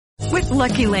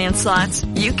Lucky Land Slots,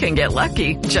 you can get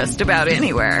lucky just about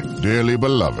anywhere. Dearly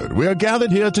beloved, we are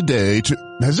gathered here today to...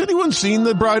 Has anyone seen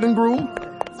the bride and groom?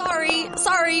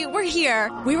 Sorry, we're here.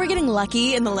 We were getting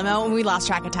lucky in the limo and we lost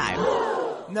track of time.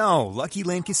 No, Lucky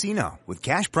Land Casino, with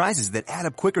cash prizes that add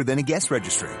up quicker than a guest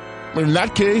registry. In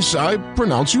that case, I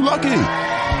pronounce you lucky.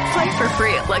 Play for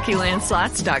free at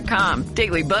LuckyLandSlots.com.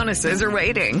 Daily bonuses are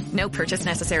waiting. No purchase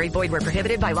necessary. Void where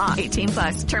prohibited by law.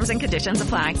 18+. Terms and conditions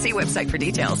apply. See website for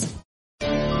details.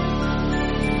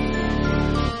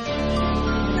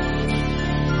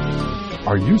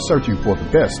 Are you searching for the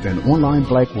best in online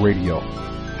black radio?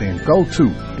 Then go to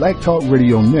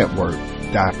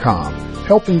blacktalkradionetwork.com,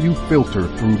 helping you filter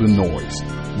through the noise.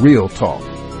 Real talk,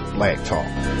 black talk.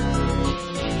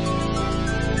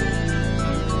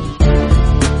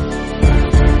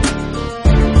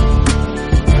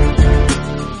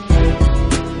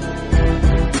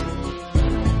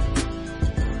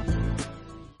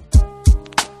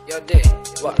 Yo, D,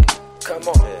 what? Come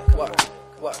on, what?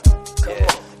 Come on.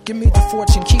 Give me the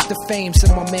fortune, keep the fame, said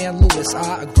my man Lewis.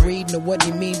 I agreed, know what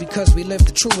he mean, because we live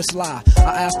the truest lie.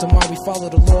 I asked him why we follow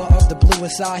the law of the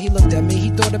bluest eye. He looked at me,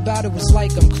 he thought about it, was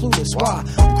like I'm clueless. Why?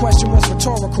 The question was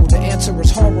rhetorical, the answer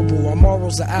is horrible. Our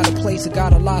morals are out of place, it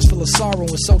got our lives full of sorrow.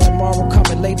 And so tomorrow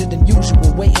coming later than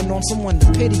usual, waiting on someone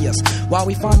to pity us, while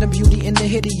we find the beauty in the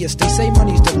hideous. They say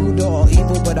money's the root of all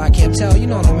evil, but I can't tell, you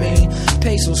know what I mean.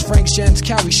 Pesos, franc shens,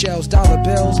 cowrie shells, dollar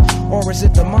bills. Or is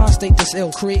it the mind state that's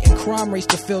ill, creating crime rates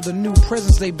to fill the new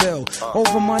prisons they build?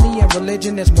 Over money and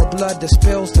religion, there's more blood that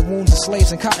spills. The wounds of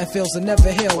slaves and cotton fields that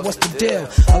never heal. What's the deal?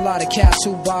 A lot of cats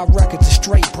who buy records are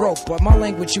straight broke, but my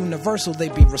language universal. They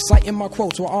be reciting my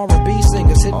quotes while R&B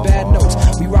singers hit bad notes.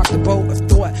 We rock the boat of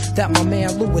thought that my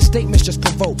man Lewis statements just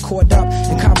provoke. Caught up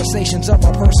in conversations of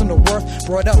our personal worth,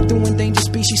 brought up through endangered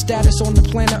species status on the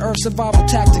planet Earth. Survival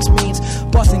tactics means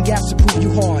busting gaps to prove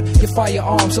you hard. Your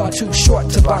firearms are too short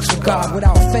to box with God.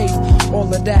 Without faith,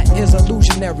 all of that is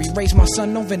illusionary. Raise my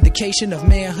son, no vindication of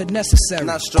manhood necessary.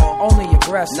 Not strong, only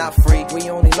aggressive, not free, we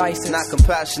only licensed. not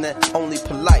compassionate, only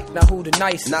polite. Now who the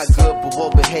nicest? Not good but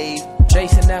well behaved.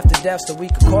 Chasing after death so we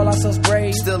could call ourselves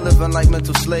brave. Still living like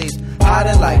mental slaves,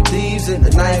 hiding like thieves in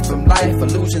the night from life.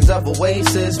 Illusions of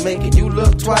oasis making you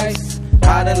look twice.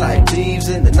 Hiding like thieves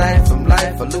in the night from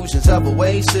life. Illusions of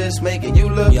oasis making you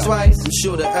look twice. I'm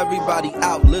sure that everybody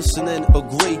out listening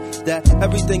agree that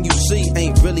everything you see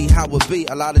ain't really how it be.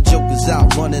 A lot of jokers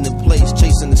out running in place,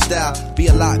 chasing the style. Be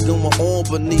a lot going on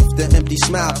beneath the empty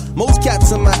smile. Most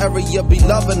cats in my area be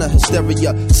loving the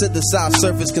hysteria. Synthesized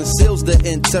surface conceals the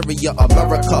interior.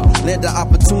 America, land of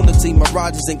opportunity,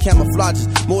 mirages and camouflages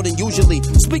more than usually.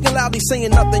 Speaking loudly, saying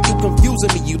nothing, you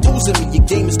confusing me, you losing me. Your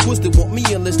game is twisted, want me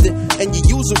enlisted, and you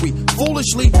usury.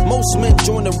 Foolishly, most men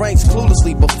join the ranks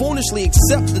cluelessly, but foolishly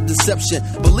accept the deception,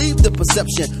 believe the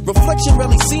perception. Reflection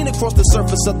rarely seen across the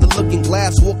surface of the looking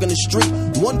glass. Walking the street,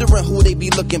 wondering who they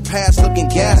be looking past, looking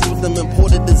gas with them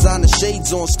imported designer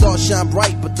shades on. Stars shine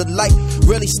bright, but the light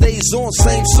rarely stays on.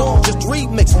 Same song, just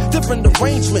remix, different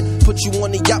arrangement. Put you on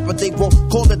the yacht, but they won't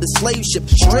call it a slave ship.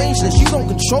 Strangeness, you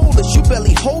don't control this, you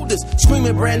barely hold this.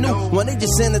 Screaming brand new when they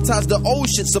just sanitize the old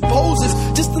shit. Suppose it's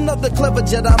just another clever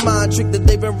Jedi mind trick that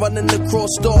they've been running across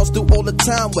stars through all the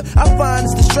time. What I find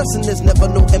is distressing, there's never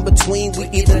no in between. We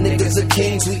either niggas or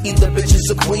kings, we either bitches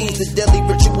or queens. The deadly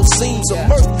ritual scenes of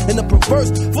mirth and the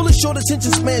perverse, full of short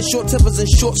attention span, short tempers and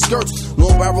short skirts.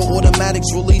 Long barrel automatics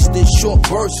released in short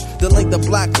bursts. The length of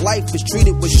black life is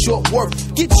treated with short work.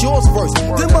 Get yours first,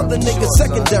 them other niggas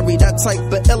secondary. That type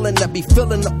of illin' that be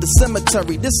filling up the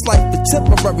cemetery. This life is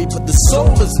temporary, but the soul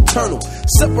is eternal.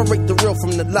 Separate the real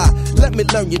from the lie. Let me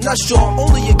learn, you're not sure,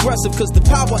 only aggressive, cause the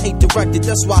power ain't directed.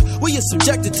 That's why we are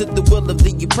subjected to the will of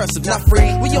the oppressive. Not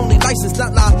free, we only licensed,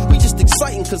 not lie. We just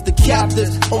exciting, cause the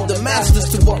captives own the masters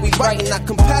to what we writing. Not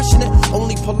compassionate,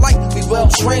 only polite. We well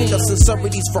trained, our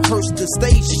sincerities rehearsed and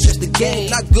staged. It's just a game,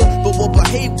 not good but well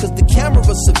behaved, cause the camera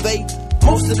survey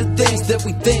most of the things that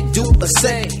we think, do, or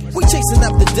say. We chasing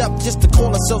after death just to call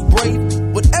ourselves brave.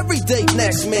 With every day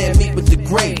next man meet with the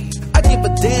grave. I give a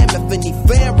damn if any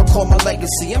fan recall my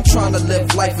legacy. I'm trying to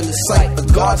live life in the sight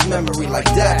of God's memory like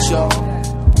that, y'all.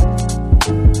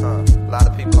 A lot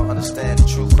of people don't understand the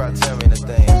true criterion of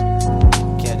things.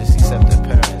 Can't just accept their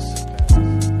parents.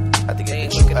 I think it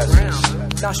ain't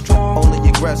around. Not strong, only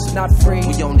aggressive. Not free,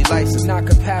 we only licensed. Not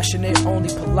compassionate, only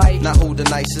polite. Not who the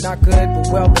nicest. Not good, but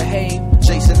well behaved.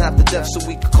 Chasing after death so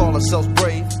we could call ourselves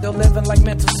brave. Still living like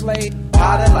mental slave.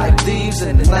 Hiding like thieves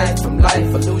in the night from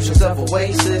life. Illusions of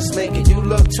oasis making you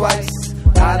look twice.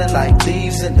 Hiding like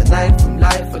thieves in the night from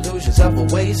life. Illusions of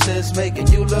oasis making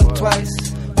you look twice.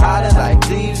 Hiding like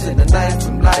thieves in the night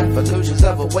from life. Illusions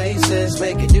of oasis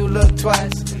making you look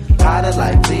twice. Hiding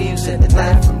like thieves in the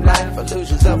night from life.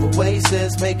 Illusions of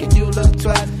oasis making you look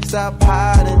twice. Stop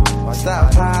hiding,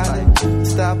 stop hiding,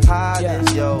 stop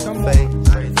hiding your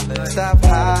face. Stop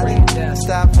hiding, cause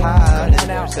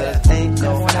ain't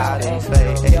no hiding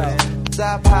place.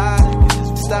 Stop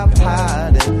hiding, stop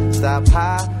hiding, stop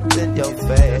hiding your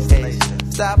face.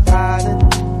 Stop hiding,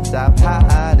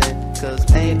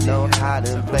 cause ain't no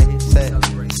hiding place.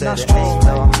 Said it ain't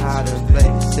no hiding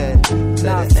place. Said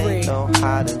it ain't no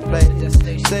hiding place. Said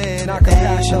it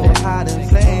ain't no hiding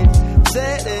place.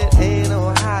 Said it ain't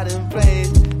no hiding place.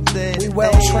 Said We it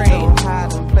well ain't trained. no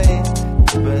hiding place.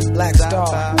 But Black stop Star.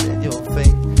 hiding your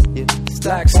face.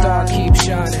 Black Star keep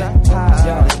shining. Stop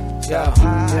hiding, Yeah, stop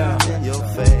hiding your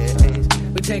face.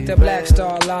 We take the Black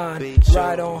Star line,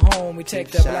 ride on home. We take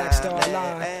the Black Star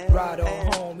line, ride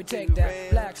on home. We take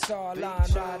that Black Star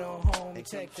line, ride on home. We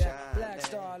take that Black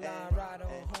Star line, ride on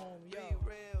home. Yo.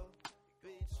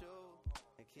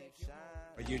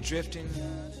 Are you drifting?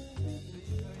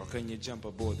 Or can you jump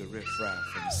aboard the riffraff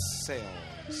and sail,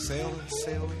 sail and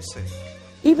sail and sail?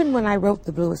 Even when I wrote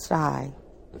The Bluest Eye,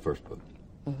 The first book.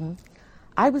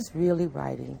 I was really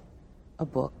writing a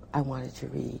book I wanted to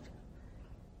read.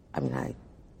 I mean, I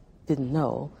didn't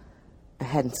know, I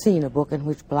hadn't seen a book in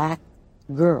which black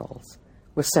girls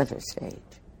were center stage.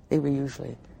 They were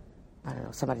usually, I don't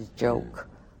know, somebody's joke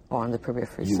or on the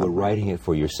periphery. You were writing it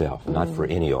for yourself, not for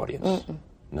any audience.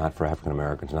 Not for African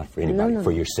Americans, not for anybody, No,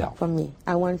 for yourself. For me.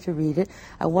 I wanted to read it.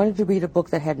 I wanted to read a book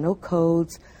that had no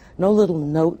codes, no little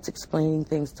notes explaining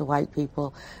things to white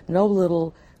people, no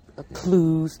little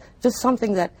clues, just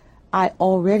something that I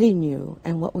already knew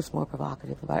and what was more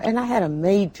provocative about it. And I had a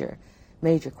major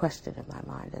question in my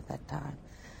mind at that time,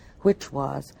 which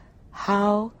was,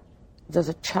 how does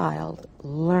a child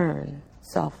learn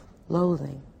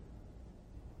self-loathing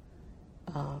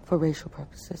for racial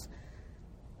purposes?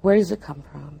 Where does it come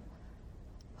from?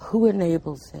 Who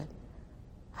enables it?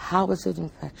 How is it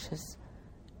infectious?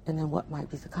 And then what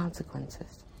might be the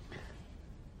consequences?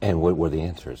 And what were the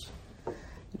answers?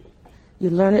 You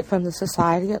learn it from the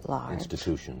society at large.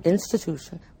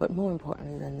 Institution, but more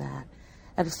importantly than that,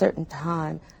 at a certain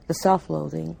time, the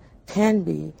self-loathing can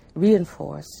be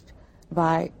reinforced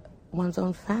by one's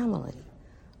own family,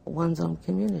 one's own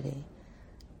community.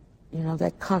 You know,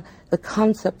 that the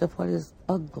concept of what is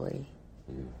ugly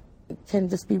can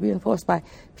just be reinforced by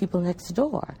people next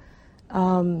door.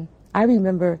 I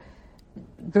remember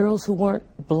girls who weren't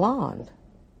blonde,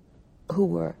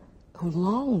 who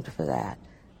longed for that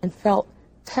and felt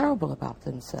terrible about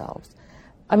themselves.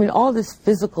 I mean, all this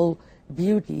physical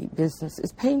beauty business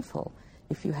is painful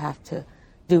if you have to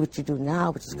do what you do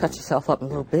now, which is cut yourself up in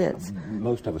little bits.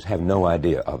 Most of us have no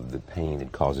idea of the pain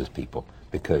it causes people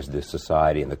because the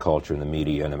society and the culture and the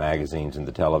media and the magazines and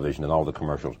the television and all the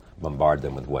commercials bombard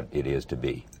them with what it is to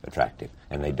be attractive.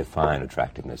 And they define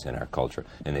attractiveness in our culture,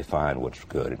 and they find what's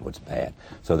good and what's bad.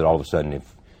 So that all of a sudden,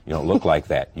 if you don't look like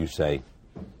that, you say,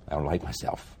 I don't like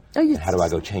myself. And how do I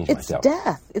go change myself? It's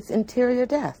death. It's interior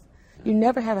death. You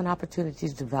never have an opportunity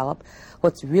to develop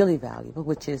what's really valuable,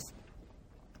 which is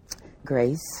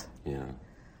grace,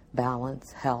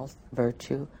 balance, health,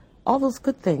 virtue, all those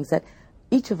good things that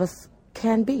each of us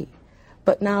can be.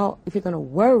 But now, if you're going to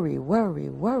worry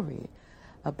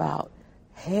about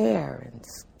hair and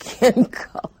skin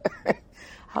color,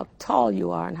 how tall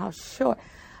you are and how short.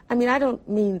 I mean, I don't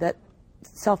mean that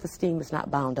self-esteem is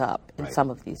not bound up in some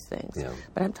of these things,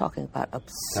 but I'm talking about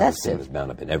obsessive. Self-esteem is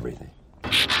bound up in everything.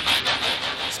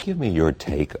 Just give me your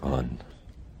take on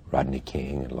Rodney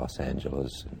King and Los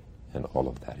Angeles and all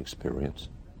of that experience.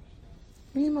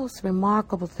 The most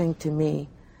remarkable thing to me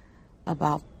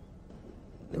about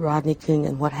Rodney King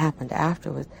and what happened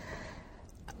afterwards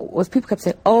was people kept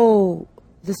saying, oh,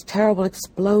 this terrible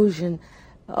explosion,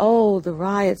 oh, the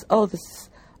riots, oh, this is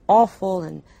awful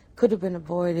and could have been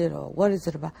avoided, or what is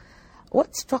it about?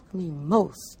 What struck me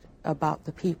most about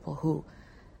the people who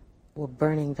were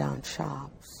burning down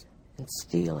shops and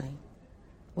stealing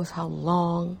was how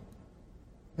long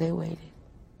they waited.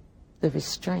 The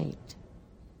restraint,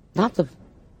 not the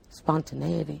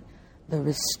spontaneity, the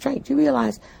restraint. You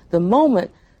realize the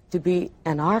moment to be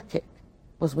anarchic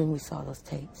was when we saw those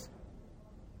tapes.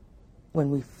 When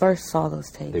we first saw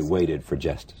those tapes. They waited for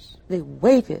justice. They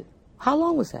waited. How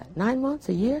long was that? 9 months,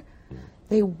 a year?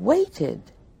 They waited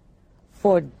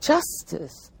for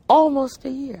justice almost a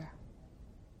year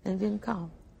and didn't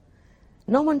come.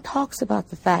 No one talks about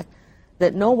the fact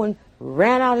that no one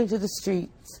ran out into the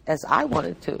streets as I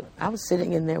wanted to. I was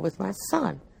sitting in there with my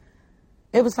son.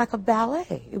 It was like a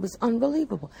ballet. It was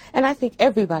unbelievable. And I think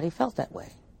everybody felt that way.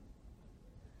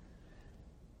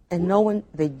 And no one,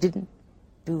 they didn't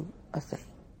do a thing.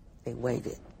 They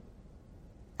waited.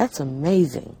 That's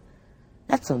amazing.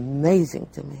 That's amazing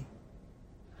to me.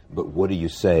 But what do you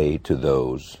say to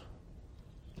those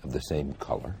of the same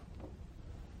color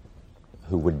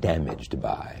who were damaged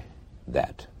by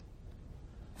that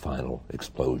final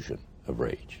explosion of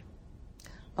rage?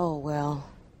 Oh, well,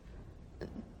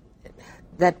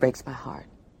 that breaks my heart.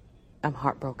 I'm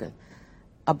heartbroken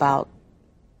about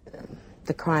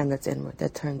the crime that's inward,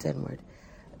 that turns inward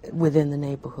within the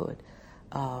neighborhood.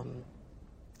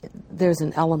 There's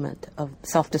an element of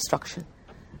self-destruction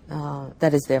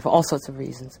that is there for all sorts of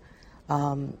reasons,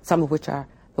 some of which are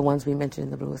the ones we mentioned in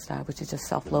the Bluest Eye, which is just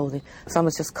self-loathing. Some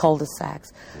is just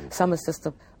cul-de-sacs. Some is just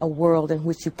a world in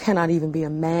which you cannot even be a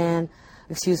man.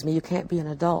 You can't be an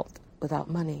adult without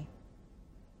money.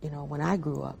 You know, when I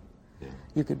grew up,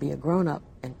 you could be a grown-up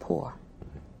and poor.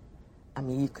 I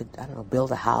mean, you could, I don't know,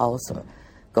 build a house or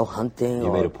go hunting.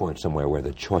 You made a point somewhere where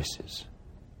the choices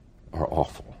are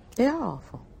awful. They are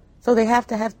awful. So they have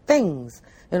to have things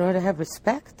in order to have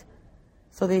respect.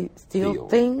 So they steal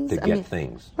things. To get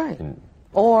things. Right.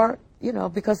 Or, you know,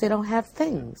 because they don't have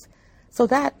things. So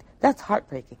that's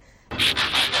heartbreaking.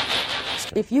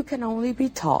 If you can only be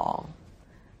tall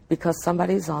because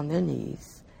somebody's on their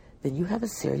knees, then you have a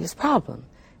serious problem.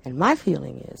 And my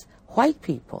feeling is white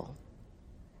people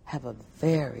have a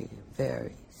very,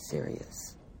 very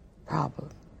serious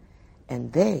problem.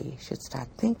 And they should start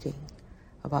thinking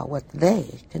about what they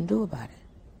can do about it.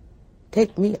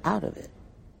 Take me out of it.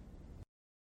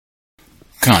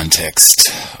 Context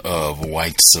of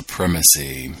white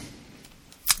supremacy.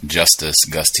 Justice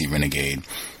Gus T. Renegade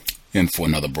in for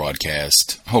another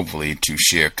broadcast, hopefully to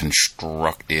share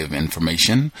constructive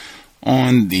information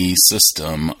on the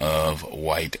system of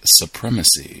white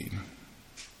supremacy.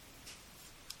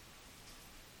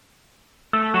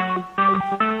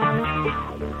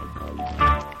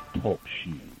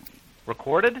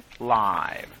 Recorded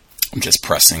live. I'm just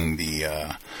pressing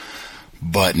the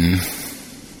button.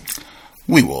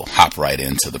 We will hop right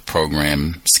into the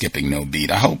program, skipping no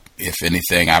beat. I hope, if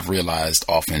anything, I've realized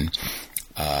often,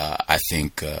 I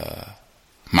think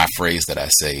my phrase that I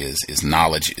say is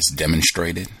knowledge is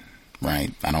demonstrated,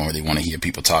 right? I don't really want to hear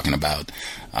people talking about,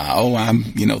 I'm,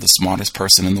 the smartest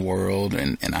person in the world,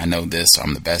 and I know this,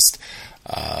 I'm the best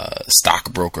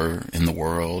stockbroker in the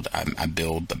world. I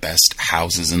build the best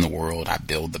houses in the world. I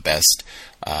build the best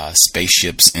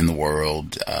spaceships in the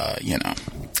world.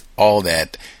 All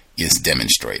that is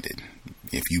demonstrated.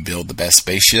 If you build the best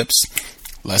spaceships,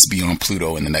 let's be on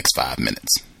Pluto in the next 5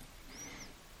 minutes.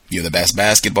 You're the best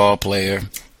basketball player.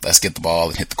 Let's get the ball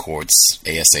and hit the courts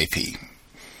ASAP.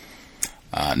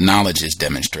 Knowledge is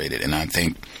demonstrated, and I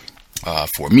think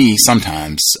for me,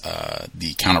 sometimes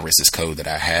the counter-racist code that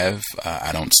I have,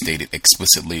 I don't state it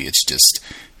explicitly, it's just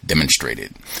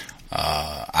demonstrated.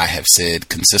 I have said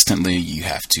consistently, you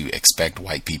have to expect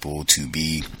white people to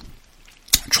be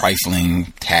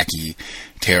trifling, tacky,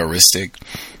 terroristic,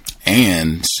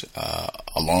 and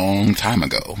a long time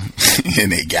ago,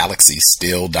 in a galaxy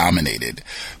still dominated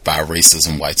by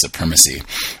racism, white supremacy,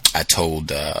 I told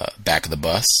Back of the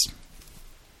Bus,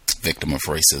 victim of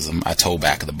racism, I told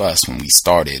Back of the Bus when we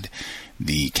started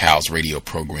the C.O.W.S radio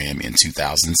program in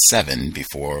 2007,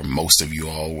 before most of you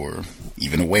all were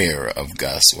even aware of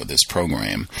Gus or this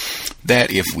program,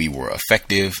 that if we were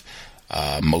effective,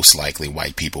 most likely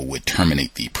white people would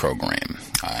terminate the program.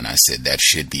 And I said that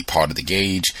should be part of the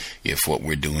gauge if what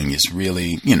we're doing is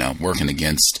really, working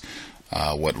against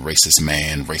what racist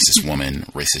man, racist woman,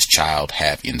 racist child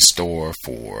have in store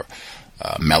for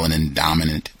melanin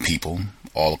dominant people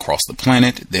all across the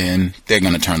planet, then they're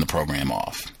going to turn the program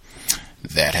off.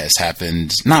 That has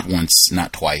happened not once,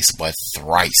 not twice, but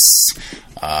thrice.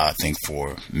 I think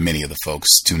for many of the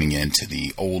folks tuning in to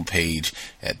the old page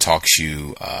at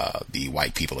TalkShoe, the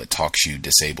white people at TalkShoe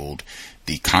disabled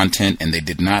the content, and they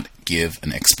did not give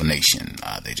an explanation.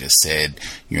 They just said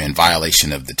you're in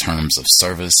violation of the terms of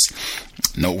service.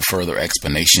 No further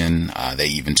explanation. They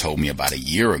even told me about a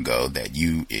year ago that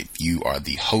if you are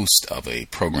the host of a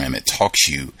program at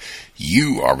TalkShoe,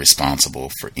 you are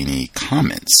responsible for any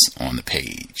comments on the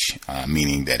page,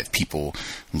 meaning that if people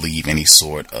leave any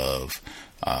sort of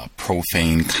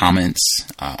profane comments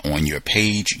on your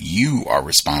page, you are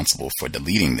responsible for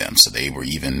deleting them. So they were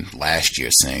even last year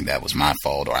saying that was my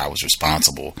fault, or I was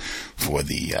responsible for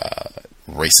the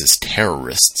racist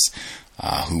terrorists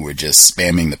who were just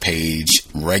spamming the page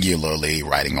regularly,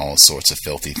 writing all sorts of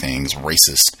filthy things,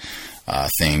 racist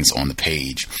things on the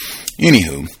page.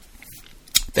 Anywho,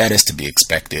 that is to be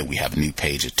expected. We have a new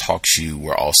page at TalkShoe.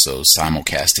 We're also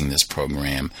simulcasting this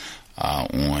program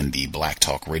on the Black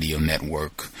Talk Radio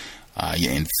Network.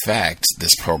 In fact,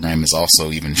 this program is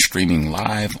also even streaming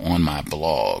live on my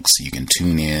blog, so you can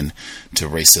tune in to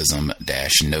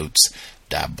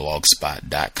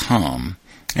racism-notes.blogspot.com,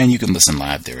 and you can listen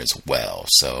live there as well.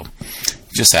 So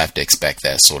you just have to expect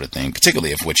that sort of thing,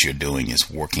 particularly if what you're doing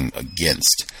is working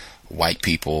against white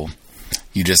people.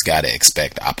 You just got to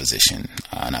expect opposition,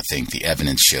 and I think the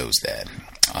evidence shows that.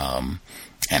 And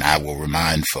I will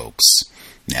remind folks,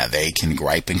 now they can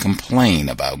gripe and complain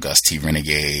about Gus T.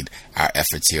 Renegade, our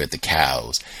efforts here at the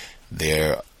Cows.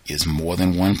 There is more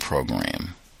than one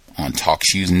program on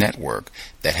TalkShoe's network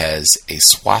that has a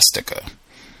swastika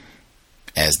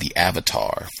as the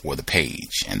avatar for the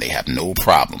page, and they have no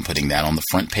problem putting that on the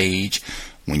front page.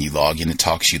 When you log into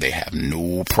TalkShoe, they have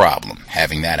no problem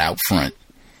having that out front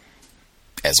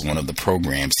as one of the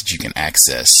programs that you can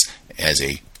access as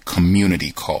a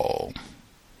community call.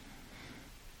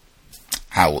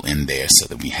 I will end there so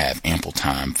that we have ample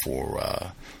time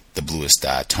for the Bluest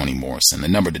Eye, Toni Morrison. The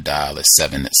number to dial is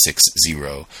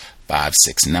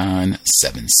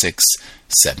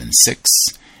 760-569-7676,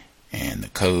 and the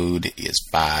code is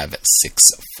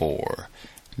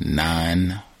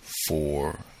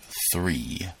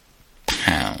 564-943#.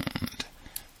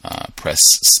 Press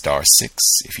star 6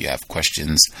 if you have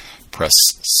questions. Press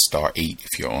star 8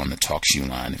 if you're on the TalkShoe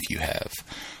line if you have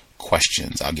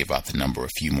questions. I'll give out the number a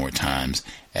few more times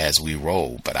as we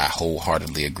roll, but I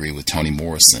wholeheartedly agree with Toni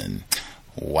Morrison.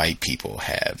 White people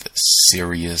have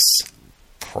serious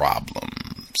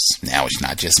problems. Now, it's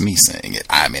not just me saying it.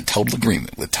 I'm in total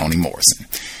agreement with Toni Morrison.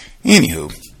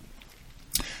 Anywho,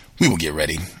 we will get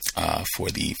ready for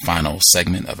the final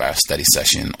segment of our study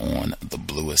session on The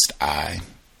Bluest Eye.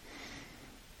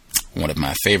 One of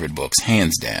my favorite books,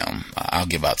 hands down. I'll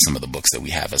give out some of the books that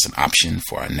we have as an option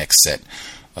for our next set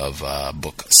of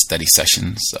book study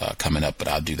sessions coming up, but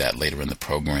I'll do that later in the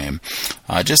program.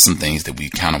 Just some things that we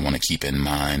kind of want to keep in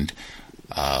mind.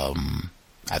 I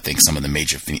think some of the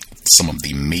major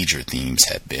themes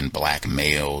have been black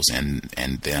males and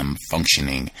them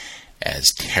functioning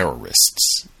as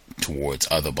terrorists towards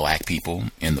other black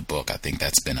people in the book. I think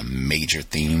that's been a major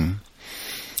theme.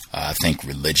 I think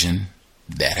religion,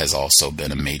 that has also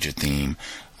been a major theme.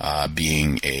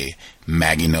 Being a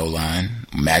Maginot Line,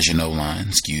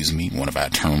 one of our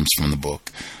terms from the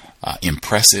book.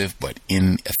 Impressive but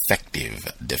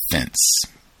ineffective defense.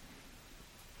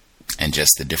 And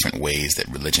just the different ways that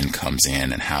religion comes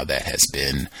in and how that has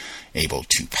been able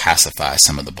to pacify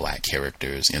some of the black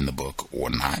characters in the book or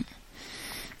not.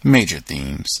 Major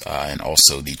themes. And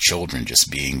also the children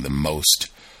just being the most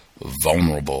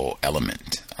vulnerable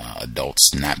element.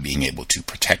 Adults not being able to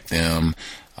protect them.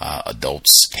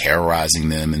 Adults terrorizing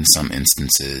them in some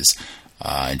instances,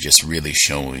 and just really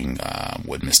showing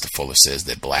what Mr. Fuller says,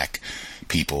 that black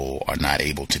people are not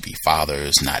able to be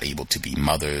fathers, not able to be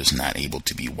mothers, not able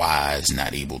to be wives,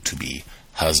 not able to be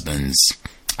husbands.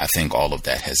 I think all of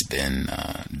that has been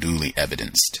duly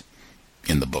evidenced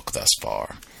in the book thus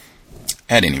far.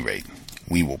 At any rate,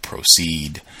 we will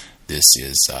proceed. This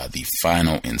is the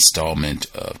final installment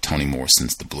of Toni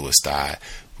Morrison's The Bluest Eye.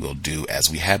 We'll do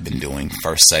as we have been doing.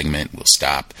 First segment, we'll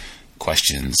stop.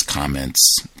 Questions, comments.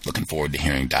 Looking forward to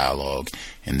hearing dialogue.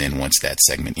 And then once that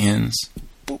segment ends,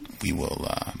 we will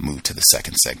move to the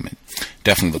second segment.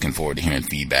 Definitely looking forward to hearing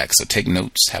feedback. So take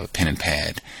notes. Have a pen and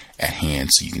pad at hand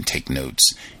so you can take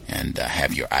notes and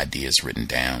have your ideas written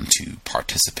down to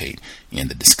participate in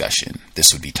the discussion.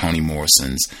 This would be Toni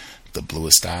Morrison's The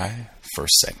Bluest Eye,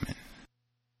 first segment.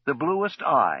 The Bluest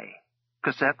Eye,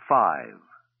 Cassette 5.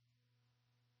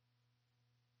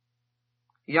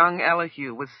 Young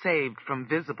Elihu was saved from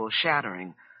visible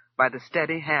shattering by the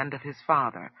steady hand of his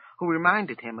father, who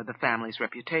reminded him of the family's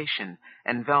reputation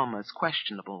and Velma's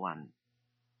questionable one.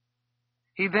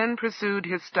 He then pursued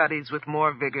his studies with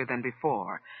more vigor than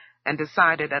before, and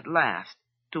decided at last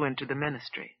to enter the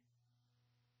ministry.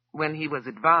 When he was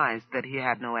advised that he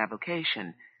had no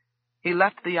avocation, he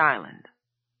left the island,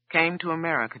 came to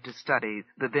America to study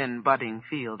the then budding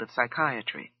field of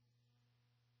psychiatry.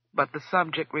 But the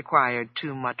subject required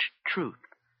too much truth,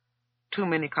 too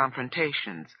many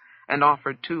confrontations, and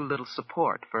offered too little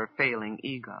support for a failing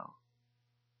ego.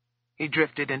 He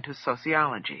drifted into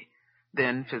sociology,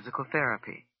 then physical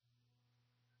therapy.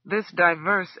 This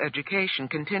diverse education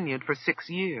continued for 6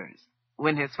 years,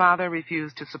 when his father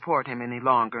refused to support him any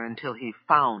longer until he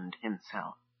found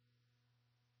himself.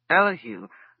 Elihu,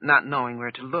 not knowing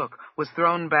where to look, was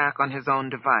thrown back on his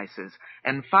own devices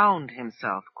and found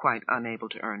himself quite unable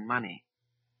to earn money.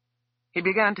 He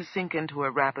began to sink into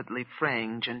a rapidly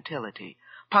fraying gentility,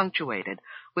 punctuated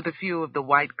with a few of the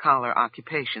white-collar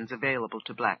occupations available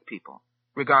to black people,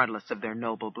 regardless of their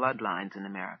noble bloodlines in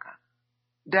America.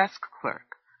 desk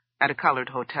clerk at a colored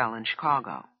hotel in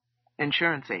Chicago,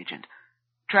 insurance agent,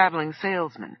 traveling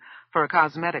salesman for a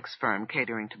cosmetics firm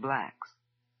catering to blacks.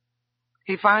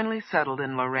 He finally settled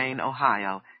in Lorain,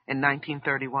 Ohio in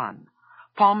 1931,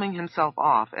 palming himself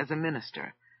off as a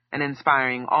minister and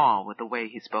inspiring all with the way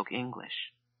he spoke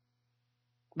English.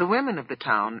 The women of the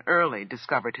town early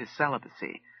discovered his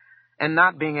celibacy, and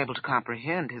not being able to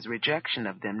comprehend his rejection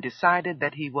of them, decided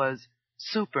that he was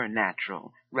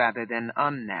supernatural rather than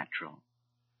unnatural.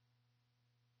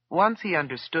 Once he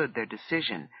understood their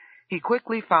decision, he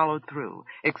quickly followed through,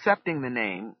 accepting the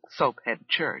name Soaphead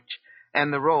Church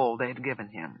and the role they had given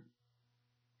him.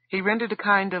 He rented a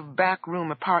kind of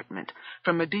back-room apartment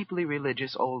from a deeply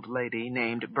religious old lady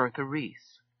named Bertha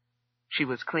Reese. She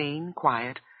was clean,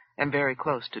 quiet, and very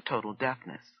close to total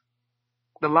deafness.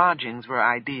 The lodgings were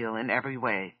ideal in every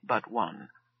way but one.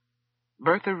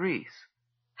 Bertha Reese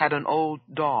had an old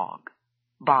dog,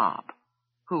 Bob,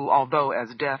 who, although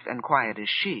as deaf and quiet as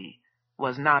she,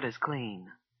 was not as clean.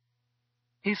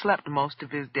 He slept most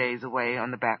of his days away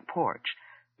on the back porch,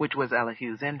 which was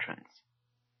Elihu's entrance.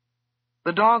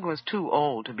 The dog was too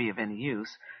old to be of any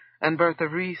use, and Bertha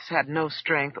Reese had no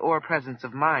strength or presence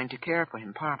of mind to care for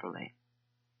him properly.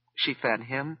 She fed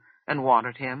him and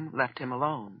watered him, left him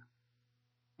alone.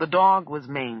 The dog was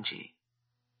mangy.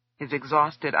 His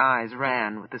exhausted eyes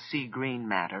ran with the sea-green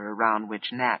matter around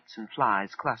which gnats and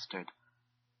flies clustered.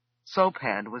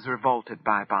 Soaphead was revolted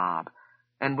by Bob,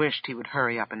 and wished he would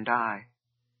hurry up and die.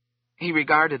 He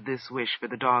regarded this wish for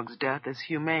the dog's death as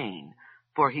humane,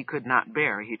 for he could not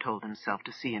bear, he told himself,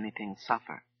 to see anything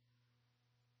suffer.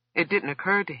 It didn't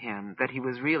occur to him that he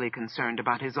was really concerned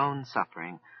about his own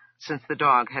suffering, since the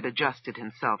dog had adjusted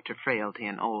himself to frailty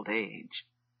and old age.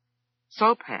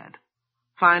 Soaphead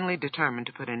finally determined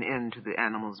to put an end to the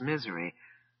animal's misery,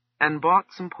 and bought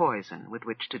some poison with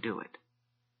which to do it.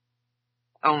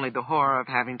 Only the horror of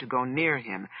having to go near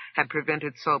him had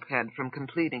prevented Soaphead from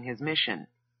completing his mission.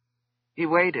 He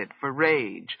waited for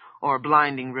rage or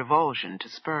blinding revulsion to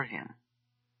spur him.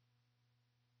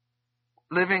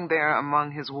 Living there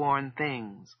among his worn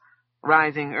things,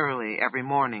 rising early every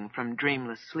morning from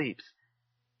dreamless sleeps,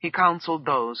 he counseled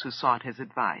those who sought his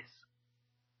advice.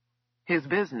 His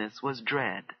business was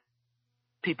dread.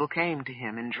 People came to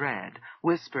him in dread,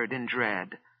 whispered in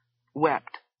dread,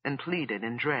 wept and pleaded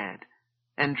in dread,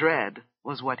 and dread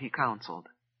was what he counseled.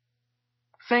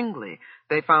 Singly,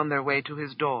 they found their way to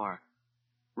his door,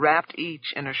 wrapped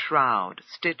each in a shroud,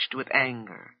 stitched with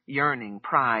anger, yearning,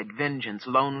 pride, vengeance,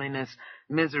 loneliness,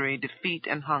 misery, defeat,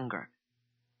 and hunger.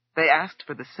 They asked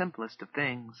for the simplest of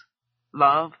things: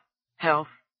 love, health,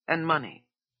 and money.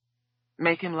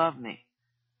 Make him love me.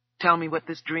 Tell me what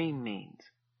this dream means.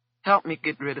 Help me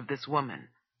get rid of this woman.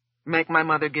 Make my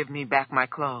mother give me back my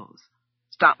clothes.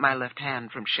 Stop my left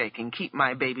hand from shaking. Keep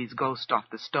my baby's ghost off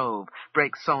the stove.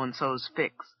 Break so-and-so's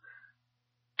fix.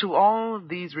 To all of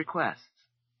these requests,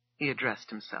 he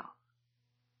addressed himself.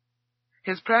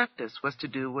 His practice was to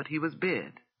do what he was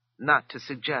bid, not to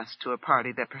suggest to a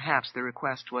party that perhaps the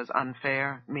request was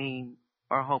unfair, mean,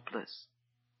 or hopeless.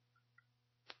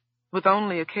 With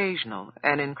only occasional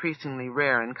and increasingly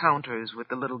rare encounters with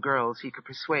the little girls he could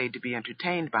persuade to be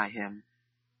entertained by him,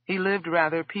 he lived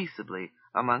rather peaceably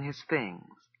among his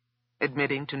things,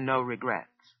 admitting to no regrets.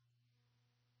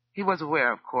 He was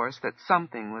aware, of course, that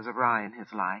something was awry in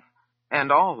his life,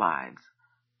 and all lives,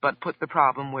 but put the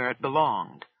problem where it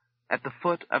belonged, at the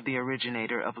foot of the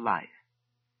originator of life.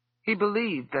 He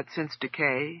believed that since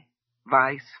decay,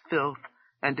 vice, filth,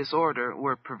 and disorder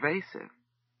were pervasive,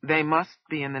 they must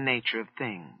be in the nature of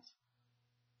things.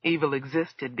 Evil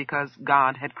existed because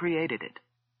God had created it.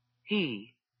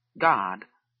 He, God,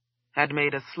 had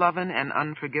made a sloven and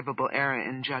unforgivable error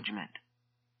in judgment,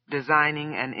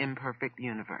 designing an imperfect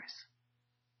universe.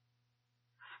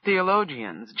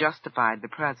 Theologians justified the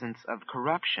presence of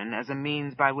corruption as a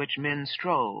means by which men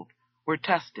strove, were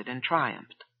tested, and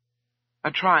triumphed, a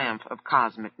triumph of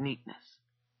cosmic neatness.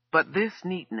 But this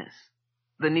neatness,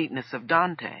 the neatness of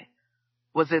Dante,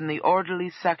 was in the orderly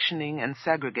sectioning and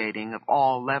segregating of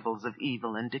all levels of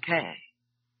evil and decay.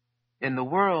 In the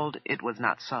world, it was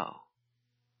not so.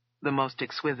 The most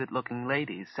exquisite-looking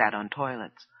ladies sat on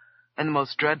toilets, and the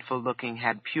most dreadful-looking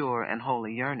had pure and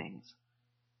holy yearnings.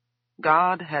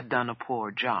 God had done a poor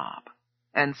job,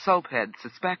 and Soaphead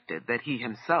suspected that he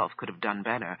himself could have done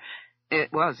better.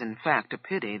 It was, in fact, a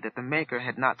pity that the Maker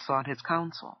had not sought his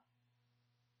counsel.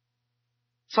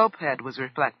 Soaphead was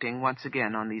reflecting once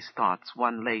again on these thoughts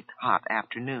one late, hot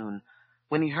afternoon,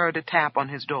 when he heard a tap on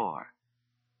his door.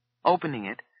 Opening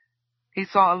it, he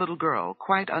saw a little girl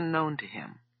quite unknown to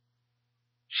him.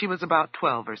 She was about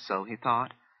 12 or so, he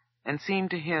thought, and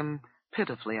seemed to him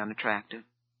pitifully unattractive.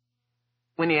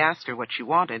 When he asked her what she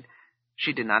wanted,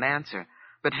 she did not answer,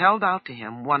 but held out to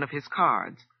him one of his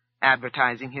cards,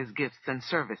 advertising his gifts and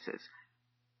services.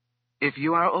 If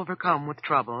you are overcome with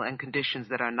trouble and conditions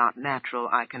that are not natural,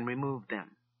 I can remove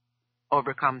them.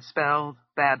 Overcome spells,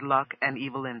 bad luck, and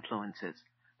evil influences.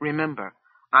 Remember,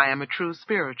 I am a true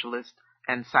spiritualist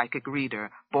and psychic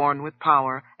reader, born with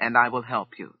power, and I will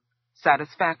help you.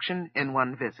 Satisfaction in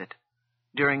one visit.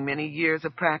 During many years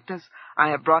of practice, I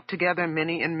have brought together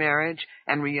many in marriage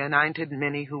and reunited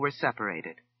many who were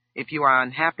separated. If you are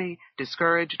unhappy,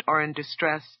 discouraged, or in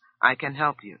distress, I can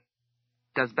help you.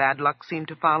 Does bad luck seem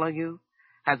to follow you?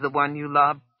 Has the one you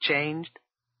love changed?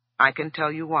 I can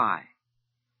tell you why.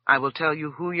 I will tell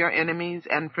you who your enemies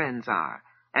and friends are,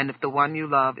 and if the one you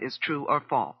love is true or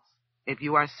false. If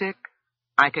you are sick,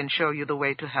 I can show you the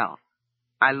way to health.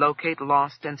 I locate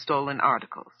lost and stolen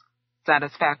articles.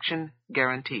 Satisfaction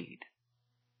guaranteed.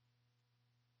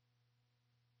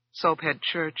 Soaphead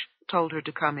Church told her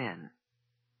to come in.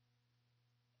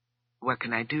 What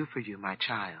can I do for you, my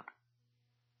child?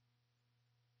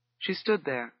 She stood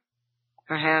there,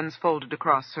 her hands folded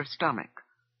across her stomach,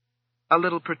 a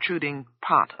little protruding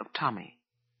pot of tummy.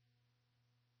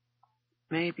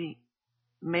 Maybe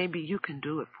you can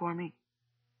do it for me.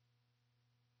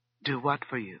 Do what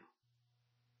for you?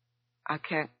 I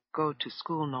can't go to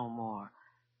school no more,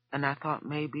 and I thought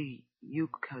maybe you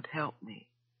could help me.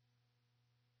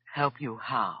 Help you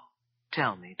how?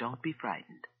 Tell me, don't be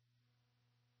frightened.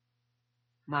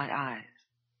 My eyes.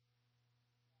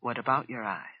 What about your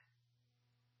eyes?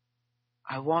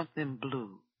 I want them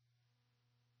blue.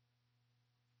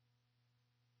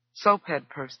 Soaphead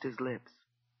pursed his lips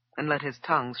and let his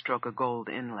tongue stroke a gold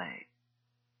inlay.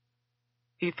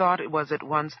 He thought it was at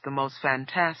once the most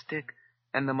fantastic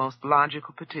and the most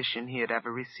logical petition he had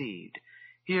ever received.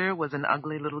 Here was an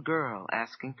ugly little girl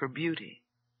asking for beauty.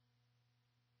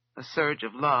 A surge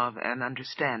of love and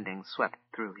understanding swept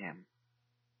through him,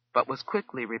 but was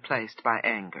quickly replaced by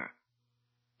anger.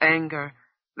 Anger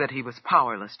that he was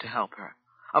powerless to help her.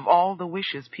 Of all the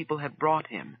wishes people had brought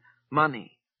him,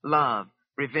 money, love,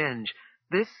 revenge,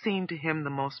 this seemed to him the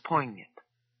most poignant,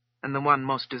 and the one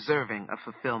most deserving of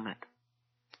fulfillment.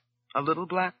 A little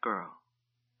black girl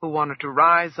who wanted to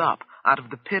rise up out of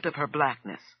the pit of her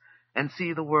blackness and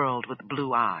see the world with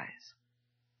blue eyes.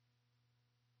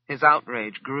 His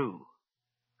outrage grew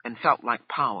and felt like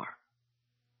power.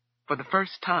 For the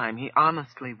first time, he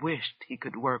honestly wished he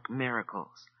could work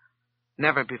miracles.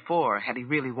 Never before had he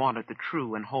really wanted the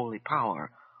true and holy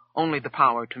power, only the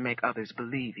power to make others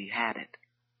believe he had it.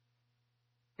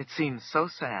 It seemed so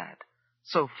sad,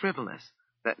 so frivolous,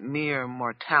 that mere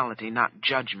mortality, not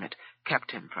judgment,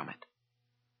 kept him from it.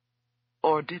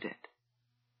 Or did it?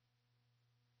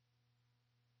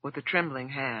 With a trembling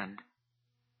hand,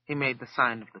 he made the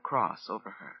sign of the cross over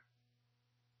her.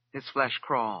 His flesh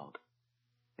crawled.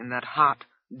 In that hot,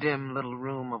 dim little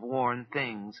room of worn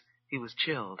things, he was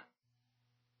chilled.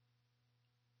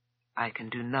 I can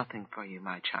do nothing for you,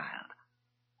 my child.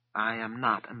 I am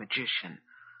not a magician.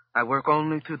 I work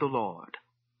only through the Lord.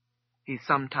 He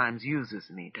sometimes uses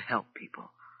me to help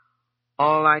people.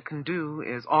 All I can do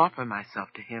is offer myself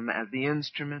to him as the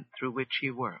instrument through which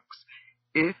he works.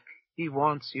 If he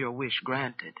wants your wish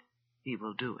granted, he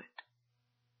will do it.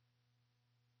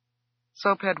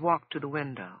 Soaphead walked to the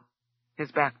window,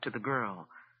 his back to the girl.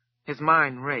 His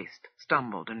mind raced,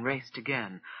 stumbled, and raced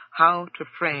again. How to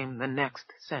frame the next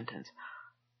sentence.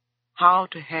 How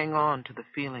to hang on to the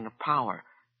feeling of power.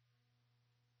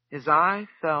 His eye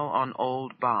fell on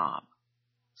old Bob,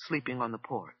 sleeping on the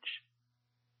porch.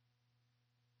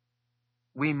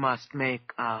 We must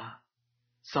make,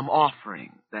 some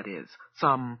offering, that is,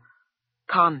 some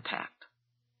contact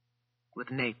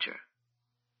with nature.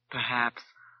 Perhaps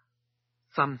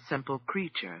some simple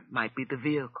creature might be the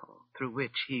vehicle through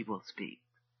which he will speak.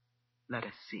 Let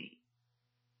us see.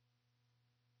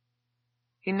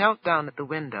 He knelt down at the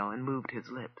window and moved his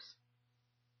lips.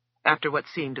 After what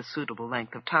seemed a suitable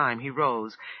length of time, he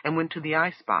rose and went to the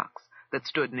icebox that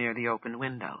stood near the open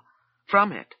window.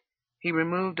 From it, he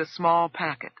removed a small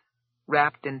packet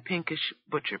wrapped in pinkish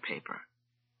butcher paper.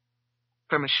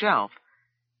 From a shelf,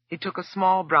 he took a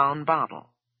small brown bottle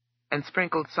and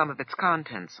sprinkled some of its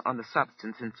contents on the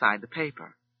substance inside the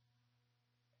paper.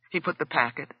 He put the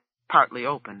packet, partly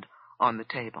opened, on the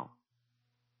table.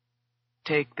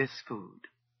 Take this food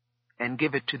and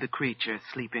give it to the creature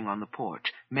sleeping on the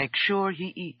porch. Make sure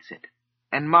he eats it,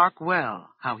 and mark well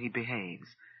how he behaves.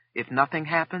 If nothing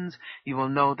happens, you will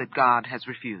know that God has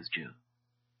refused you.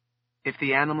 If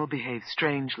the animal behaves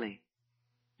strangely,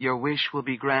 your wish will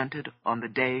be granted on the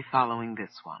day following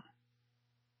this one.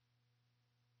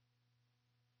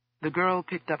 The girl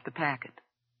picked up the packet.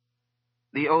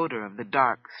 The odor of the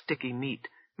dark, sticky meat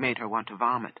made her want to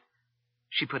vomit.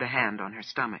 She put a hand on her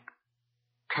stomach.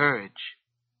 Courage.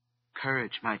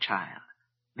 Courage, my child.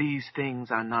 These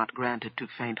things are not granted to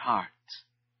faint hearts.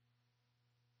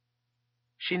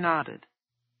 She nodded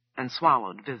and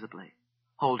swallowed visibly,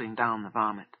 holding down the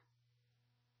vomit.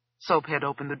 Soaphead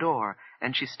opened the door,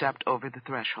 and she stepped over the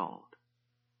threshold.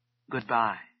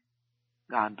 Goodbye.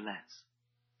 God bless,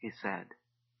 he said,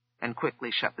 and quickly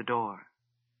shut the door.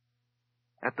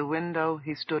 At the window,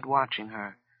 he stood watching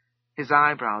her, his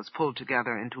eyebrows pulled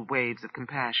together into waves of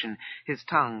compassion, his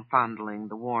tongue fondling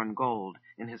the worn gold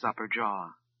in his upper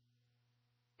jaw.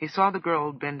 He saw the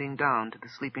girl bending down to the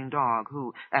sleeping dog,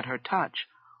 who, at her touch,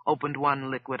 opened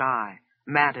one liquid eye,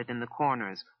 matted in the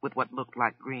corners with what looked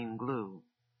like green glue.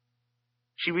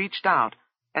 She reached out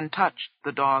and touched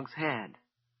the dog's head,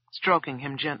 stroking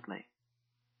him gently.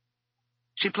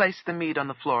 She placed the meat on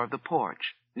the floor of the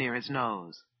porch, near his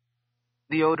nose.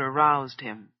 The odor roused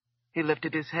him. He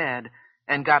lifted his head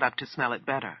and got up to smell it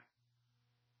better.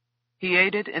 He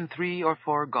ate it in 3 or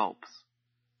 4 gulps.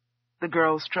 The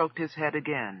girl stroked his head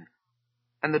again,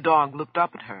 and the dog looked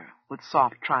up at her with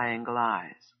soft triangle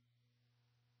eyes.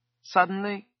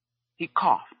 Suddenly, he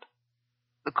coughed,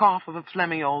 the cough of a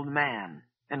phlegmy old man,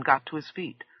 and got to his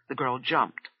feet. The girl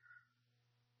jumped.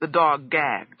 The dog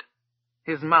gagged,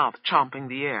 his mouth chomping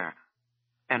the air,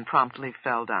 and promptly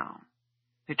fell down.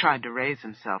 He tried to raise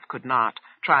himself, could not,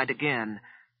 tried again,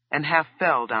 and half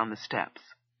fell down the steps.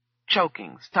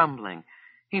 Choking, stumbling,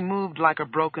 he moved like a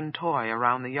broken toy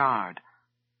around the yard.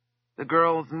 The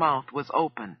girl's mouth was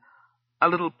open, a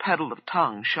little petal of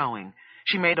tongue showing.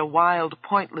 She made a wild,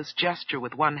 pointless gesture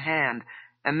with one hand,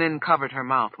 and then covered her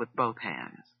mouth with both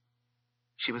hands.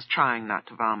 She was trying not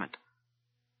to vomit.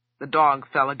 The dog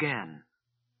fell again,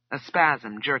 a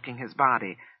spasm jerking his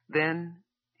body. Then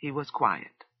he was quiet.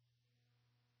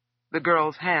 The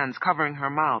girl's hands covering her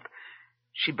mouth,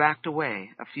 she backed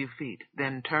away a few feet,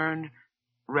 then turned,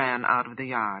 ran out of the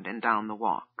yard and down the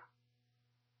walk.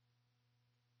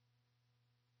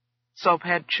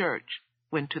 Soaphead Church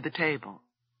went to the table.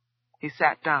 He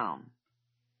sat down,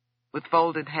 with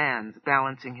folded hands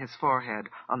balancing his forehead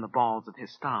on the balls of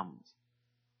his thumbs.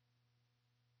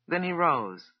 Then he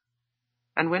rose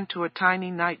and went to a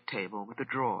tiny night table with a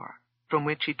drawer, from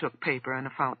which he took paper and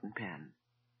a fountain pen.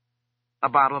 A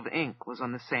bottle of ink was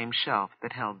on the same shelf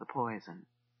that held the poison.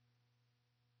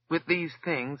 With these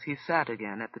things, he sat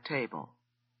again at the table,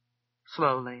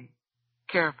 slowly,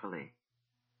 carefully,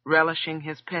 relishing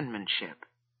his penmanship.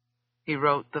 He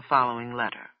wrote the following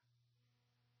letter.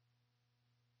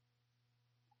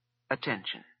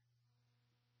 Attention.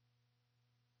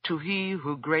 To he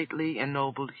who greatly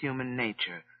ennobled human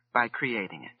nature by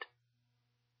creating it.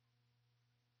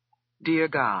 Dear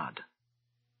God,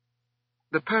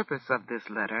 the purpose of this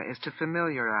letter is to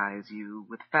familiarize you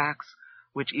with facts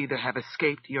which either have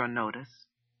escaped your notice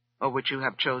or which you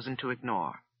have chosen to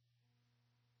ignore.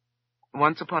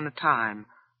 Once upon a time,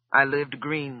 I lived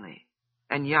greenly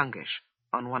and youngish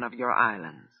on one of your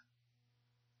islands.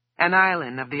 An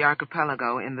island of the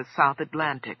archipelago in the South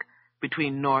Atlantic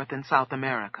between North and South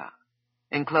America,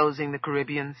 enclosing the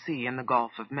Caribbean Sea and the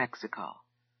Gulf of Mexico,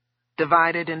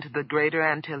 divided into the Greater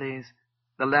Antilles,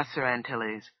 the Lesser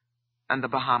Antilles, and the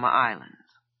Bahama Islands.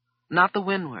 Not the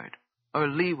Windward or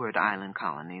Leeward Island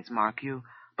colonies, mark you,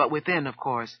 but within, of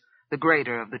course, the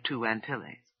greater of the 2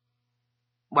 Antilles.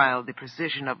 While the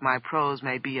precision of my prose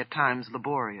may be at times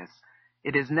laborious,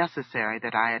 it is necessary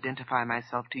that I identify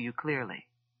myself to you clearly.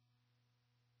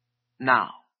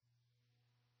 Now,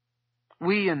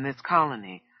 we in this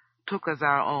colony took as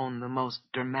our own the most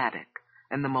dramatic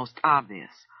and the most obvious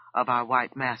of our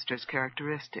white masters'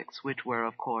 characteristics, which were,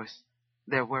 of course,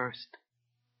 their worst.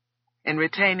 In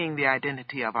retaining the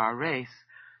identity of our race,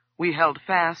 we held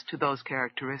fast to those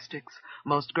characteristics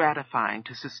most gratifying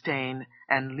to sustain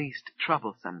and least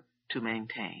troublesome to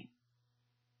maintain.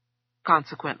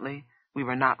 Consequently, we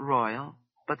were not royal,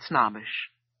 but snobbish,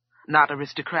 not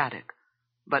aristocratic,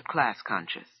 but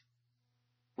class-conscious.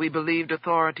 We believed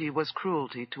authority was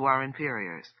cruelty to our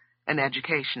inferiors, and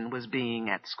education was being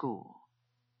at school.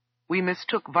 We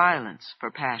mistook violence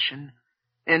for passion,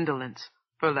 indolence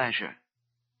for leisure,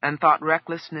 and thought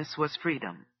recklessness was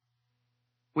freedom.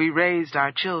 We raised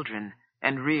our children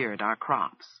and reared our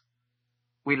crops.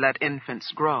 We let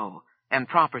infants grow and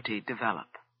property develop.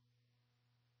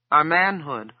 Our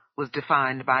manhood was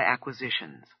defined by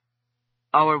acquisitions,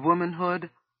 our womanhood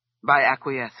by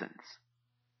acquiescence,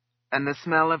 and the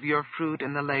smell of your fruit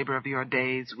and the labor of your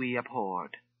days we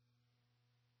abhorred.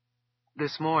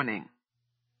 This morning,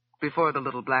 before the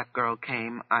little black girl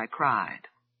came, I cried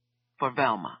for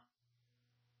Velma.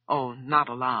 Oh, not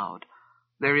allowed.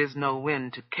 There is no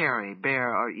wind to carry,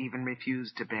 bear, or even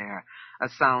refuse to bear a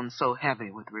sound so heavy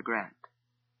with regret.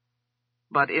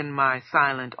 But in my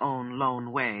silent own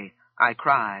lone way, I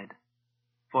cried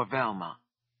for Velma.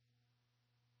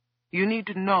 You need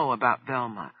to know about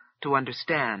Velma to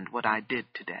understand what I did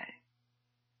today.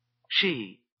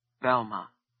 She, Velma,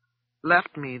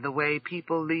 left me the way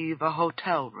people leave a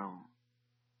hotel room.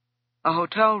 A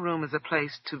hotel room is a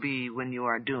place to be when you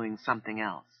are doing something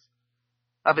else.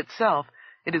 Of itself,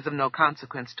 it is of no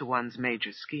consequence to one's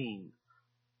major scheme.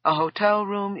 A hotel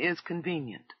room is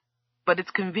convenient, but its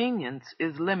convenience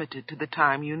is limited to the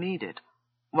time you need it,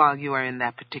 while you are in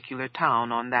that particular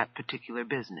town on that particular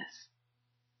business.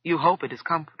 You hope it is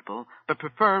comfortable, but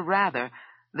prefer rather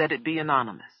that it be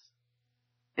anonymous.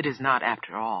 It is not,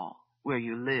 after all, where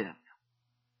you live.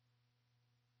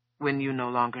 When you no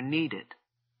longer need it,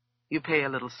 you pay a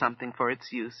little something for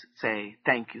its use, say,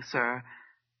 "Thank you, sir,"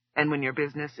 and when your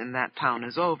business in that town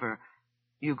is over,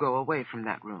 you go away from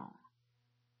that room.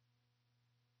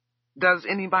 Does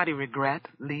anybody regret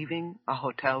leaving a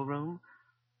hotel room?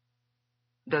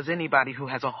 Does anybody who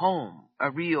has a home, a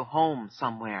real home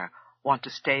somewhere, want to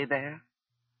stay there?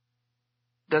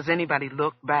 Does anybody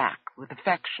look back with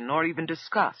affection or even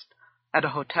disgust at a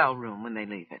hotel room when they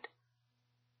leave it?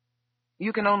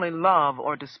 You can only love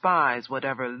or despise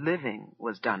whatever living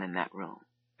was done in that room,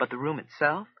 but the room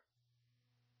itself?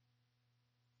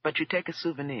 But you take a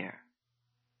souvenir,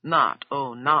 not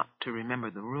to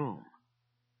remember the room,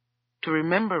 to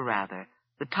remember, rather,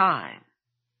 the time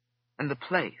and the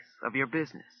place of your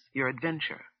business, your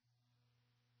adventure.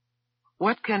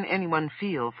 What can anyone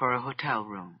feel for a hotel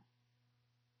room?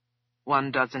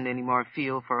 One doesn't any more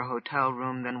feel for a hotel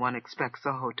room than one expects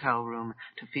a hotel room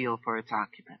to feel for its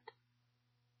occupant.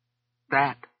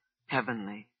 That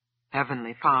heavenly,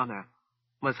 heavenly Father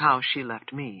was how she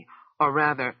left me, or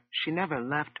rather, she never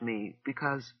left me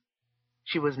because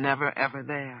she was never ever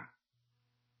there.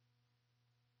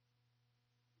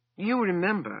 You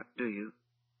remember, do you,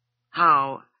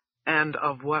 how and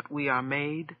of what we are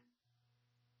made?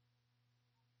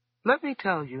 Let me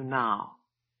tell you now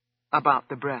about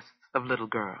the breasts of little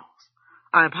girls.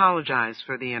 I apologize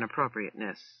for the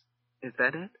inappropriateness. Is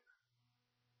that it?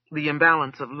 The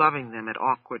imbalance of loving them at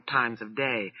awkward times of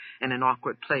day and in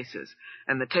awkward places,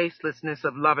 and the tastelessness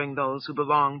of loving those who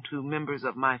belong to members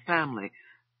of my family.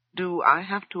 Do I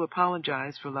have to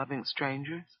apologize for loving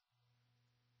strangers?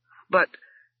 But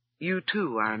you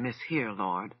too are amiss here,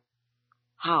 Lord.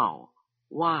 How,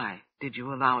 why did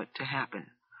you allow it to happen?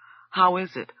 How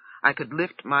is it I could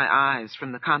lift my eyes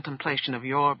from the contemplation of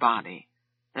your body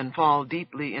and fall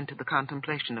deeply into the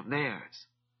contemplation of theirs?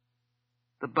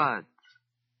 The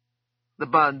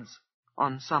buds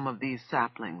on some of these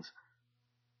saplings,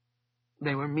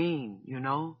 they were mean, you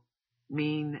know,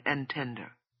 mean and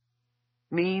tender.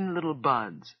 Mean little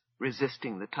buds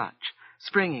resisting the touch,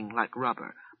 springing like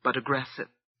rubber, but aggressive,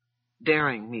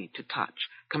 daring me to touch,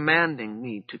 commanding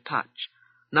me to touch,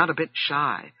 not a bit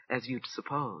shy, as you'd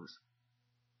suppose.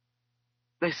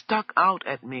 They stuck out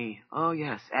at me, oh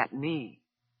yes, at me.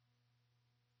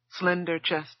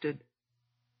 Slender-chested,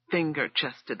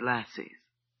 finger-chested lassies.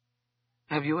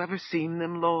 Have you ever seen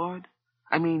them, Lord?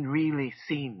 I mean really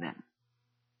seen them.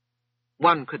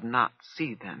 One could not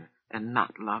see them and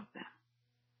not love them.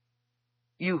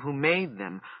 You who made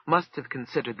them must have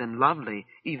considered them lovely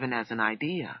even as an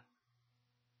idea.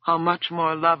 How much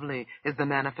more lovely is the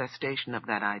manifestation of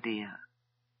that idea?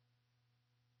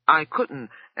 I couldn't,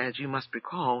 as you must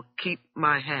recall, keep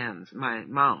my hands, my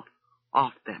mouth,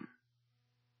 off them.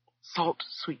 Salt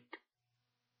sweet.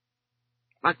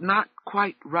 Like not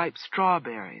quite ripe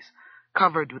strawberries,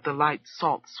 covered with the light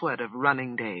salt sweat of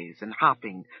running days and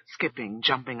hopping, skipping,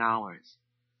 jumping hours.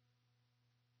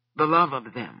 The love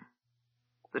of them,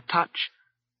 the touch,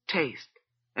 taste,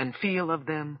 and feel of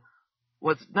them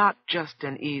was not just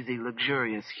an easy,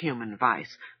 luxurious human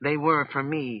vice. They were, for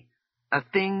me, a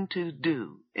thing to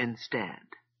do instead.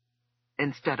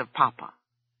 Instead of Papa,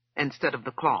 instead of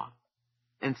the cloth,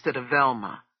 instead of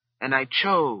Velma, and I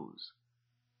chose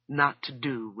not to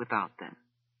do without them.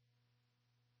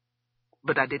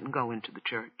 But I didn't go into the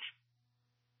church.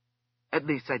 At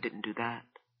least I didn't do that.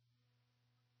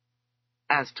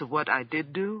 As to what I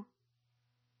did do,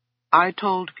 I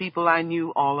told people I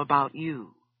knew all about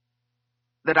you,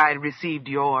 that I had received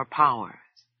your powers.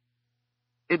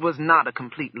 It was not a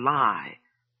complete lie,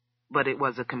 but it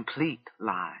was a complete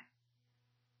lie.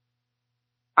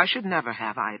 I should never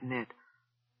have, I admit.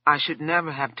 I should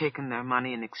never have taken their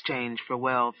money in exchange for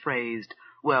well-phrased,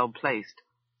 well-placed,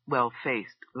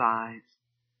 well-faced lies.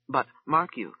 But,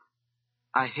 mark you,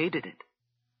 I hated it.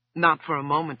 Not for a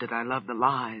moment did I love the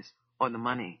lies or the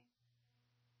money.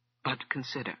 But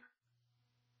consider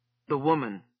the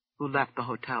woman who left the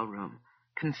hotel room.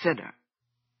 Consider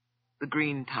the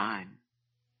green time,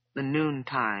 the noon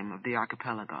time of the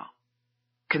archipelago.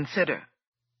 Consider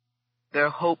their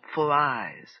hopeful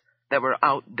eyes that were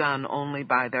outdone only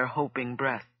by their hoping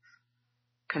breasts.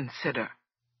 Consider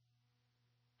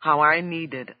how I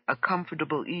needed a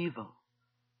comfortable evil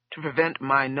to prevent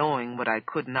my knowing what I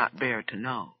could not bear to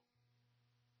know.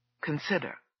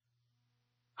 Consider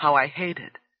how I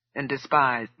hated and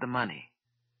despised the money.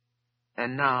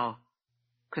 And now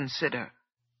consider,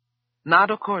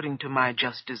 not according to my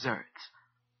just deserts,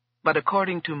 but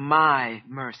according to my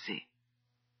mercy,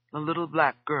 the little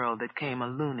black girl that came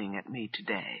a-looning at me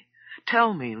today.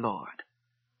 Tell me, Lord,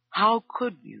 how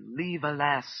could you leave a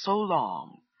lass so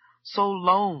long, so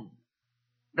lone,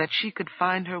 that she could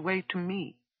find her way to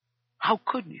me? How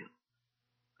could you?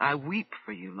 I weep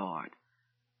for you, Lord,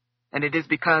 and it is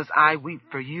because I weep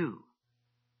for you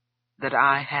that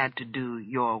I had to do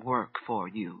your work for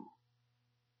you.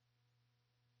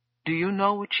 Do you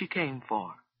know what she came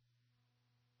for?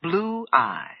 Blue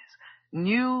eyes,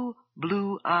 new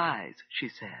blue eyes, she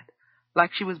said,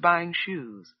 like she was buying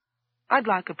shoes. I'd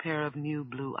like a pair of new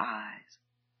blue eyes.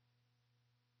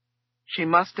 She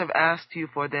must have asked you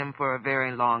for them for a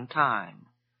very long time,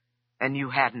 and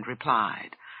you hadn't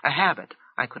replied. A habit,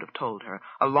 I could have told her,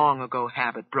 a long-ago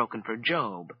habit broken for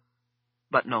Job,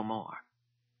 but no more.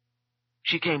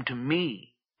 She came to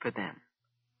me for them.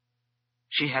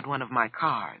 She had one of my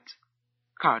cards,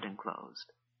 card enclosed.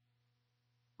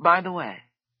 By the way,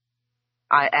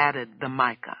 I added the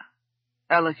Micah,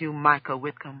 Elihu Micah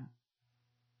Whitcomb,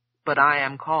 but I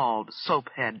am called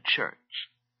Soaphead Church.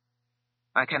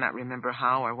 I cannot remember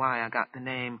how or why I got the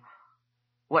name.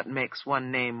 What makes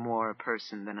one name more a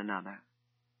person than another?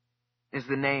 Is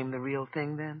the name the real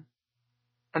thing, then?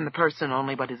 And the person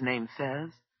only what his name says?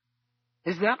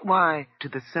 Is that why, to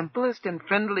the simplest and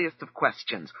friendliest of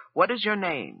questions, what is your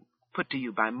name, put to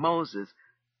you by Moses,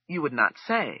 you would not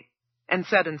say, and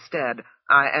said instead,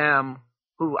 I am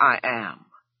who I am,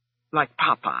 like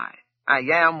Popeye, I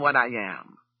am what I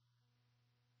am.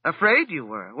 Afraid you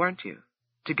were, weren't you,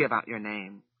 to give out your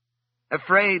name?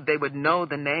 Afraid they would know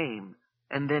the name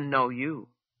and then know you.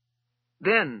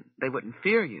 Then they wouldn't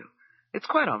fear you. It's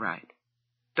quite all right.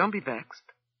 Don't be vexed.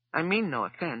 I mean no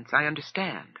offense. I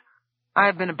understand. I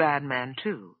have been a bad man,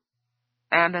 too,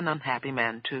 and an unhappy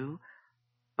man, too,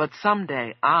 but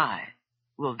someday I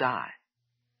will die.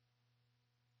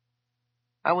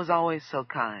 I was always so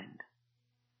kind.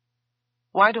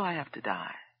 Why do I have to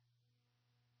die?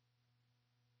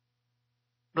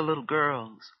 The little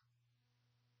girls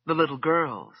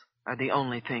are the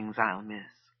only things I'll miss.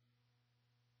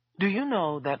 Do you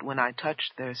know that when I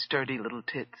touched their sturdy little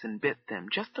tits and bit them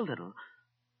just a little,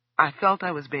 I felt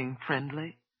I was being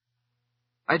friendly?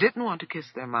 I didn't want to kiss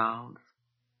their mouths,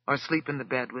 or sleep in the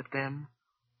bed with them,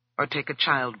 or take a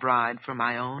child bride for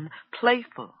my own.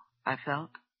 Playful, I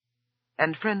felt,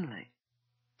 and friendly.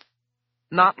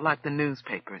 Not like the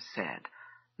newspapers said,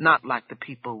 not like the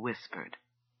people whispered.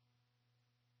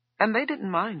 And they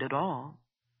didn't mind at all,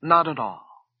 not at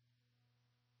all.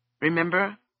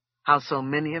 Remember how so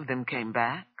many of them came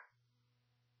back?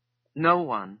 No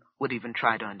one would even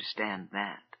try to understand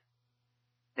that.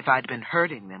 If I'd been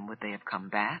hurting them, would they have come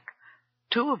back?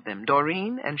 2 of them,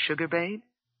 Doreen and Sugar Babe,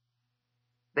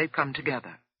 they'd come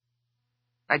together.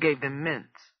 I gave them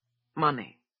mints,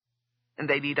 money, and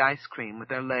they'd eat ice cream with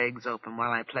their legs open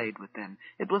while I played with them.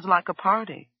 It was like a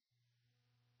party.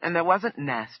 And there wasn't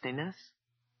nastiness,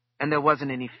 and there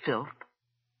wasn't any filth,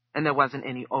 and there wasn't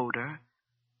any odor,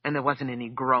 and there wasn't any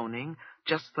groaning,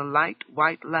 just the light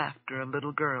white laughter of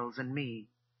little girls and me.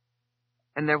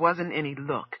 And there wasn't any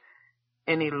look,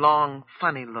 any long,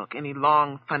 funny look, any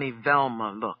long, funny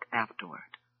Velma look afterward.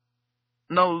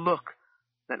 No look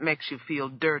that makes you feel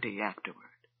dirty afterward,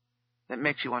 that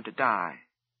makes you want to die.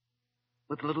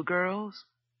 With little girls,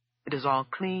 it is all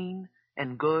clean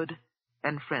and good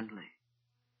and friendly.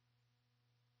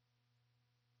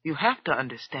 You have to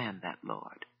understand that,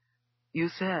 Lord. You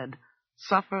said,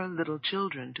 suffer little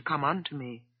children to come unto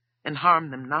me, and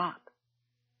harm them not.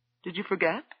 Did you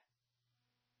forget?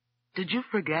 Did you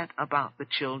forget about the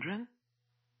children?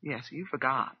 Yes, you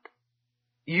forgot.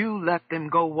 You let them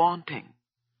go wanting.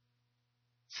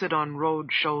 Sit on road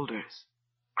shoulders,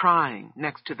 crying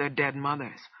next to their dead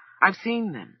mothers. I've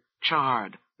seen them,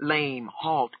 charred, lame,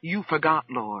 halt. You forgot,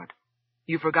 Lord.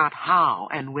 You forgot how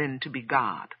and when to be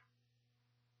God.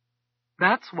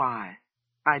 That's why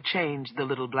I changed the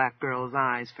little black girl's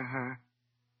eyes for her.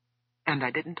 And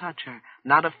I didn't touch her.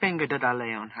 Not a finger did I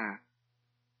lay on her.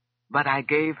 But I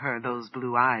gave her those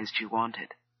blue eyes she wanted.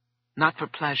 Not for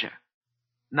pleasure.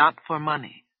 Not for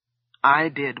money. I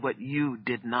did what you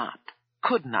did not,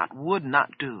 could not, would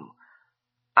not do.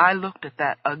 I looked at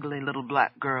that ugly little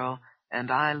black girl, and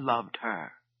I loved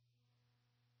her.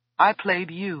 I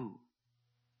played you,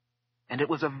 and it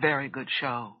was a very good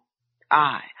show.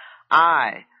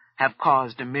 I have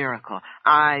caused a miracle.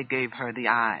 I gave her the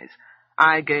eyes.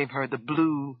 I gave her the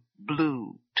blue,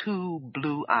 2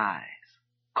 blue eyes.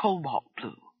 Cobalt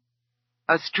blue.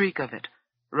 A streak of it,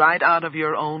 right out of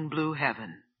your own blue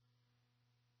heaven.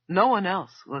 No one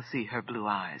else will see her blue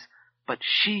eyes, but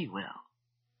she will.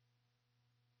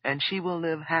 And she will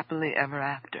live happily ever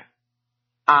after.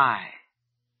 I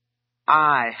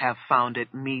have found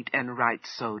it meet and right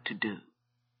so to do.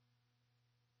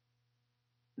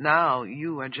 Now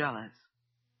you are jealous.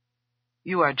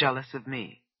 You are jealous of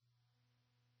me.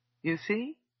 You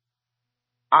see?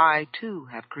 I, too,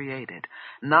 have created,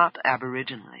 not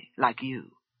aboriginally, like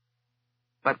you.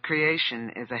 But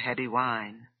creation is a heady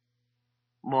wine,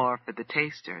 more for the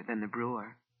taster than the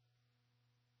brewer.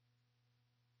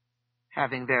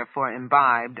 Having therefore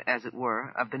imbibed, as it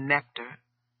were, of the nectar,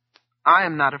 I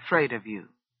am not afraid of you,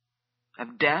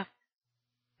 of death,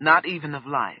 not even of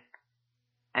life.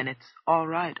 And it's all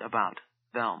right about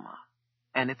Velma,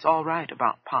 and it's all right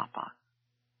about Papa,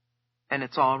 and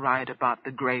it's all right about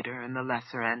the Greater and the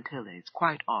Lesser Antilles.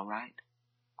 Quite all right.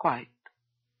 Quite.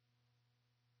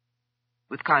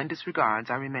 With kindest regards,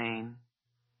 I remain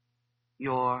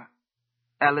your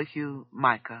Elihu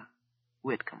Micah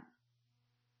Whitcomb.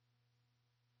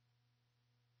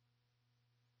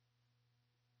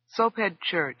 Soaphead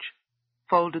Church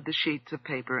folded the sheets of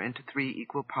paper into 3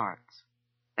 equal parts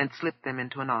and slipped them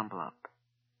into an envelope.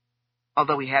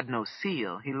 Although he had no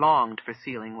seal, he longed for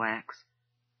sealing wax.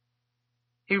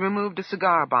 He removed a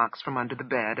cigar box from under the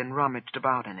bed and rummaged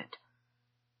about in it.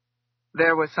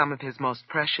 There were some of his most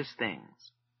precious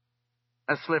things.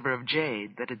 A sliver of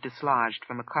jade that had dislodged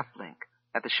from a cufflink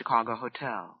at the Chicago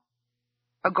hotel.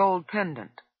 A gold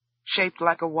pendant, shaped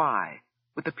like a Y,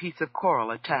 with a piece of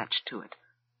coral attached to it,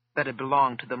 that had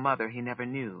belonged to the mother he never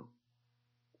knew.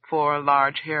 4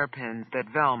 large hairpins that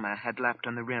Velma had left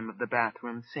on the rim of the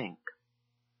bathroom sink.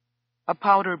 A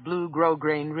powder blue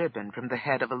grosgrain ribbon from the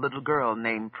head of a little girl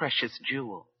named Precious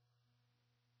Jewel.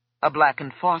 A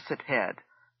blackened faucet head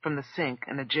from the sink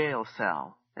in a jail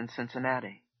cell in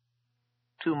Cincinnati.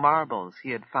 2 marbles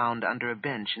he had found under a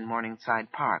bench in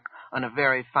Morningside Park on a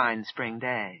very fine spring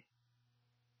day.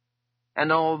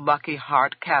 An old Lucky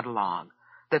Heart catalog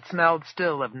that smelled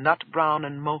still of nut brown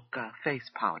and mocha face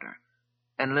powder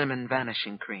and lemon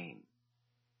vanishing cream.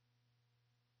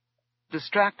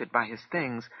 Distracted by his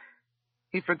things,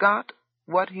 he forgot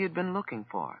what he had been looking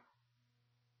for.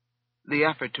 The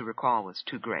effort to recall was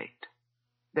too great.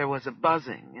 There was a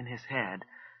buzzing in his head,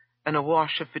 and a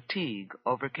wash of fatigue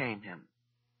overcame him.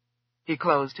 He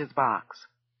closed his box,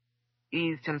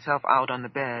 eased himself out on the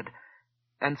bed,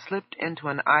 and slipped into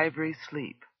an ivory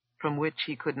sleep from which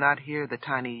he could not hear the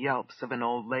tiny yelps of an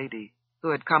old lady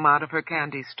who had come out of her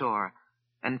candy store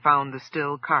and found the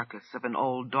still carcass of an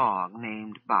old dog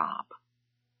named Bob.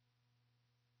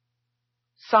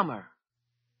 Summer.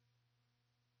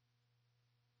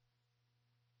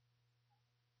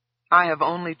 I have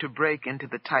only to break into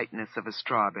the tightness of a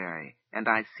strawberry, and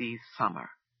I see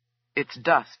summer. Its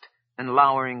dust and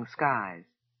lowering skies.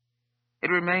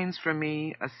 It remains for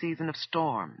me a season of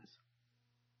storms.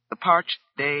 The parched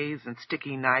days and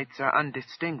sticky nights are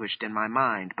undistinguished in my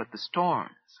mind, but the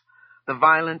storms, the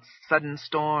violent, sudden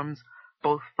storms,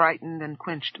 both frightened and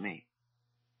quenched me.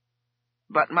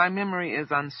 But my memory is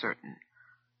uncertain.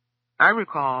 I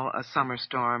recall a summer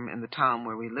storm in the town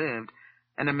where we lived,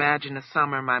 and imagine a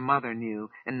summer my mother knew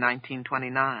in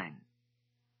 1929.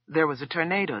 There was a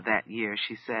tornado that year,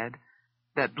 she said,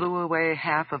 that blew away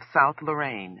half of South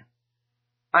Lorraine.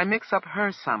 I mix up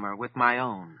her summer with my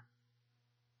own.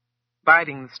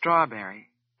 Biting the strawberry,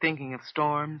 thinking of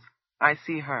storms, I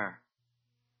see her.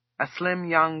 A slim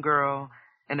young girl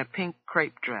in a pink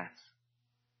crepe dress.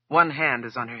 One hand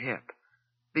is on her hip.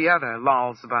 The other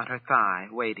lolls about her thigh,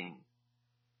 waiting.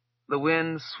 The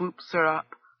wind swoops her up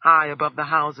high above the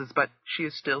houses, but she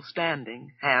is still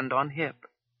standing, hand on hip,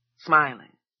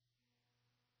 smiling.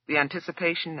 The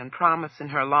anticipation and promise in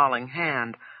her lolling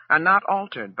hand are not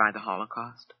altered by the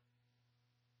Holocaust.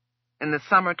 In the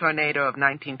summer tornado of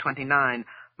 1929,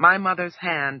 my mother's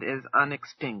hand is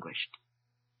unextinguished.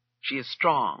 She is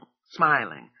strong,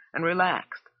 smiling, and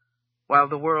relaxed, while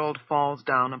the world falls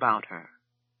down about her.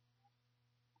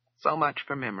 So much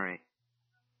for memory.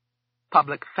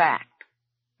 Public fact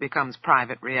becomes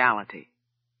private reality.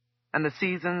 and the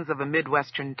seasons of a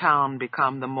Midwestern town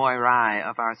become the moirai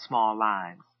of our small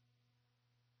lives.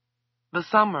 The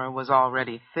summer was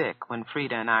already thick when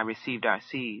Frida and I received our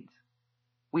seeds.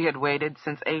 We had waited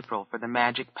since April for the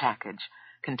magic package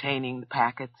containing the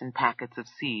packets and packets of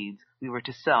seeds we were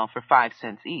to sell for 5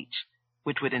 cents each,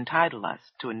 which would entitle us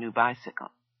to a new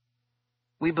bicycle.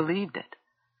 We believed it,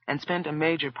 and spent a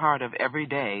major part of every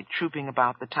day trooping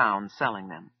about the town selling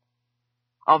them.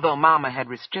 Although Mama had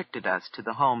restricted us to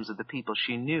the homes of the people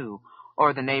she knew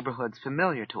or the neighborhoods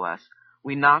familiar to us,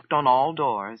 we knocked on all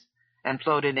doors and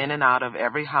floated in and out of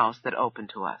every house that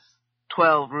opened to us.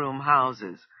 12-room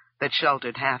houses that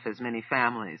sheltered half as many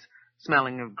families,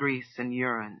 smelling of grease and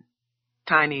urine.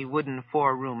 Tiny wooden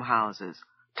 4-room houses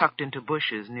tucked into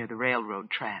bushes near the railroad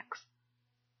tracks.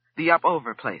 The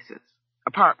up-over places,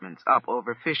 apartments up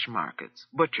over fish markets,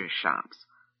 butcher shops,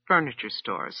 furniture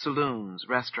stores, saloons,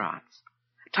 restaurants.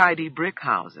 Tidy brick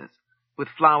houses with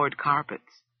flowered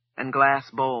carpets and glass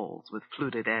bowls with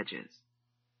fluted edges.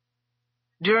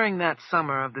 During that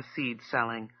summer of the seed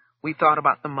selling, we thought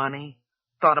about the money,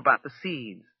 thought about the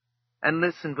seeds, and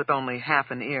listened with only half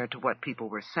an ear to what people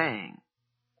were saying.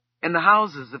 In the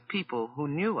houses of people who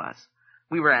knew us,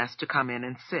 we were asked to come in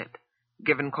and sit,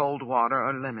 given cold water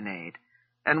or lemonade,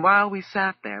 and while we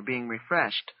sat there being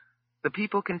refreshed, the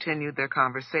people continued their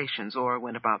conversations or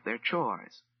went about their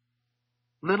chores.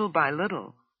 Little by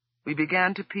little, we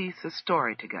began to piece a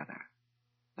story together,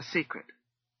 a secret,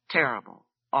 terrible,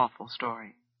 awful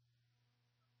story.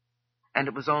 And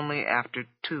it was only after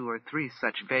 2 or 3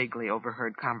 such vaguely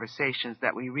overheard conversations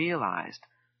that we realized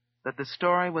that the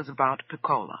story was about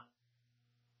Piccola.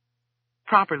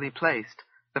 Properly placed,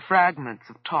 the fragments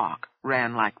of talk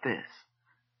ran like this.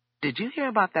 Did you hear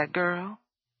about that girl?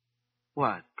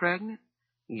 What, pregnant?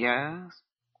 Yes.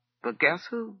 But guess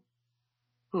who?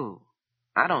 Who?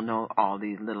 I don't know all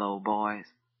these little old boys.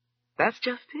 That's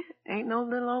just it. Ain't no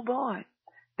little old boy.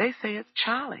 They say it's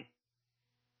Charlie.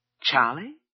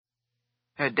 Charlie?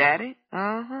 Her daddy?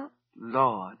 Uh-huh.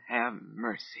 Lord have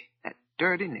mercy. That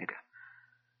dirty nigger.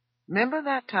 Remember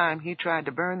that time he tried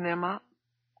to burn them up?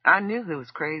 I knew he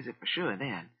was crazy for sure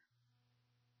then.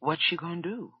 What's she gonna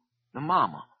do? The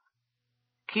mama.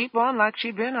 Keep on like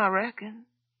she been, I reckon.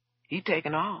 He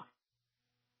taking off.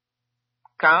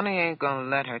 County ain't gonna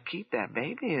let her keep that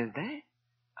baby, is they?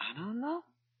 I don't know.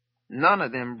 None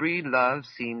of them breed loves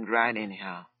seemed right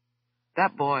anyhow.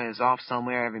 That boy is off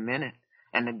somewhere every minute,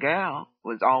 and the gal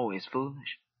was always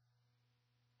foolish.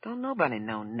 Don't nobody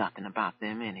know nothing about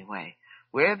them anyway.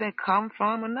 Where they come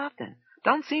from or nothing.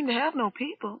 Don't seem to have no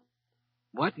people.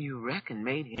 What you reckon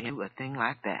made him do a thing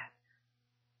like that?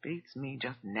 Beats me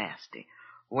just nasty.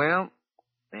 Well,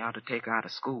 they ought to take her out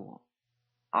of school.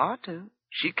 Ought to.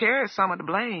 She carries some of the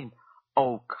blame.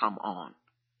 Oh, come on.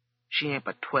 She ain't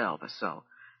but 12 or so.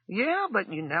 Yeah,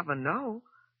 but you never know.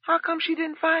 How come she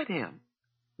didn't fight him?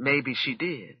 Maybe she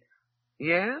did.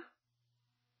 Yeah?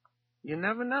 You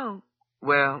never know.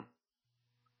 Well,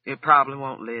 it probably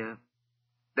won't live.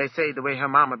 They say the way her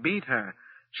mama beat her,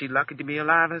 she lucky to be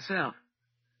alive herself.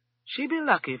 She be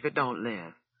lucky if it don't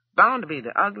live. Bound to be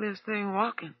the ugliest thing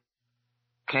walking.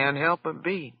 Can't help but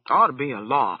be. Ought to be a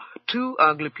law. 2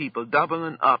 ugly people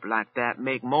doubling up like that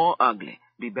make more ugly.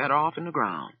 Be better off in the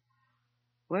ground.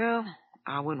 Well,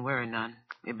 I wouldn't worry none.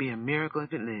 It'd be a miracle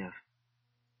if it lived.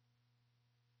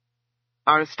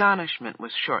 Our astonishment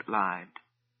was short-lived,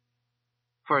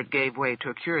 for it gave way to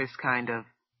a curious kind of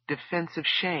defensive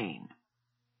shame.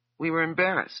 We were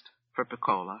embarrassed for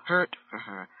Piccola, hurt for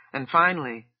her, and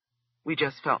finally, we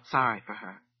just felt sorry for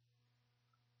her.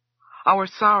 Our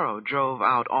sorrow drove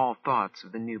out all thoughts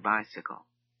of the new bicycle.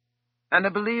 And I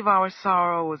believe our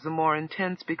sorrow was the more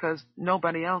intense because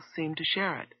nobody else seemed to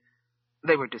share it.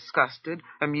 They were disgusted,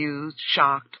 amused,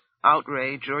 shocked,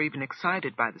 outraged, or even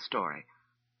excited by the story.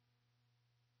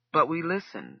 But we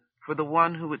listened for the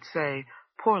one who would say,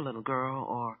 poor little girl,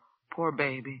 or poor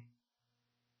baby.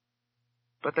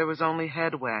 But there was only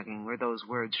head wagging where those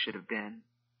words should have been.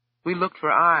 We looked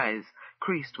for eyes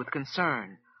creased with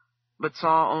concern, but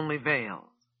saw only veils.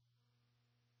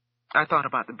 I thought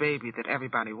about the baby that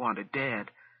everybody wanted dead,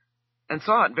 and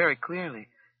saw it very clearly.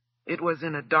 It was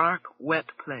in a dark, wet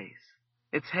place,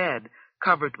 its head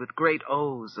covered with great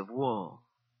O's of wool,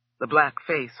 the black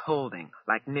face holding,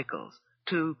 like nickels,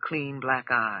 2 clean black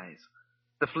eyes,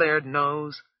 the flared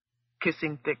nose,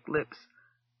 kissing thick lips,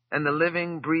 and the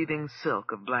living, breathing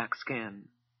silk of black skin.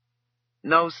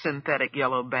 No synthetic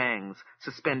yellow bangs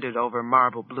suspended over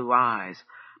marble blue eyes,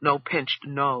 no pinched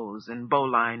nose and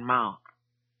bowline mouth.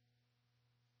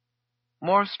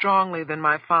 More strongly than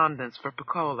my fondness for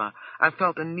Piccola, I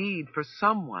felt a need for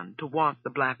someone to want the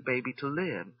black baby to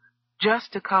live,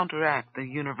 just to counteract the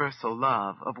universal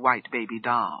love of white baby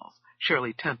dolls,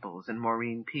 Shirley Temples and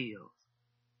Maureen Peels.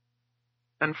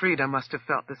 And Frida must have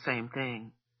felt the same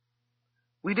thing.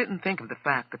 We didn't think of the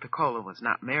fact that Piccola was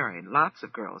not married. Lots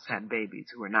of girls had babies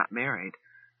who were not married.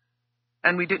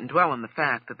 And we didn't dwell on the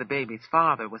fact that the baby's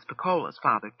father was Piccola's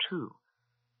father, too.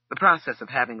 The process of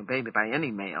having a baby by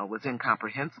any male was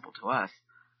incomprehensible to us.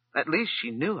 At least she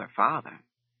knew her father.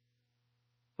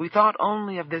 We thought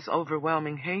only of this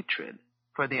overwhelming hatred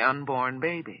for the unborn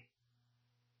baby.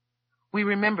 We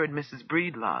remembered Mrs.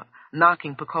 Breedlove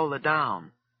knocking Piccola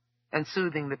down and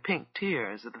soothing the pink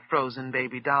tears of the frozen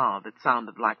baby doll that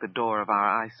sounded like the door of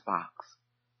our icebox.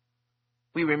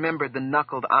 We remembered the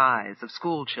knuckled eyes of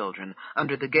school children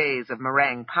under the gaze of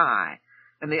meringue pie,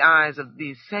 and the eyes of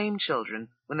these same children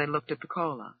when they looked at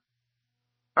Piccola.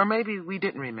 Or maybe we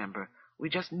didn't remember, we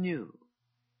just knew.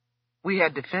 We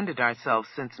had defended ourselves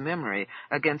since memory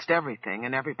against everything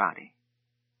and everybody,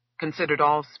 considered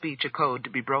all speech a code to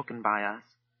be broken by us,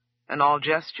 and all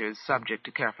gestures subject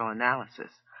to careful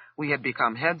analysis. We had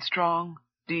become headstrong,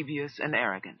 devious, and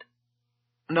arrogant.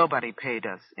 Nobody paid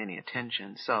us any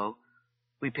attention, so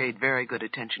we paid very good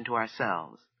attention to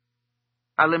ourselves.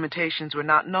 Our limitations were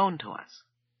not known to us,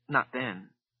 not then.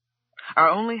 Our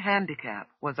only handicap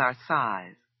was our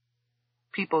size.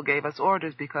 People gave us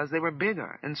orders because they were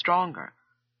bigger and stronger.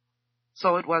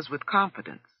 So it was with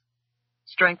confidence,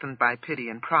 strengthened by pity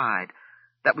and pride,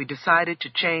 that we decided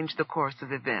to change the course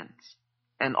of events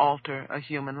and alter a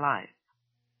human life.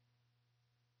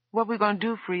 What are we going to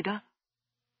do, Frida?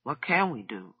 What can we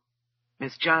do?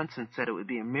 Miss Johnson said it would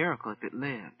be a miracle if it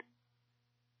lived.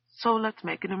 So let's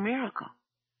make it a miracle.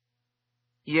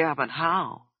 Yeah, but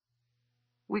how?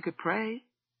 We could pray.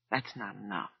 That's not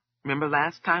enough. Remember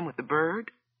last time with the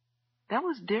bird? That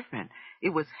was different. It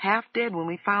was half dead when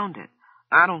we found it.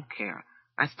 I don't care.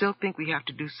 I still think we have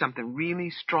to do something really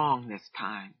strong this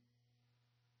time.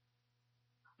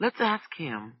 Let's ask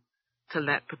him to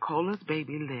let Piccola's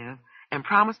baby live and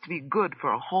promise to be good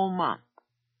for a whole month.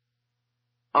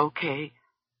 Okay,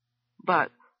 but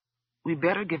we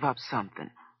better give up something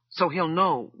so he'll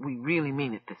know we really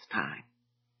mean it this time.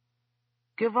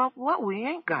 Give up what? We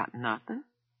ain't got nothing.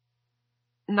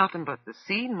 Nothing but the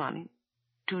seed money,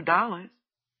 $2.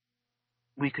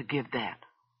 We could give that.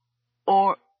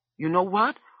 Or, you know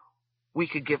what? We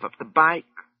could give up the bike,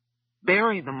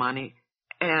 bury the money,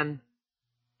 and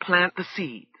plant the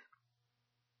seeds.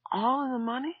 All of the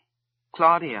money?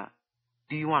 Claudia,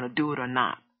 do you want to do it or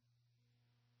not?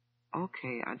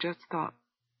 Okay, I just thought,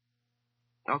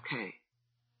 okay,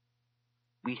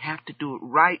 we have to do it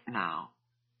right now.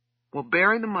 We'll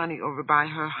bury the money over by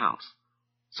her house,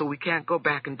 so we can't go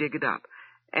back and dig it up.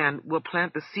 And we'll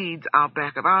plant the seeds out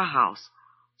back of our house,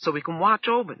 so we can watch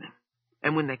over them.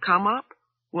 And when they come up,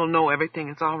 we'll know everything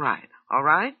is all right. All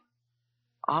right?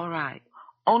 All right.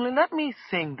 Only let me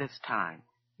sing this time.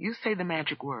 You say the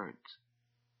magic words.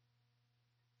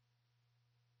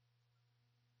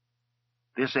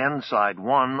 This ends side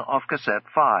 1 of cassette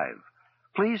 5.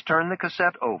 Please turn the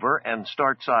cassette over and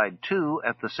start side 2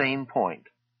 at the same point.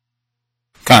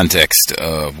 Context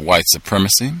of white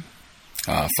supremacy.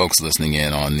 Folks listening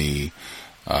in on the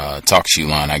talk shoe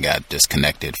line, I got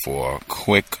disconnected for a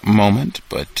quick moment,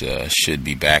 but should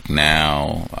be back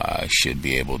now. I should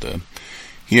be able to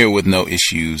hear with no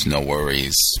issues, no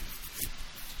worries.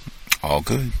 All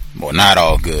good. Well, not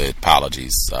all good.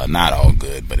 Apologies. Not all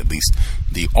good, but at least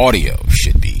the audio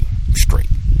should be straight.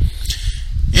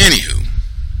 Anywho,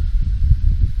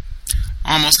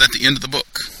 almost at the end of the book.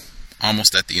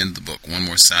 Almost at the end of the book. One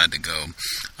more side to go.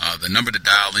 The number to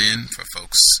dial in for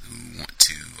folks who want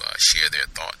to share their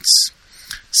thoughts.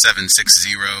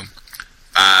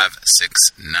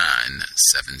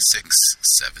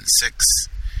 760-569-7676.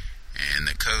 And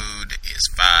the code is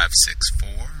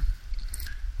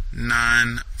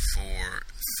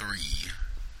 564-943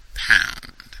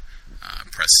 pound.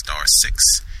 Press star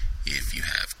 6 if you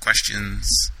have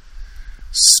questions.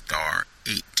 Star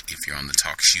 8 if you're on the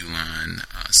talk shoe line.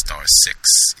 Star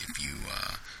 6 if you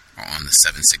are on the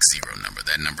 760 number.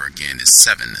 That number again is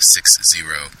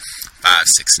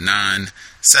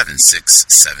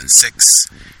 760-569-7676.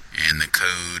 And the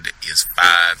code is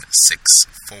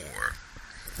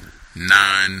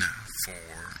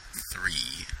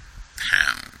 564-943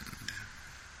 pound.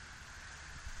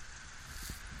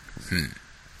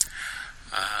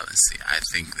 Let's see. I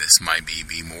think this might be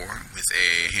B Moore with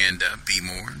a hand up. B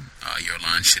Moore, your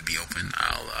line should be open.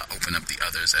 I'll open up the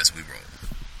others as we roll.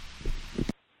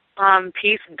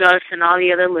 Peace, Gus, and all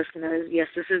the other listeners. Yes,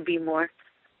 this is B Moore.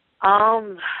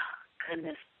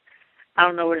 Goodness, I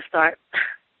don't know where to start.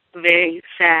 Very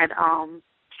sad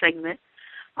segment.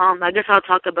 I guess I'll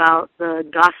talk about the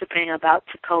gossiping about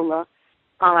C.O.W.S.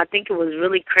 I think it was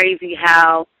really crazy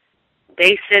how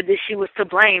they said that she was to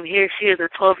blame. Here she is, a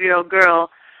 12-year-old girl,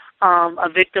 a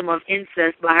victim of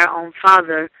incest by her own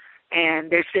father, and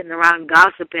they're sitting around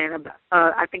gossiping about,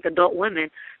 I think adult women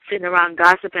sitting around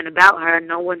gossiping about her.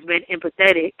 No one's been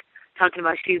empathetic, talking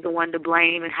about she's the one to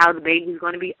blame and how the baby's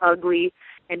going to be ugly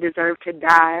and deserve to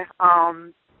die.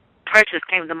 Precious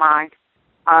came to mind.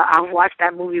 I watched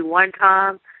that movie one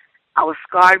time. I was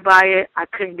scarred by it. I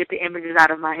couldn't get the images out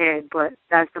of my head, but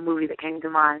that's the movie that came to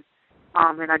mind.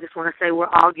 And I just want to say we're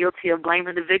all guilty of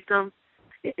blaming the victim.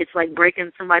 It's like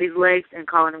breaking somebody's legs and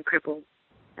calling them crippled.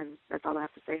 And that's all I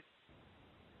have to say.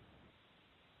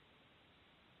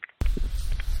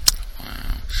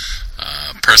 Wow.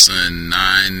 Person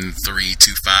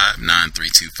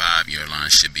 9325, your line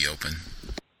should be open.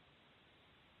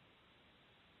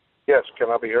 Yes, can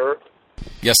I be heard?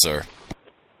 Yes, sir.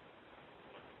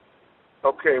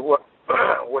 Okay, what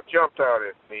jumped out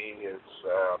at me is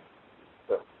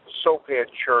the C.O.W.S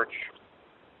Church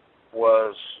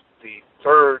was the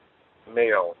third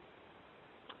male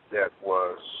that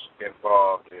was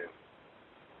involved in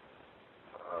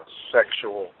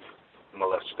sexual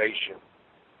molestation.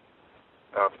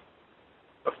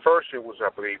 But first it was, I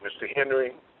believe, Mr.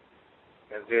 Henry,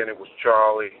 and then it was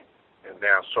Charlie, and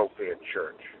now C.O.W.S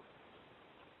Church.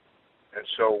 And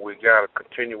so we got a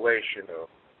continuation of,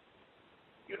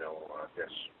 I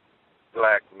guess,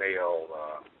 black male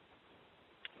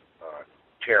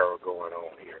terror going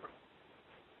on here.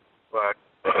 But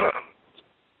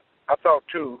I thought,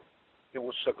 too, it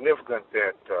was significant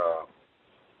that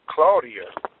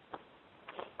Claudia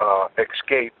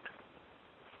escaped,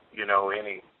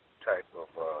 any type of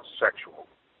sexual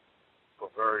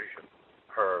perversion.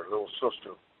 Her little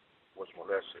sister was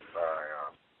molested by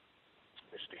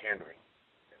Mr. Henry,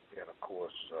 and then, of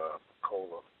course,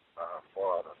 C.O.W.S by her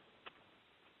father,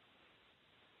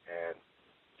 and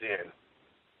then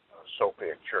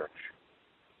C.O.W.S Church.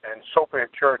 And C.O.W.S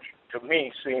Church, to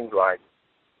me, seemed like,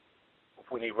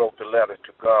 when he wrote the letter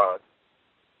to God,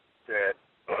 that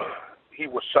he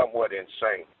was somewhat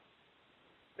insane,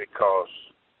 because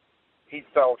he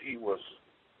thought he was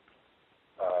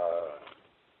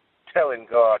telling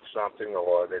God something,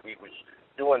 or that he was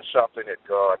doing something that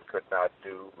God could not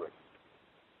do, but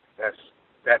that's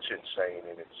insane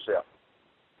in itself.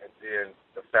 And then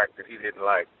the fact that he didn't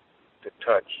like to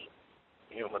touch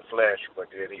human flesh,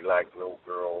 but then he liked little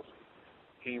girls.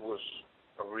 He was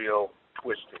a real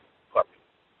twisted puppy,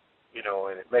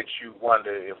 and it makes you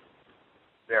wonder if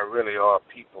there really are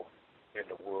people in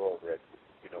the world that,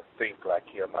 think like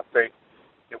him. I think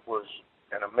it was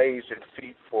an amazing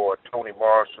feat for Toni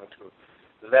Morrison to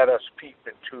let us peep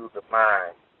into the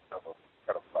mind of a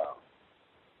pedophile.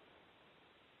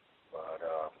 But,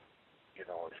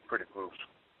 it's pretty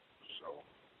gruesome. So,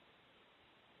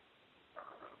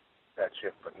 that's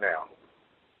it for now.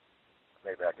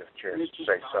 Maybe I get a chance to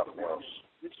say something else.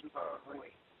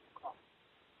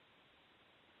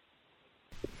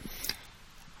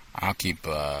 I'll keep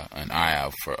an eye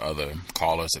out for other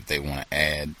callers if they want to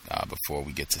add before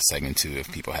we get to segment 2,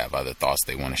 if people have other thoughts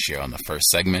they want to share on the first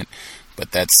segment.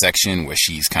 But that section where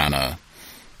she's kind of,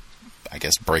 I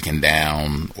guess, breaking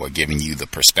down or giving you the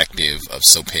perspective of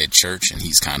C.O.W.S Church, and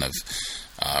he's kind of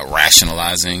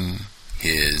rationalizing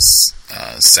his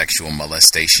sexual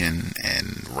molestation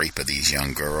and rape of these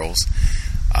young girls.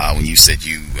 When you said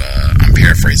I'm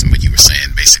paraphrasing, but you were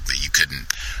saying basically you couldn't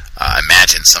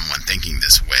imagine someone thinking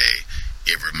this way.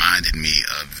 It reminded me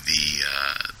of the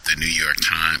New York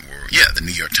Times, the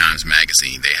New York Times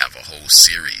magazine. They have a whole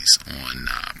series on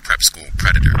prep school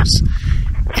predators,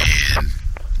 and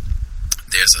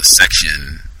there's a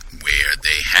section where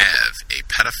they have a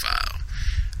pedophile.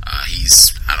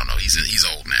 He's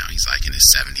old now. He's like in his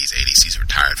 70s, 80s. He's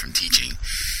retired from teaching.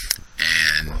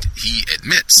 And he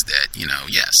admits that,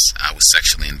 yes, I was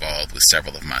sexually involved with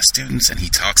several of my students, and he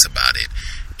talks about it,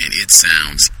 and it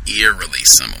sounds eerily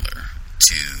similar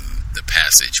to the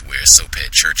passage where C.O.W.S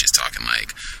Church is talking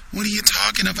like, what are you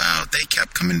talking about? They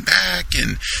kept coming back,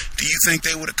 and do you think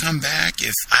they would have come back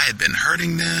if I had been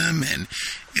hurting them? And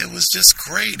it was just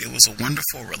great. It was a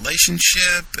wonderful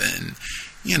relationship, and,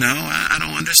 I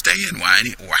don't understand why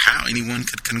or how anyone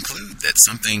could conclude that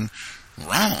something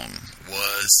wrong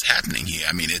was happening here.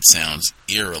 I mean, it sounds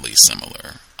eerily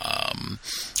similar.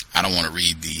 I don't want to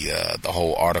read the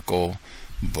whole article,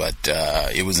 but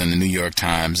it was in the New York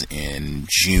Times in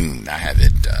June. I have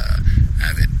it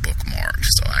bookmarked,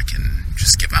 so I can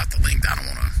just give out the link. I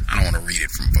don't want to read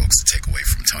it from folks to take away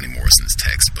from Toni Morrison's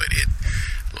text, but you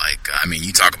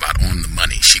talk about on the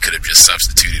money. She could have just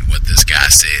substituted what this guy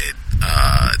said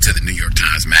to the New York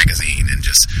Times Magazine and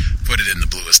just put it in the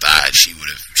bluest eyes, she would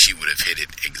have hit it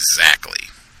exactly.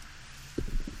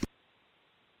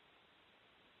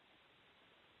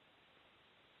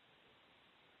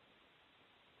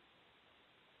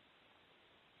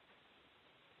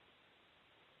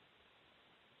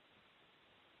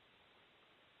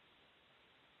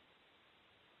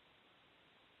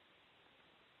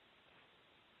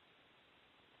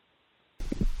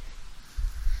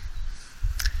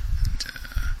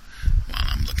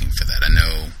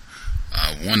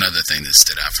 One other thing that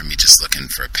stood out for me, just looking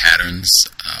for patterns,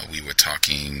 we were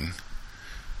talking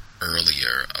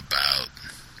earlier about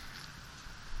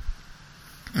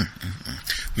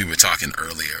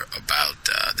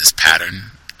this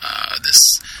pattern,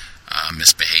 this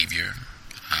misbehavior.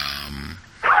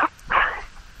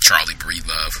 Charlie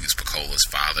Breedlove, who's Pacola's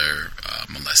father,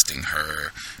 molesting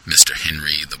her. Mr.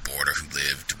 Henry, the boarder who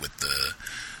lived with the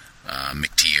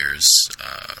McTeers,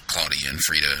 Claudia and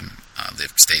Frida,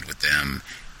 stayed with them,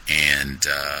 and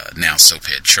now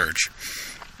Soaphead Church.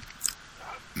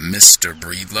 Mr.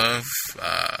 Breedlove,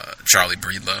 Charlie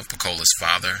Breedlove, Pacola's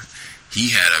father,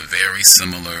 he had a very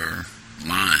similar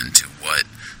line to what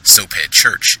Soaphead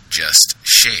Church just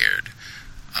shared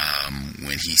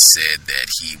when he said that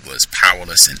he was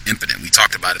powerless and impotent. We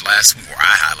talked about it last week, or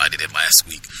I highlighted it last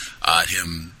week,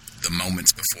 the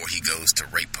moments before he goes to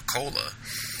rape Pacola,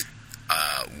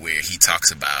 where he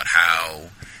talks about how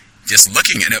just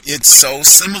looking at it, it's so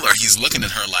similar. He's looking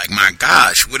at her like, my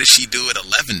gosh, what did she do at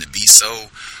 11 to be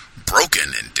so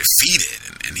broken and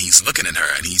defeated? And he's looking at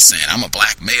her and he's saying, I'm a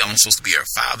black male, I'm supposed to be her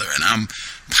father, and I'm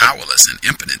powerless and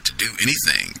impotent to do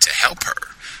anything to help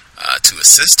her, to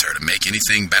assist her, to make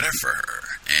anything better for her.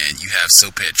 And you have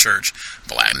Soaphead Church,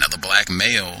 another black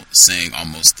male, saying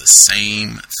almost the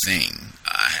same thing.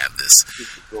 I have this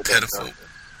pitiful...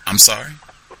 I'm sorry?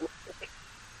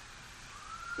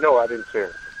 No, I didn't say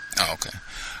it. Oh, okay.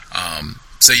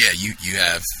 So yeah, you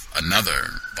have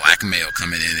another black male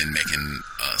coming in and making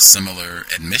a similar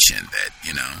admission that,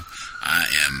 I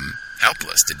am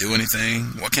helpless to do anything.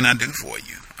 What can I do for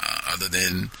you? Other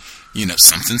than,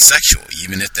 something sexual.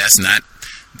 Even if that's not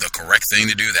the correct thing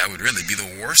to do, that would really be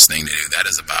the worst thing to do. That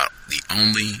is about the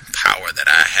only power that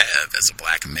I have as a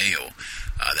black male.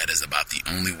 That is about the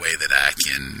only way that I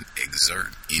can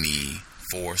exert any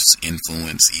force,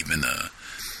 influence, even a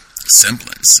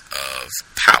semblance of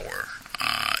power,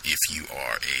 if you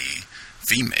are a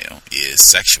female, is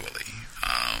sexually.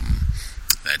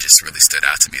 That just really stood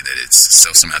out to me, that it's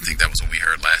so similar. I think that was what we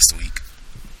heard last week.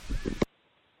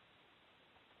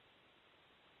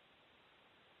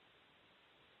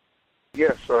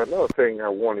 Yes, another thing I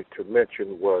wanted to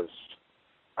mention was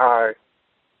I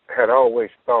had always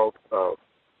thought of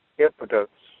impotence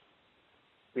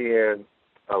being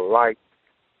a lack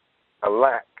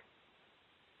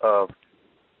of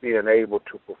being able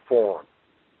to perform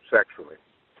sexually.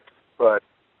 But,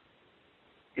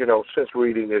 since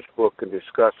reading this book and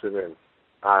discussing it,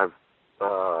 I've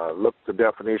looked the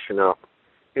definition up.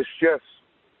 It just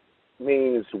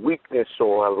means weakness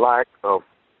or a lack of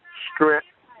strength.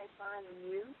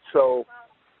 So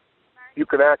you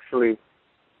could actually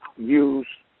use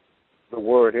the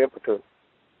word impotent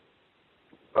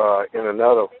in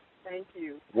another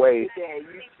way.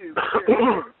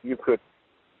 You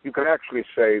could actually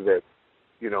say that,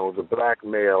 the black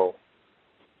male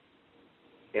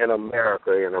in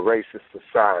America, in a racist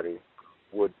society,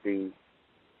 would be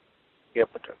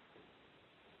impotent.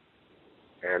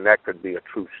 And that could be a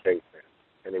true statement.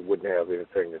 And it wouldn't have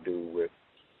anything to do with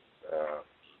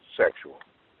sexual.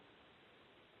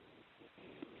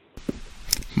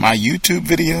 My YouTube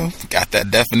video got that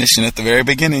definition at the very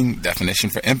beginning, definition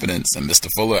for impotence, and Mr.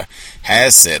 Fuller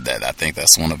has said that. I think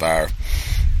that's one of our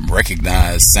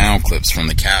recognized sound clips from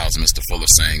the Cows. Mr. Fuller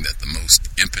saying that the most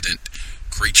impotent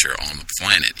creature on the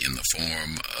planet in the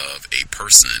form of a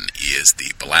person is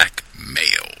the black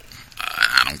male.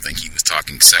 I don't think he was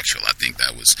talking sexual. I think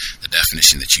that was the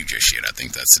definition that you just shared. I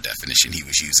think that's the definition he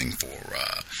was using for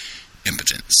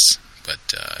impotence. But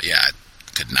yeah, I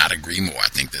could not agree more. I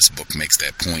think this book makes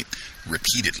that point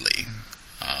repeatedly.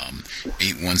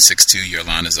 8162, your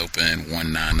line is open.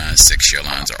 1996, your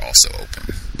lines are also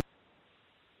open.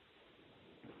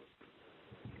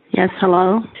 Yes,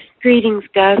 hello. Greetings,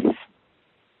 Gus.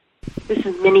 This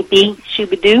is Minnie B.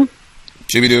 Shooby-Doo.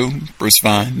 Shooby-Doo. Bruce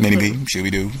Fine. Minnie B.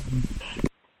 Shooby-Doo.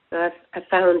 I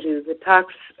found you. The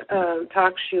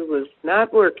talk shoe was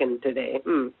not working today.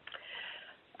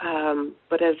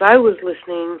 But as I was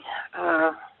listening,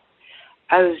 I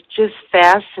was just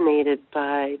fascinated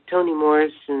by Toni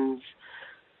Morrison's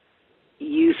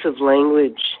use of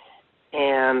language,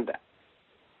 and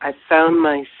I found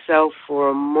myself for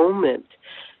a moment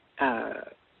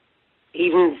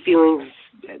even feeling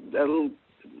a little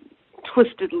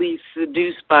twistedly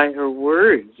seduced by her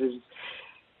words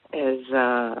as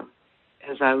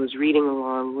I was reading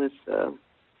along with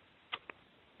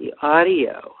the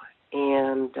audio,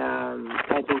 and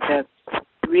I think that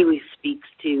really speaks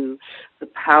to the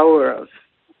power of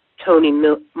Toni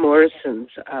Morrison's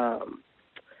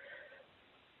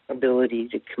ability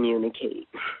to communicate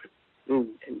and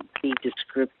be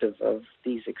descriptive of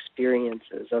these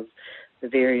experiences of the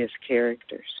various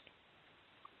characters.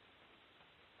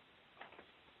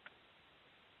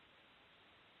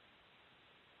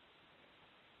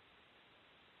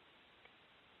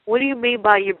 What do you mean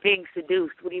by you're being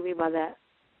seduced? What do you mean by that?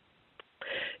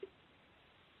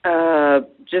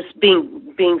 Just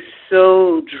being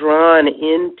so drawn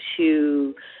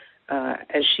into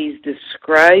as she's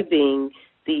describing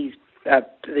the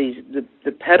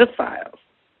pedophiles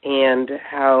and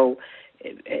how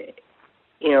at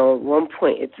one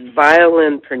point it's vile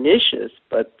and pernicious,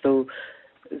 but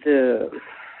the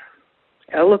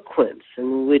eloquence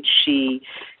in which she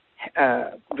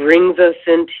brings us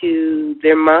into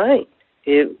their mind,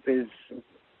 it is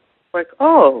like,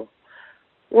 oh,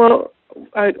 well,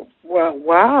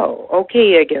 wow.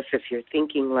 Okay, I guess if you're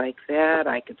thinking like that,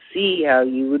 I could see how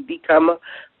you would become a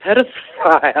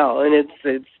pedophile, and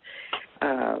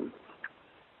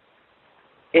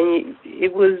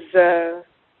it was,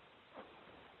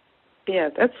 yeah,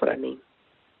 that's what I mean.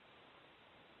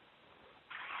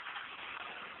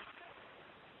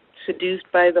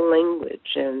 Seduced by the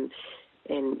language and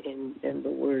the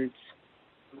words.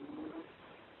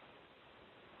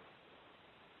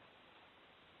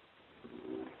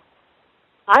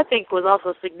 I think was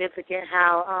also significant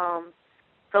how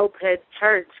Soaphead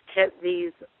Church kept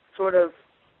these sort of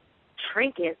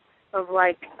trinkets of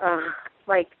like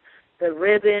the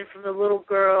ribbon from the little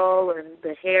girl and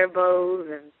the hair bows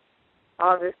and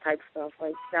all this type of stuff.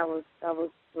 Like that was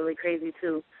really crazy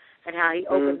too. And how he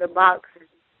opened the box and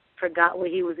forgot what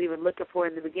he was even looking for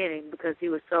in the beginning because he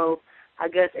was so, I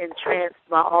guess, entranced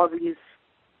by all these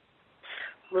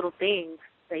little things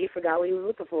that he forgot what he was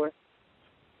looking for.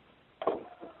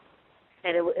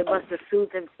 And it must have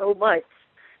soothed him so much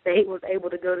that he was able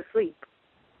to go to sleep.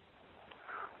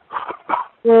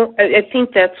 Well, I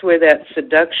think that's where that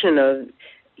seduction of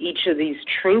each of these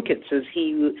trinkets is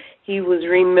he was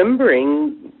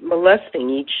remembering molesting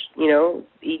each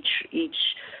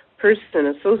person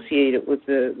associated with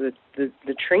the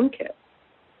trinket.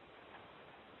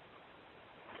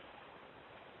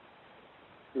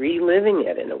 Reliving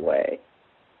it in a way.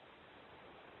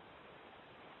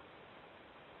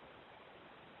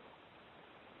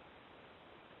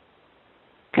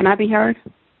 Can I be heard?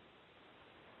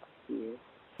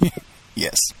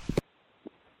 Yes.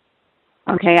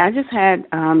 Okay, I just had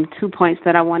 2 points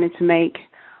that I wanted to make.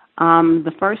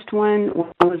 The first one,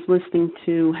 when I was listening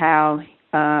to how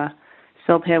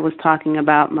Soaphead was talking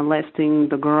about molesting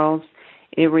the girls,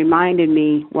 it reminded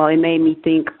me, it made me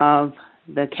think of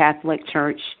the Catholic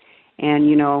Church and,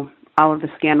 all of the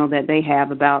scandal that they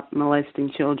have about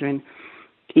molesting children,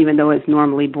 even though it's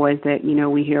normally boys that,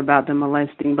 we hear about them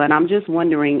molesting. But I'm just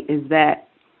wondering, is that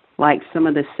like some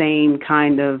of the same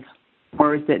kind of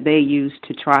words that they use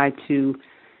to try to,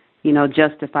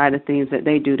 justify the things that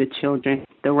they do to children,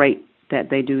 the rape that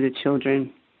they do to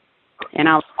children? And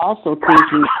I was also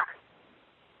thinking,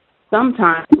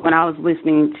 sometimes when I was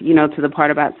listening to, to the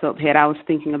part about Soaphead, I was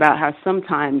thinking about how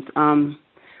sometimes,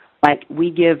 like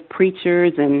we give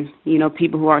preachers and,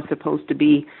 people who are supposed to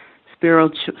be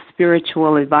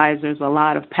spiritual advisors a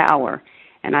lot of power.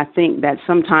 And I think that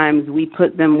sometimes we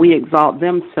exalt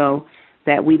them so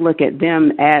that we look at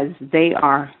them as they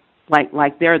are,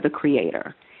 like they're the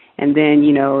creator. And then,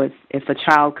 if a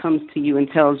child comes to you and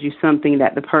tells you something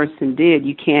that the person did,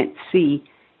 you can't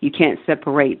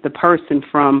separate the person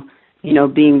from,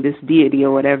 being this deity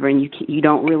or whatever, and you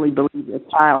don't really believe your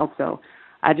child. So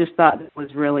I just thought that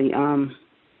was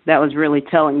really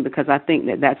telling, because I think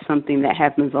that that's something that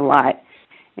happens a lot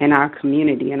in our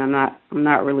community, and I'm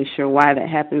not really sure why that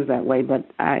happens that way, but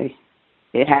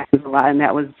it happens a lot, and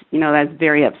that was, that's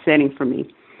very upsetting for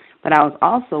me. But I was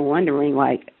also wondering,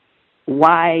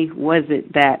 why was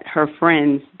it that her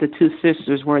friends, the two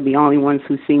sisters, were the only ones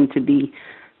who seemed to be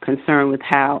concerned with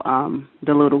how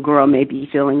the little girl may be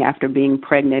feeling after being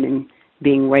pregnant and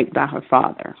being raped by her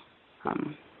father?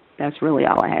 That's really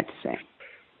all I had to say.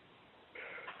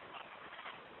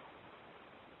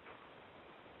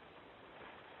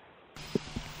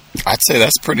 I'd say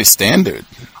that's pretty standard.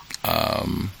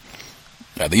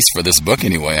 At least for this book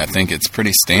anyway, I think it's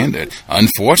pretty standard.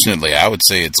 Unfortunately, I would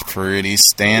say it's pretty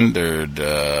standard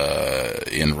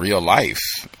in real life,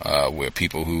 where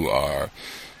people who are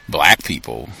black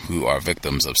people who are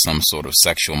victims of some sort of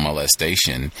sexual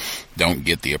molestation don't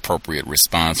get the appropriate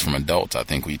response from adults. I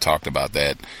think we talked about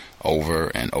that over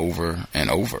and over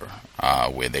and over,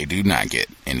 where they do not get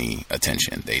any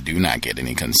attention. They do not get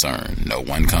any concern. No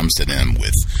one comes to them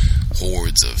with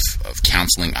hordes of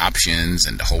counseling options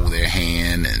and to hold their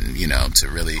hand and, to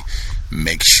really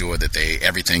make sure that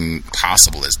everything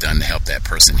possible is done to help that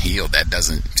person heal. That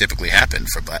doesn't typically happen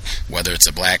for whether it's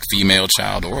a black female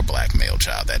child or a black male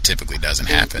child. That typically doesn't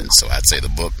happen. So I'd say the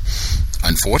book,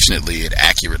 unfortunately, it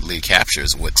accurately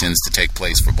captures what tends to take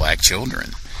place for black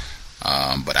children.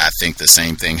 But I think the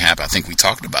same thing happened. I think we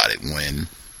talked about it when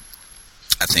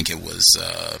I think it was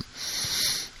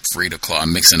Frida,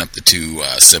 I'm mixing up the two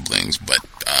siblings, but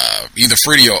either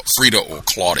Frida or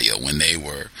Claudia, when they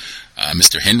were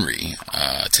Mr. Henry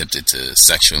attempted to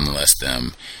sexually molest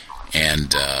them,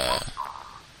 and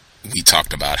we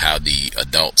talked about how the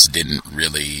adults didn't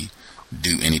really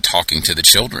do any talking to the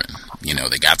children.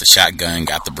 They got the shotgun,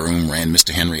 got the broom, ran Mr.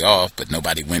 Henry off, but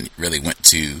nobody really went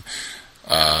to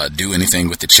do anything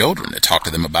with the children to talk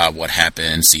to them about what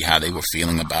happened, see how they were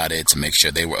feeling about it, to make sure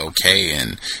they were okay.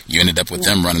 And you ended up with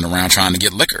them running around trying to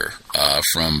get liquor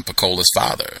from Pecola's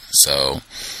father. So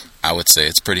I would say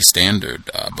it's pretty standard,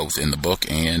 both in the book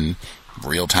and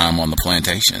real time on the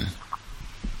plantation.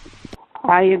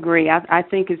 I agree. I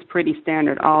think it's pretty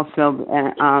standard also.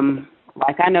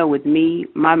 Like I know with me,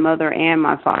 my mother and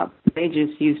my father, they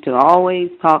just used to always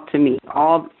talk to me,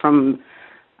 all from,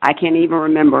 I can't even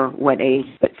remember what age,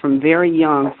 but from very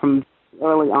young, from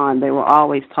early on, they were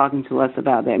always talking to us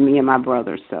about that, me and my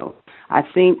brother. So I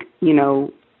think,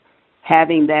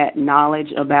 having that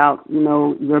knowledge about,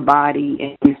 your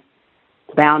body and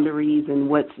boundaries and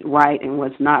what's right and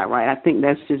what's not right, I think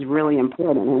that's just really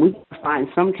important. And we can find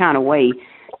some kind of way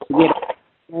to get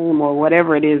home or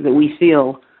whatever it is that we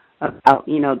feel about,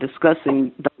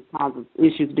 discussing those kinds of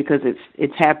issues, because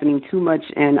it's happening too much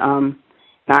in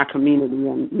our community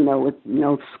and, with,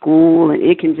 school, and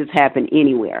it can just happen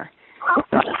anywhere.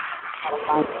 So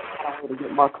I want to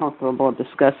get more comfortable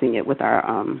discussing it with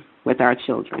our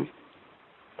children.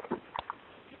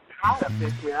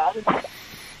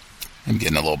 I'm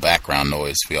getting a little background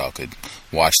noise. If y'all could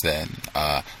watch that.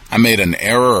 I made an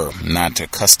error not to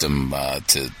custom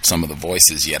to some of the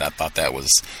voices yet. I thought that was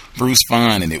Bruce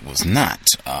Fine, and it was not.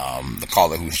 The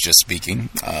caller who was just speaking.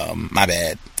 My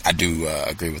bad. I do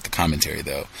agree with the commentary,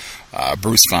 though.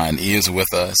 Bruce Fine is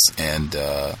with us, and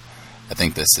I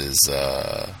think this is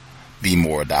B.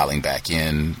 Moore dialing back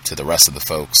in to the rest of the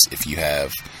folks. If you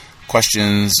have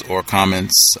questions or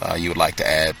comments you would like to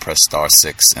add, press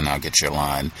 *6 and I'll get your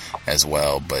line as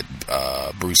well. But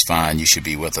Bruce Fine, you should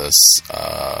be with us.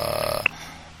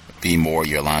 B. Moore,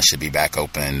 your line should be back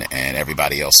open, and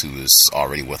everybody else who is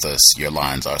already with us, your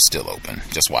lines are still open.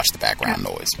 Just watch the background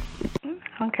noise.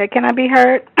 Okay, can I be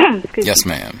heard? Yes,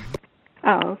 ma'am.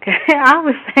 Oh, okay. I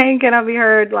was saying, can I be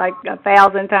heard like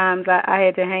 1,000 times? I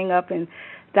had to hang up and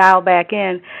dial back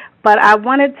in. But I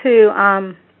wanted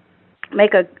to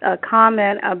make a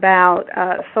comment about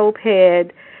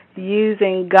Soaphead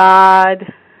using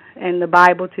God and the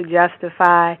Bible to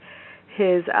justify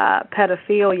his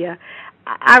pedophilia.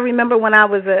 I remember when I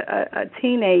was a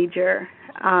teenager,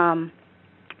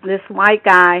 this white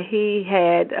guy, he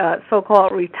had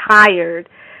so-called retired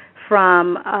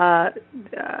from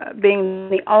being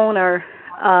the owner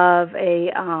of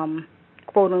a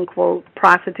quote-unquote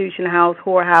prostitution house,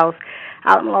 whorehouse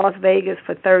out in Las Vegas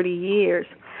for 30 years.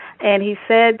 And he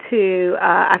said to,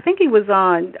 I think he was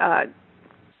on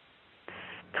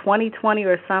 2020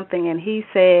 or something, and he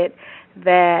said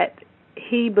that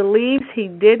he believes he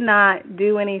did not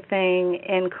do anything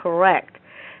incorrect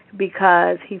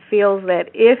because he feels that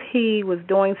if he was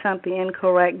doing something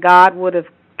incorrect, God would have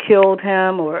killed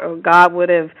him or God would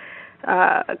have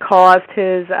caused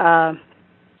his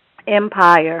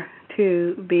empire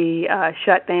to be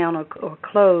shut down or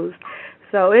closed.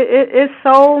 So it's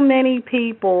so many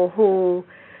people who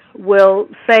will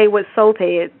say what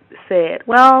Soaphead said.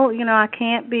 Well, I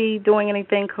can't be doing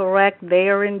anything correct.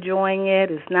 They're enjoying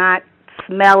it. It's not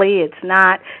smelly. It's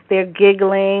not. They're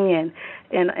giggling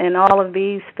and all of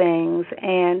these things.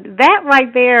 And that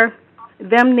right there,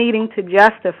 them needing to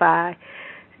justify,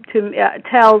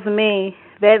 tells me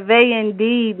that they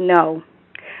indeed know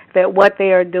that what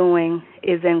they are doing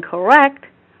is incorrect,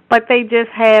 but they just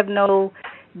have no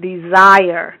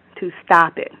desire to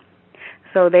stop it.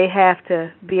 So they have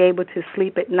to be able to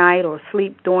sleep at night or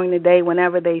sleep during the day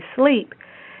whenever they sleep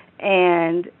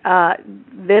And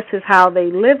this is how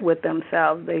they live with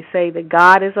themselves. They say that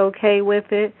God is okay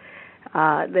with it,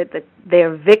 that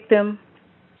their victim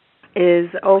is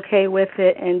okay with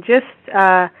it. And just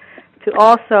to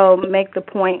also make the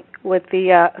point what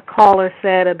the caller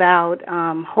said about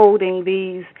holding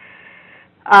these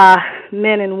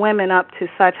men and women up to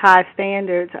such high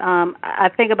standards, I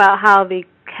think about how the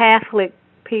Catholic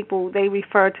people, they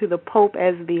refer to the Pope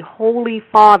as the Holy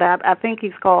Father. I think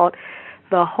he's called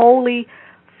the Holy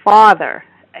Father.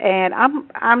 And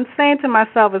I'm saying to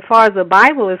myself, as far as the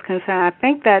Bible is concerned, I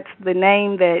think that's the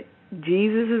name that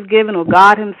Jesus is given, or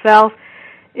God himself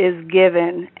is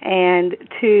given. And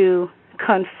to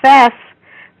confess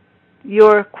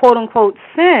your quote-unquote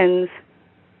sins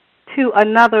to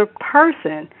another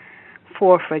person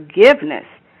for forgiveness.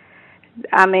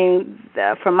 I mean,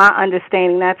 from my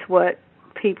understanding, that's what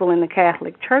people in the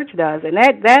Catholic Church does. And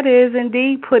that is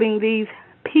indeed putting these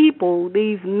people,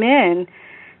 these men,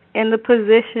 in the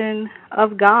position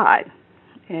of God.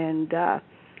 And,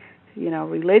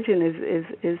 religion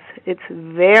is it's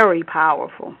very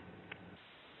powerful.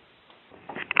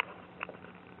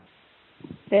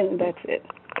 And that's it.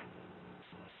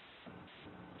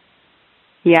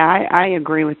 Yeah, I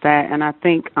agree with that, and I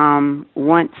think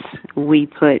once we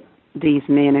put these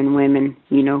men and women,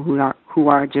 who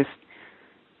are just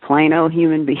plain old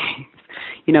human beings,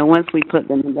 once we put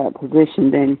them in that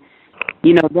position, then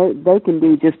they can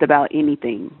do just about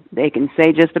anything. They can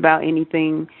say just about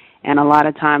anything, and a lot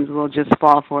of times we'll just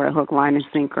fall for a hook, line, and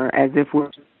sinker, as if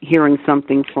we're hearing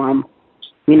something from,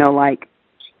 like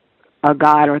a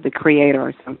God or the Creator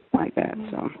or something like that.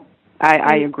 So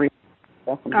I agree.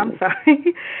 Definitely. I'm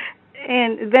sorry.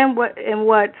 And then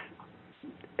what's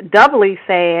doubly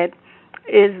sad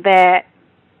is that,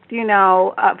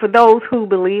 for those who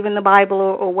believe in the Bible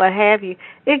or what have you,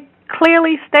 it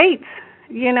clearly states,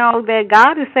 that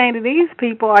God is saying that these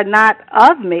people are not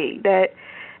of me, that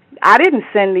I didn't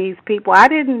send these people, I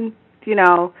didn't,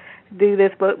 do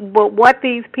this, but what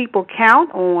these people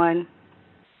count on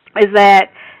is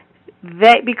that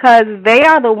because they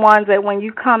are the ones that when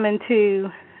you come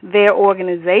into their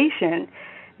organization,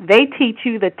 they teach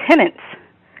you the tenets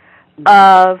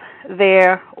of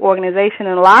their organization.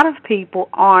 And a lot of people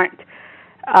aren't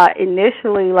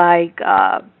initially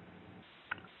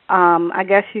I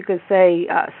guess you could say,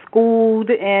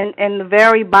 schooled in the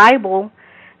very Bible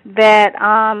that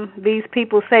these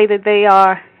people say that they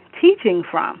are teaching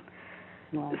from.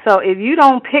 Wow. So if you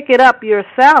don't pick it up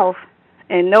yourself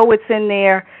and know what's in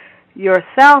there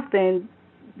yourself, then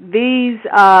these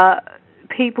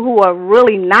people who are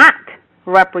really not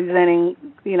representing,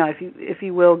 if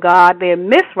you will, God, they're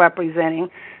misrepresenting,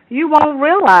 you won't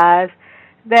realize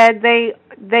that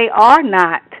they are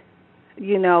not,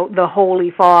 the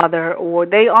Holy Father, or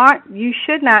you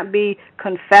should not be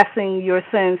confessing your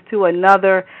sins to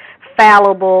another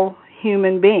fallible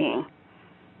human being.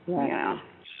 Right.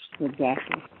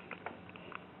 Exactly.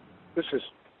 This is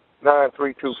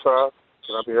 9325.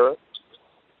 Can I be heard?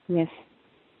 Yes.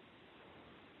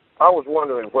 I was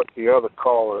wondering what the other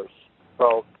callers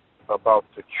thought about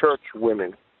the church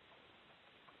women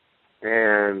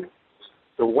and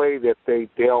the way that they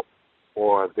dealt,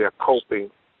 or they're coping,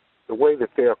 the way that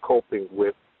they're coping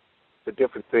with the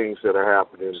different things that are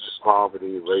happening,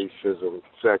 poverty, racism,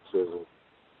 sexism,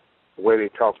 the way they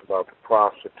talked about the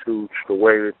prostitutes, the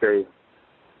way that they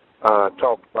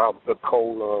talked about the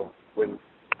cola, when,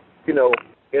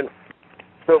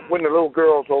 when the little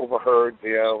girls overheard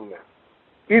them,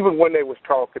 even when they was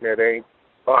talking at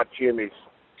Aunt Jimmy's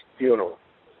funeral,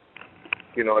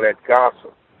 that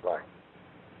gossip, like.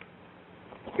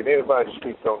 Can anybody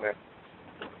speak on that?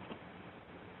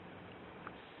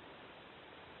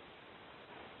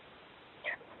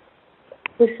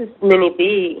 This is Minnie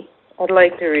B. I'd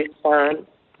like to respond.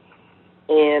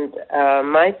 And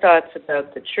my thoughts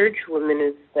about the church women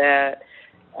is that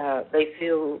they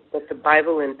feel that the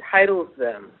Bible entitles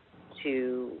them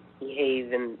to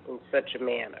behave in such a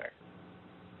manner.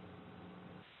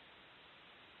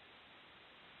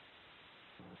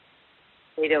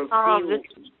 They don't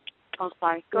see... Oh,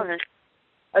 sorry. Go ahead.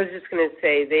 I was just going to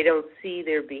say they don't see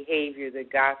their behavior, the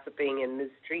gossiping and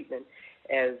mistreatment,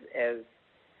 as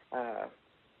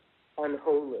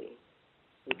unholy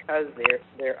because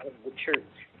they're of the church.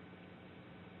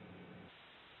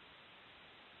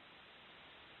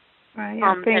 Right.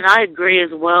 And I agree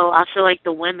as well. I feel like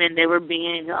the women, they were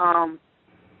being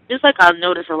just like I've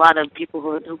noticed a lot of people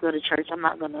who go to church. I'm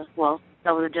not gonna. Well,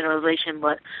 that was a generalization,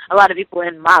 but a lot of people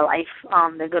in my life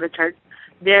that go to church,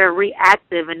 they're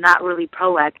reactive and not really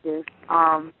proactive.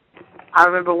 I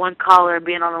remember one caller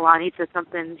being on the line, he said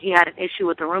something, he had an issue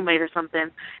with a roommate or something,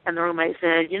 and the roommate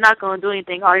said, you're not going to do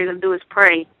anything, all you're going to do is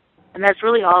pray. And that's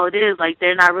really all it is. Like,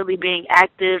 they're not really being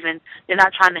active, and they're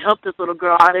not trying to help this little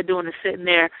girl. All they're doing is sitting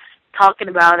there talking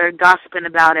about her, gossiping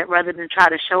about it, rather than try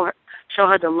to show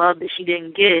her the love that she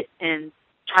didn't get and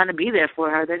trying to be there for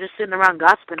her. They're just sitting around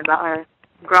gossiping about her,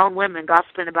 grown women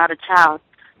gossiping about a child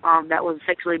that was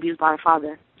sexually abused by her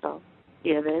father. So,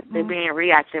 yeah, they're being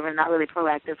reactive and not really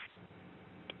proactive.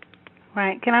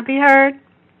 Right. Can I be heard?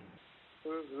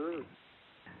 Mm-hmm.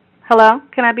 Hello?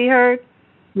 Can I be heard?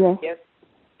 Yes. Yes.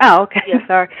 Oh, okay. Yes.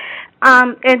 Sorry.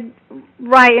 And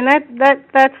right, and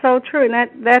that's so true,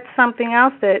 and that's something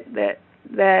else that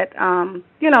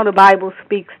you know, the Bible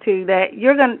speaks to, that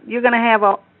you're gonna have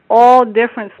all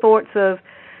different sorts of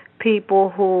people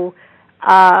who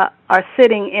are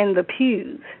sitting in the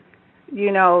pews.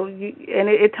 You know, and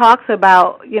it talks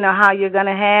about, you know, how you're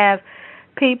gonna have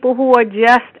people who are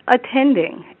just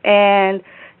attending, and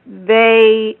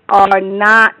they are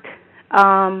not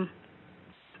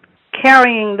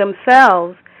carrying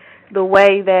themselves the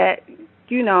way that,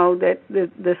 you know, that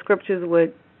the scriptures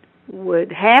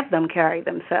would have them carry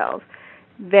themselves.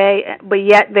 But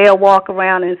yet they'll walk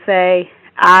around and say,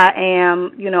 I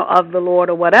am, you know, of the Lord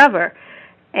or whatever.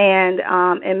 And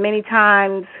many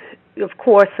times, of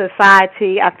course,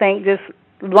 society, I think, just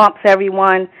lumps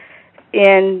everyone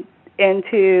into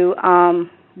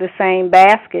the same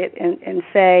basket and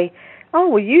say, oh,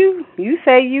 well, you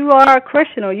say you are a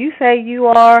Christian, or you say you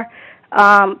are,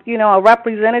 you know, a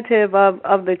representative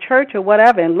of the church or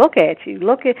whatever, and look at you,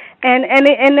 and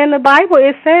in the Bible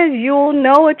it says you'll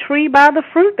know a tree by the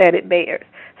fruit that it bears.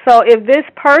 So if this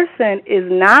person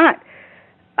is not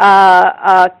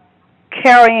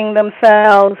carrying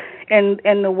themselves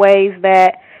in the ways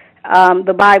that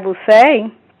the Bible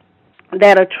say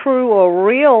that a true or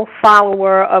real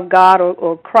follower of God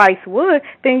or Christ would,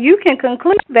 then you can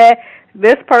conclude that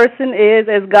this person is,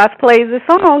 as Gus plays the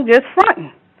song, just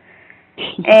fronting.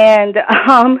 And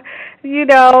you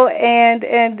know,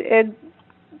 and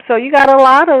so you got a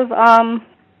lot of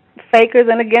fakers.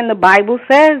 And again, the Bible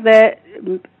says that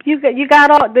you got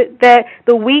all that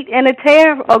the wheat and the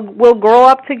tare will grow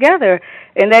up together,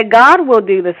 and that God will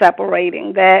do the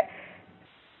separating. That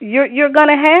you're going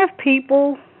to have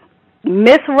people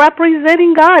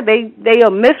misrepresenting God. They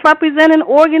are misrepresenting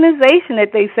organization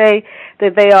that they say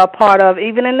that they are a part of,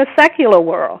 even in the secular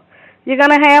world. You're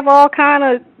going to have all kind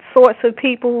of sorts of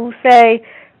people who say,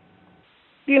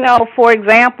 you know, for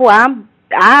example,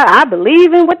 I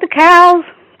believe in what the cows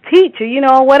teach, or, you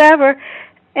know, whatever,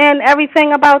 and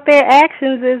everything about their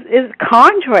actions is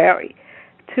contrary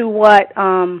to what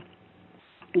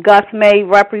Gus may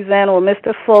represent, or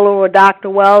Mr. Fuller, or Dr.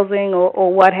 Welsing,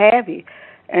 or what have you.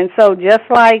 And so just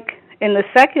like in the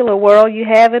secular world, you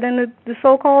have it in the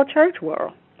so-called church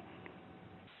world.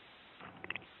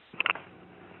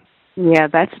 Yeah,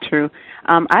 that's true.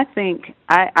 I think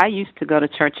I used to go to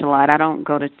church a lot. I don't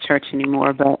go to church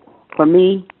anymore, but for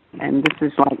me, and this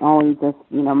is like only just,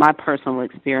 you know, my personal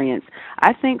experience,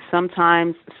 I think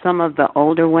sometimes some of the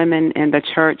older women in the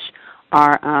church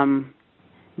are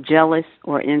jealous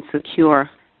or insecure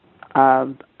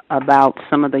about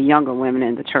some of the younger women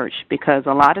in the church, because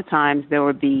a lot of times there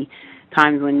would be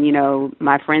times when, you know,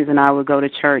 my friends and I would go to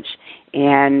church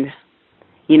and,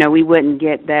 you know, we wouldn't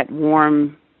get that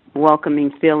warm,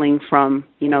 welcoming feeling from,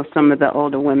 you know, some of the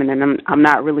older women, and I'm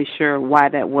not really sure why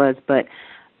that was, but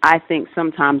I think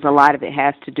sometimes a lot of it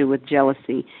has to do with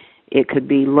jealousy. It could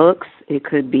be looks, it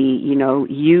could be, you know,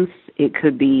 youth, it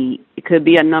could be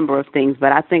a number of things,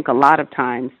 but I think a lot of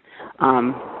times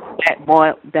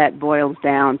that boils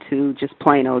down to just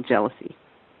plain old jealousy.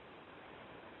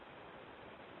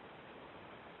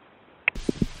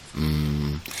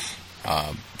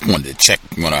 Wanted to check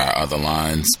one of our other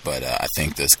lines, but I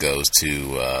think this goes to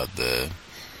the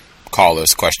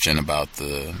caller's question about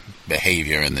the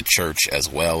behavior in the church, as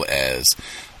well as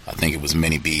I think it was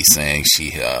Minnie B saying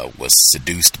she was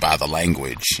seduced by the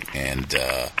language. And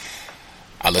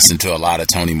I listened to a lot of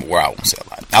I won't say a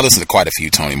lot. I listened to quite a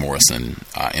few Toni Morrison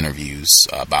interviews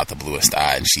about the Bluest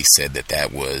Eye, and she said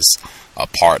that was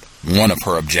one of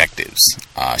her objectives.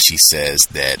 She says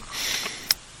that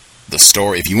the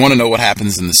story, if you want to know what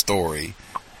happens in the story,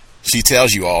 she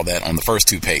tells you all that on the first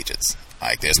 2 pages.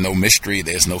 Like, there's no mystery,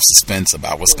 there's no suspense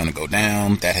about what's going to go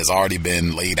down. That has already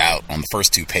been laid out on the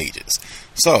first 2 pages.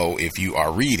 So if you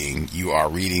are reading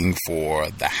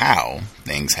for the how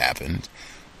things happened,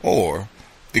 or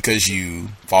because you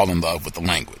fall in love with the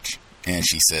language. And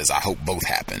she says, I hope both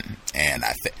happen. And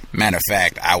matter of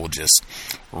fact, I will just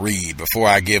read, before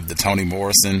I give the Toni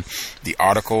Morrison, the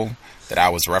article that I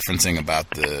was referencing about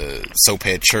the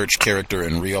Soaphead Church character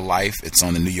in real life. It's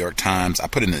on the New York Times. I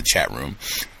put it in the chat room.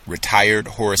 Retired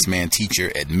Horace Mann teacher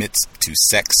admits to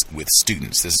sex with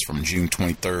students. This is from June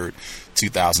 23rd,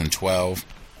 2012.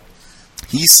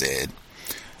 He said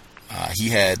he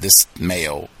had this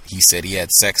male. He said he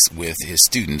had sex with his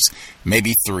students,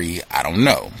 maybe 3, I don't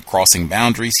know. Crossing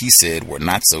boundaries, he said, were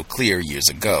not so clear years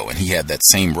ago. And he had that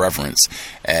same reverence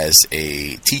as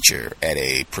a teacher at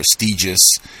a prestigious,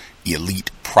 elite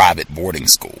private boarding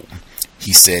school.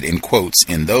 He said, in quotes,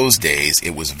 in those days,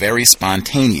 it was very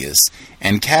spontaneous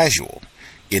and casual.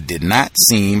 It did not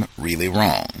seem really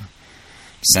wrong.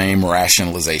 Same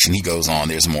rationalization. He goes on.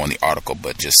 There's more in the article,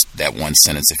 but just that one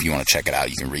sentence, if you want to check it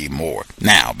out, you can read more.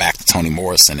 Now, back to Toni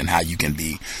Morrison and how you can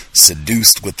be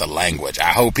seduced with the language.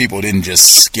 I hope people didn't just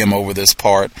skim over this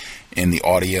part in the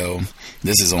audio.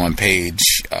 This is on page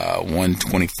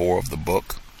 124 of the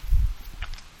book.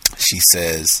 She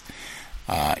says,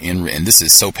 and this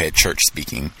is Soaphead Church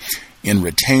speaking, in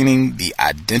retaining the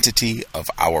identity of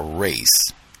our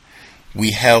race, we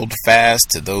held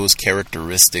fast to those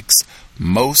characteristics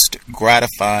most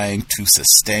gratifying to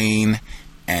sustain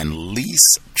and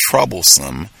least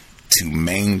troublesome to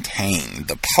maintain.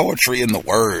 The poetry in the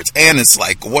words. And it's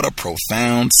like, what a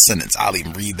profound sentence. I'll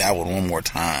even read that one more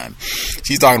time.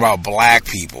 She's talking about black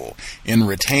people. In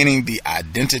retaining the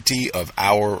identity of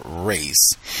our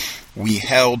race, we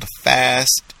held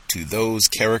fast to those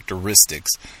characteristics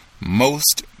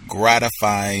most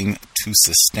gratifying to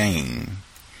sustain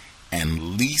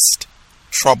and least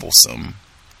troublesome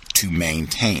to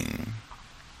maintain.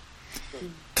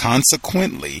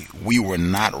 Consequently, we were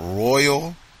not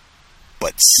royal,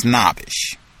 but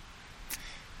snobbish,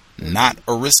 not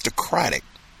aristocratic,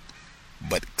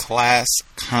 but class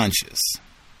conscious.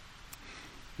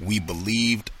 We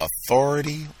believed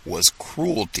authority was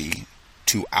cruelty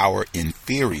to our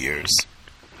inferiors,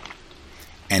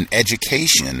 and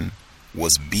education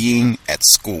was being at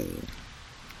school.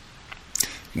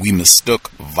 We mistook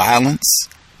violence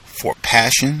for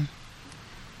passion,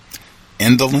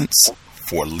 indolence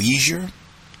for leisure,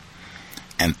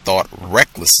 and thought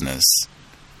recklessness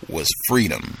was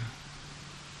freedom.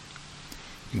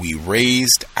 We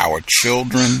raised our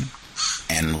children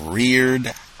and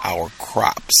reared our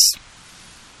crops.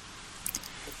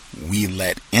 We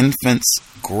let infants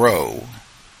grow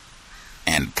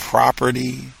and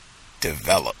property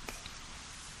develop.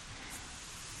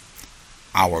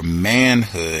 Our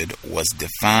manhood was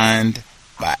defined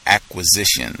by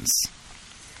acquisitions,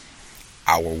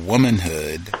 our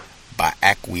womanhood by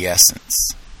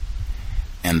acquiescence,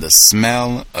 and the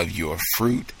smell of your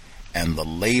fruit and the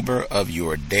labor of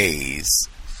your days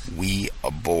we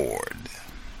abhorred.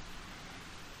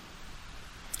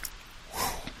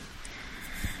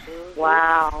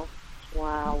 Wow.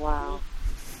 Wow, wow.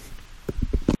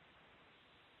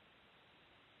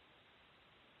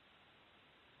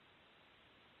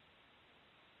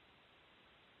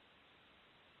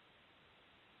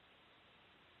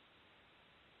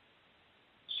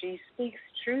 She speaks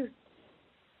truth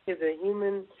to the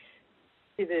human,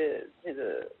 to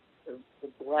the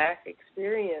black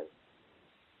experience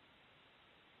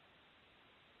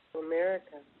of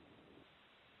America.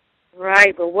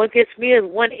 Right, but what gets me is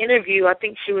one interview, I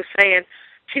think she was saying,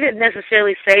 she didn't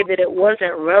necessarily say that it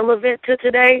wasn't relevant to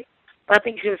today, but I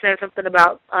think she was saying something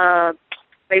about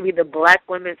maybe the black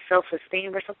women's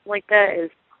self-esteem or something like that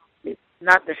is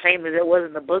not the same as it was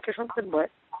in the book or something, but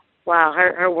wow,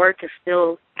 her work is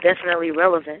still definitely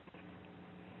relevant.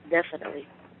 Definitely.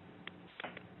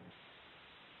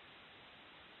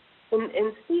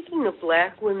 And speaking of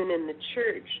black women in the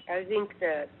church, I think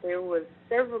that there was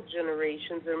several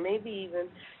generations, or maybe even,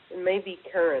 it may be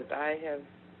current, I have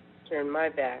turned my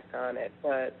back on it,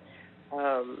 but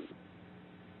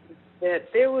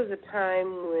that there was a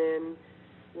time when,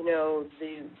 you know,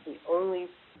 the only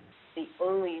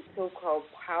so-called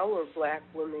power black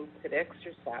women could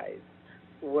exercise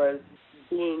was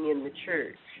being in the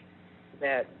church,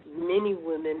 that many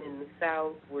women in the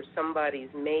South were somebody's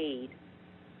maid,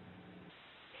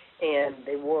 and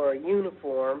they wore a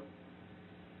uniform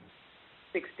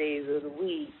 6 days of the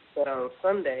week, but on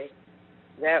Sunday,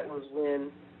 that was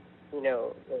when, you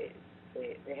know,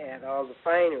 they had all the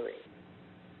finery.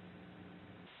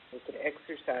 They could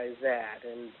exercise that,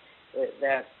 and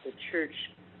that the church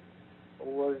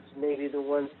was maybe the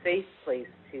one safe place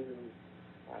to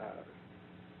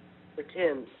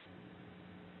pretend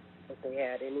that they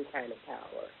had any kind of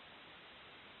power.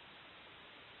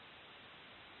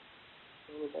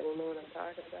 Anybody know what I'm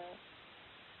talking about?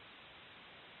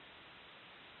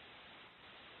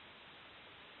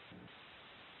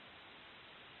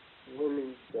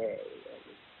 Women's Day.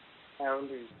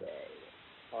 Founders Day,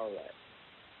 all that.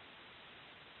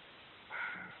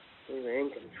 They were in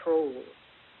control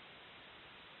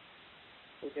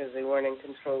because they weren't in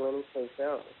control anyplace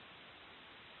else.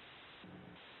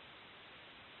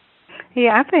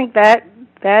 Yeah, I think that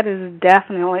is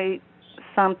definitely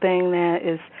something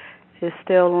that is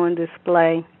still on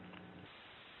display.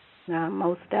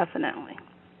 Most definitely.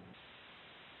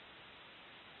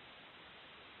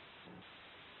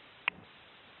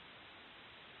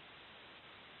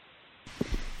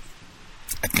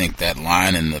 I think that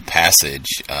line in the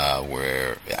passage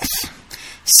where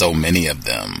so many of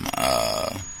them,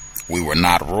 we were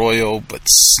not royal but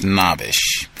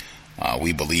snobbish.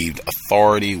 We believed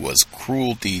authority was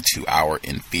cruelty to our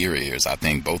inferiors. I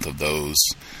think both of those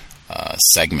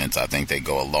segments, I think they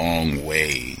go a long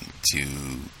way to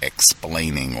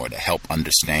explaining or to help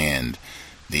understand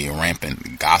the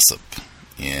rampant gossip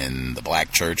in the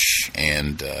black church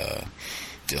and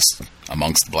just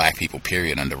amongst black people,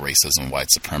 period, under racism,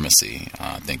 white supremacy.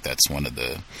 I think that's one of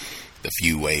the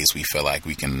few ways we feel like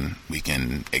we can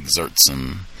exert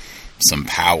some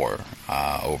power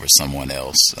over someone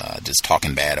else, just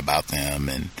talking bad about them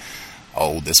and,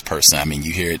 oh, this person. I mean,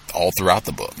 you hear it all throughout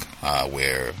the book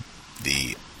where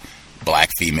the black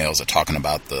females are talking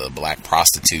about the black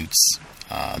prostitutes,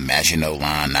 Maginot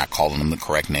Line, not calling them the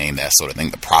correct name, that sort of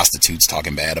thing. The prostitutes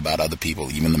talking bad about other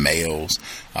people, even the males.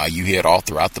 You hear it all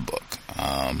throughout the book.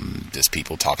 Just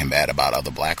people talking bad about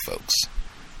other black folks.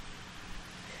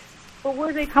 But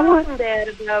were they talking bad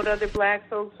about other black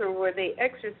folks, or were they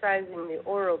exercising the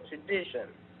oral tradition?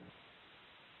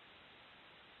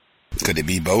 Could it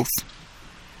be both?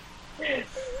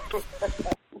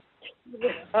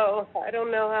 Oh, I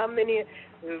don't know how many.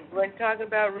 We weren't talking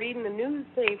about reading the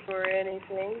newspaper or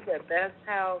anything, but that's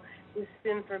how this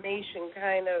information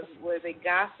kind of, were they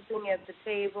gossiping at the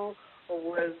table, or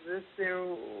was there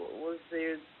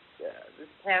this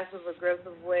passive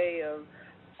aggressive way of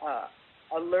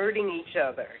alerting each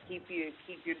other? Keep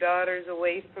your daughters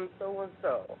away from so and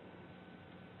so,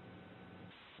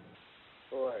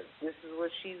 or this is what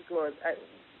she's going.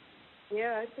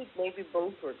 I think maybe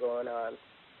both were going on.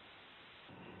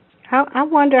 I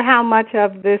wonder how much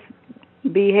of this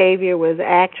behavior was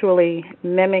actually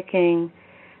mimicking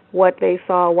what they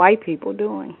saw white people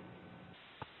doing.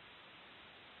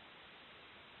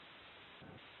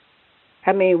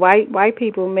 I mean, white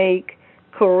people make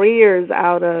careers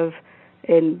out of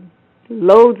and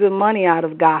loads of money out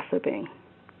of gossiping.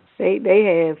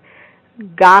 They have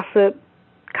gossip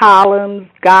columns,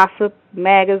 gossip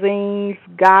magazines,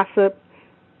 gossip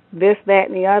this, that,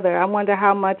 and the other. I wonder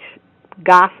how much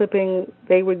gossiping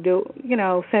they would do,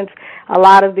 since a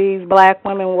lot of these black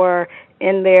women were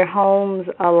in their homes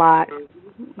a lot,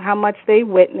 how much they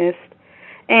witnessed.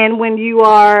 And when you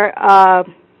are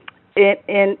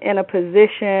in a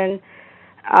position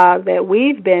that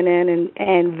we've been in,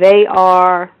 and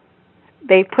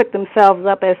they put themselves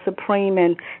up as supreme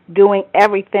and doing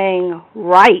everything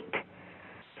right,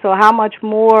 so how much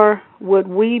more would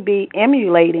we be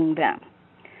emulating them?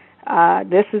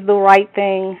 This is the right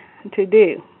thing to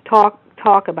do. Talk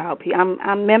about people.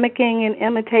 I'm mimicking and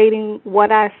imitating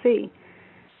what I see.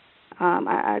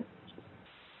 I'm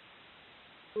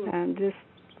just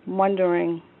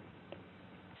wondering.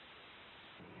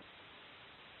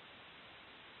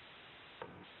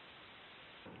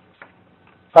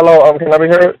 Hello, can I be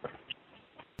heard?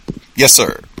 Yes,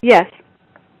 sir. Yes.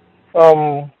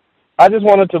 I just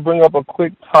wanted to bring up a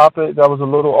quick topic that was a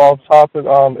little off topic.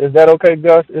 Is that okay,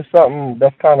 Gus? It's something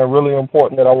that's kind of really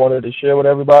important that I wanted to share with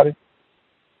everybody.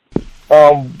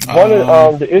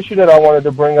 The issue that I wanted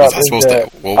to bring up is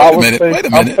that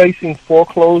I'm facing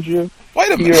foreclosure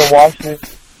here in Washington.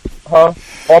 Huh?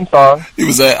 Oh, I'm sorry.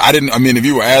 If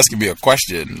you were asking me a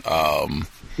question. I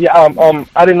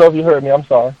didn't know if you heard me. I'm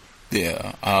sorry.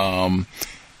 Yeah.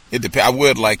 It depends. I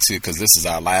would like to, because this is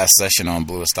our last session on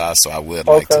BLUEST, so I would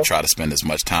like to try to spend as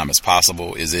much time as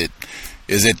possible. Is it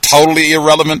totally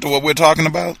irrelevant to what we're talking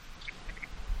about?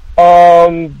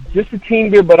 Just a teeny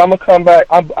bit, but I'm gonna come back.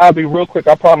 I'll be real quick.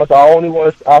 I promise.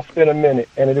 I'll spend a minute,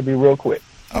 and it'll be real quick.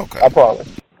 Okay. I promise.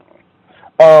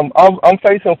 I'm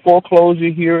facing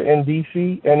foreclosure here in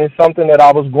D.C., and it's something that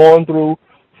I was going through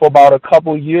for about a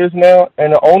couple years now.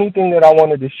 And the only thing that I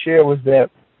wanted to share was that,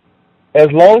 as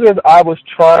long as I was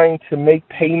trying to make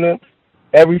payments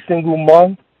every single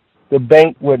month, the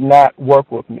bank would not work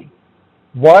with me.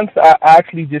 Once I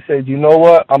actually just said, you know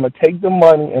what, I'm going to take the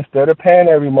money instead of paying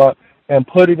every month and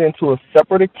put it into a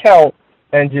separate account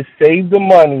and just save the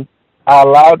money, I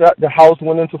allowed that. The house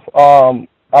went into,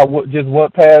 just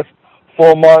went past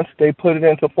 4 months, they put it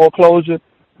into foreclosure.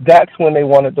 that's when they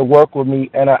wanted to work with me,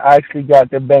 and I actually got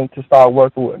the bank to start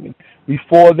working with me.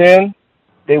 Before then,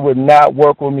 they would not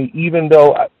work with me, even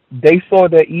though they saw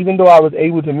that even though I was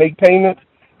able to make payments,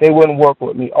 they wouldn't work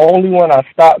with me. Only when I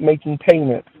stopped making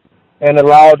payments and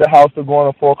allowed the house to go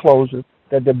into foreclosure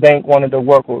that the bank wanted to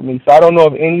work with me. So I don't know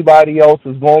if anybody else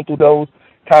is going through those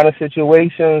kind of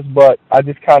situations, but I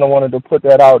just kind of wanted to put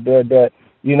that out there that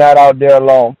you're not out there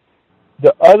alone.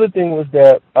 The other thing was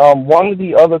that one of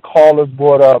the other callers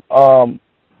brought up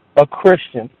a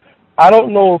Christian. I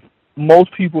don't know if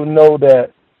most people know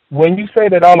that when you say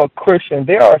that I'm a Christian,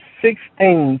 there are 6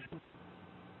 things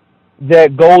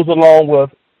that goes along with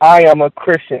I am a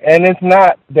Christian. And it's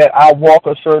not that I walk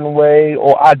a certain way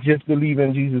or I just believe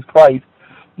in Jesus Christ.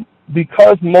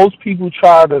 Because most people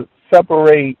try to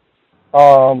separate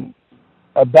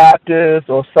a Baptist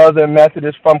or Southern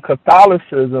Methodist from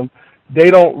Catholicism,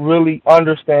 they don't really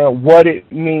understand what it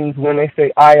means when they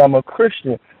say, I am a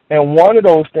Christian. And one of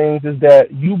those things is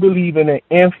that you believe in the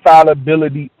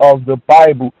infallibility of the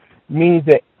Bible, means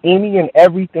that any and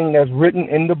everything that's written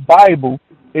in the Bible,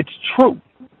 it's true,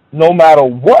 no matter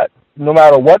what. No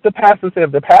matter what the pastor says,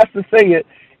 if the pastor say it,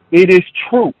 it is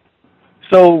true.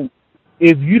 So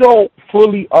if you don't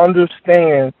fully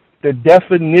understand the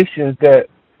definitions that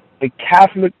the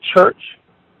Catholic Church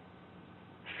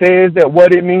says that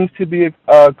what it means to be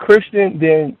a Christian,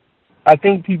 then I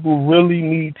think people really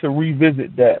need to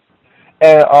revisit that.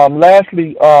 And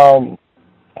lastly,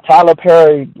 Tyler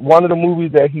Perry, one of the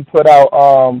movies that he put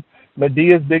out,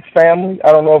 Medea's Big Family,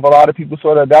 I don't know if a lot of people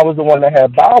saw that. That was the one that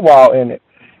had Bow Wow in it.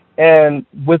 And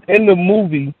within the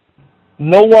movie,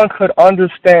 no one could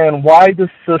understand why the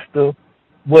sister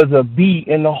was a B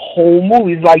in the whole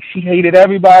movie. It's like she hated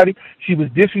everybody. She was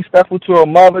disrespectful to her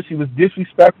mother. She was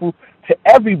disrespectful to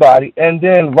everybody. And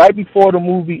then right before the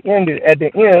movie ended, at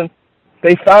the end,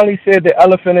 they finally said the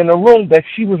elephant in the room, that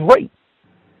she was raped.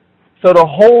 So the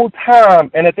whole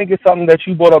time, and I think it's something that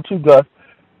you brought up too, Gus,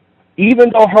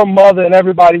 even though her mother and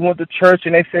everybody went to church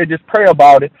and they said just pray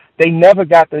about it, they never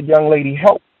got the young lady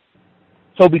help.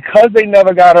 So because they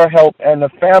never got her help and the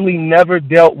family never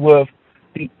dealt with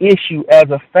the issue as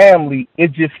a family,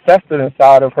 it just festered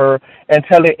inside of her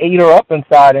until it ate her up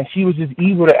inside, and she was just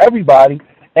evil to everybody,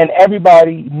 and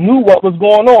everybody knew what was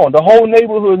going on. The whole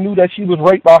neighborhood knew that she was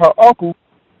raped by her uncle,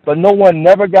 but no one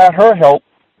never got her help.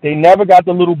 They never got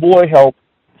the little boy help.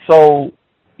 So,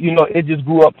 it just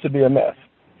grew up to be a mess.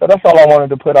 So that's all I wanted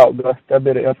to put out, Gus, that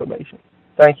bit of information.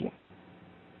 Thank you.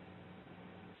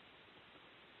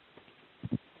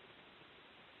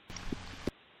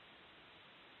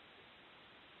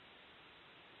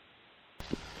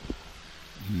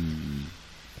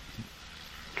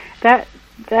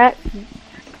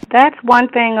 That's one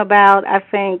thing about, I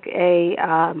think,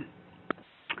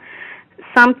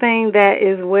 something that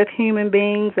is with human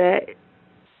beings, that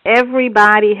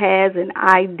everybody has an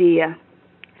idea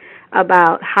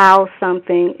about how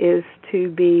something is to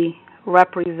be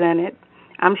represented.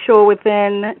 I'm sure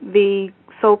within the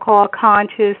so-called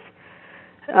conscious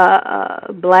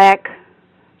black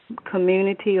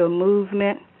community or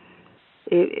movement,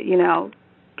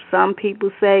 some people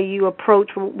say you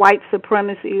approach white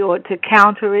supremacy or to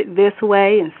counter it this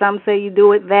way, and some say you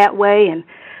do it that way, and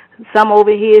some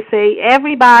over here say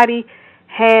everybody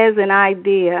has an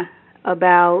idea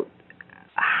about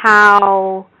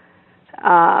how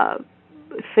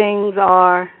things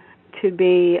are to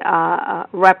be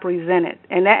represented,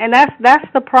 and that's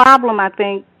the problem, I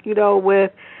think,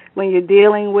 with when you're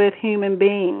dealing with human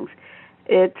beings.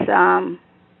 It's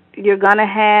you're gonna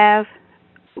have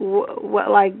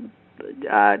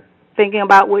thinking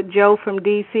about what Joe from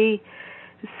D.C.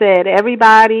 said,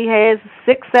 everybody has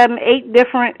 6, 7, 8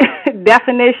 different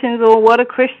definitions on what a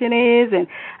Christian is, and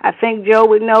I think Joe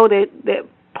would know that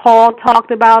Paul talked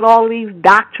about all these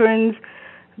doctrines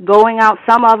going out.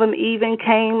 Some of them even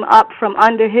came up from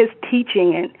under his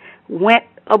teaching and went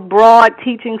abroad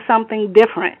teaching something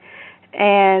different.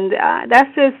 And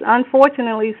that's just,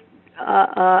 unfortunately,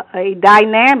 a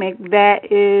dynamic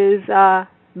that is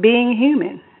being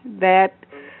human, that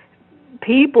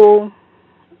people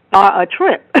are a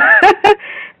trip.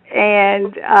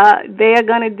 And they're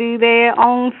going to do their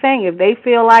own thing. If they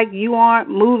feel like you aren't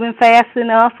moving fast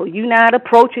enough or you're not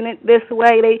approaching it this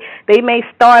way, they may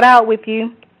start out with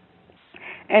you,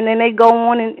 and then they go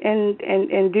on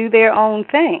and do their own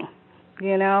thing,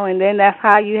 and then that's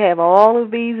how you have all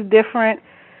of these different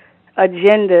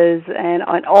agendas,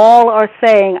 and all are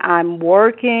saying, I'm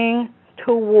working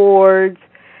towards,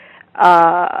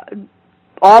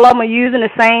 all of them are using the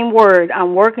same word.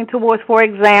 I'm working towards, for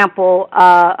example,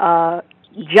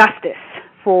 justice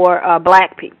for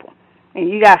black people. And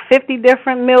you got 50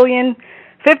 different million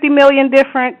 50 million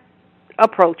different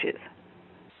approaches,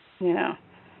 you know.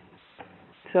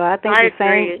 So I think the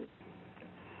same.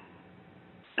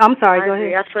 I'm sorry, go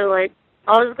ahead. I feel like,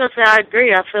 I was going to say I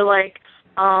agree. I feel like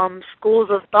schools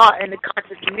of thought in the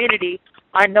conscious community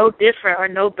are no different or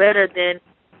no better than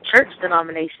church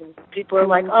denominations. People are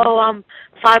like, oh, I'm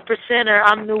 5%er,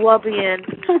 I'm Nubian,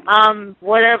 I'm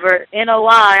whatever, NOI,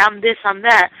 I'm this, I'm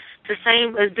that. It's the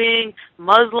same as being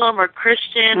Muslim or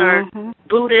Christian or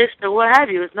Buddhist or what have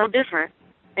you. It's no different.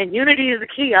 And unity is the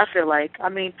key, I feel like. I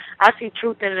mean, I see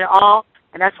truth in it all,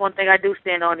 and that's one thing I do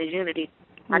stand on is unity.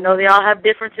 I know they all have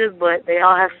differences, but they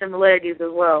all have similarities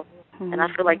as well. And I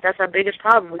feel like that's our biggest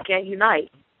problem. We can't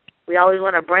unite. We always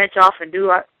want to branch off and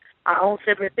do our own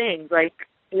separate things. Like,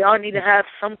 we all need to have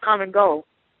some common goal.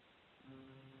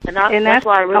 And that's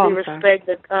why I really respect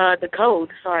the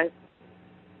code,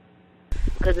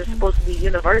 because it's supposed to be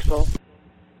universal.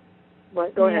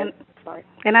 But go ahead. Sorry.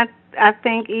 And I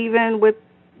think even with,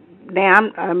 now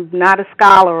I'm not a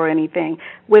scholar or anything,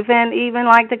 within even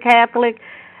like the Catholic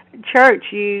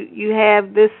Church, you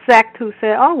have this sect who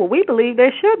said, oh, well, we believe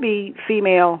there should be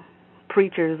female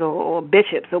preachers or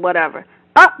bishops or whatever.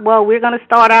 Oh, well, we're going to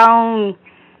start our own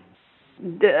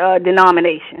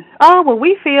denomination. Oh, well,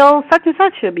 we feel such and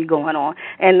such should be going on.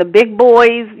 And the big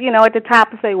boys, you know, at the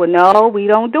top will say, well, no, we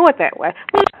don't do it that way.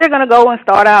 Well, they're going to go and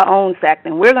start our own sect,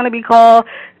 and we're going to be called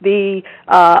the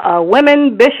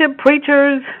women bishop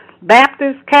preachers,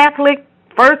 Baptist, Catholic,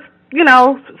 first, you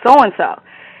know, so-and-so.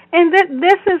 And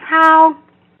this is how,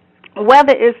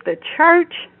 whether it's the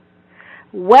church,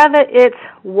 whether it's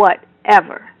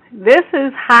whatever, this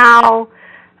is how,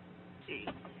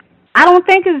 I don't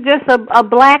think it's just a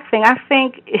black thing. I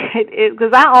think,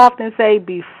 because I often say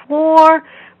before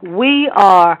we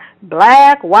are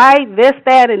black, white, this,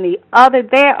 that, and the other,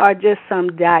 there are just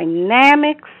some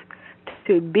dynamics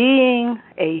to being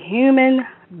a human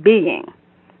being.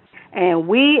 And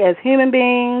we as human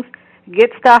beings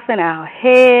get stuff in our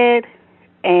head,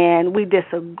 and we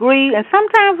disagree, and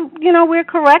sometimes, you know, we're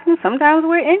correct, and sometimes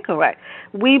we're incorrect.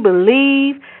 We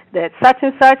believe that such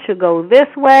and such should go this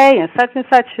way, and such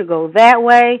should go that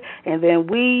way, and then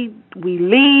we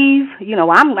leave, you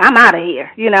know, I'm out of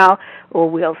here, you know, or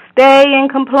we'll stay and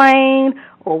complain,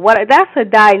 or what. That's a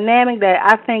dynamic that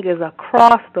I think is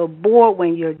across the board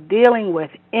when you're dealing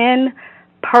with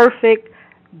imperfect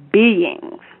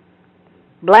beings.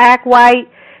 Black, white,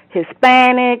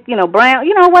 Hispanic, you know, brown,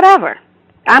 you know, whatever.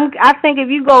 I think if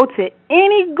you go to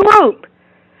any group,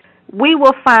 we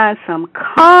will find some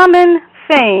common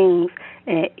things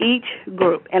in each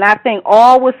group. And I think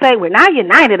all will say, we're not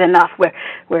united enough. We're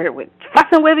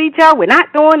fussing with each other. We're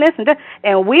not doing this and that.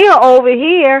 And we are over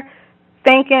here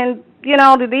thinking, you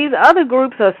know, that these other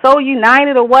groups are so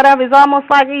united or whatever. It's almost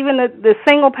like even the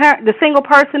single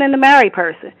person and the married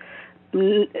person.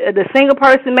 The single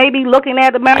person may be looking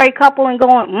at the married couple and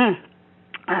going,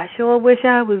 I sure wish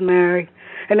I was married.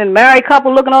 And then the married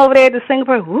couple looking over there at the single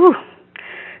person, whew,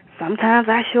 sometimes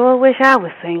I sure wish I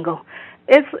was single.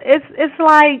 It's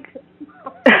like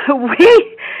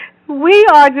we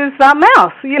are just something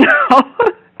else, you know.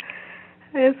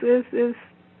 It's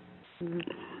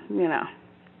you know.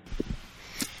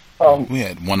 We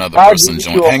had one other person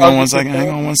join. Hang on one second.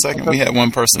 We had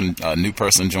one person, a new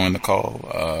person, join the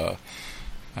call.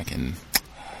 I can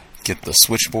get the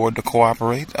switchboard to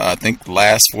cooperate. I think the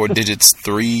last four digits,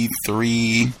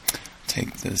 33.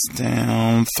 Take this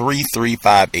down.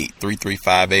 3358.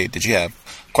 3358. Did you have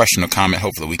a question or comment?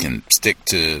 Hopefully we can stick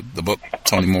to the book,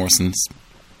 Toni Morrison's.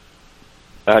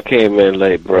 I came in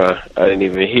late, bro. I didn't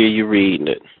even hear you reading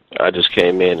it. I just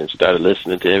came in and started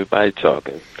listening to everybody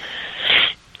talking.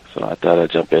 So I thought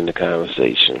I'd jump in the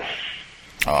conversation.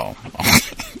 Oh.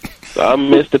 So I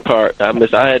missed the part. I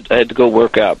had to go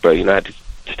work out, bro. You know, I had to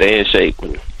stay in shape.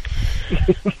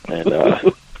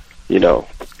 And you know,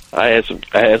 I had some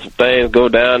things go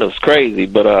down. It was crazy,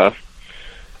 but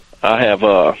I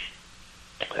got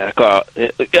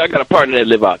a partner that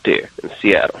live out there in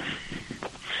Seattle.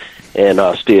 And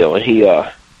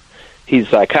he's a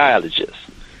psychologist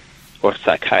or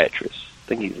psychiatrist. I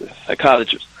think he's a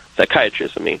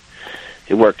psychiatrist. I mean,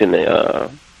 he worked in the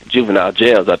juvenile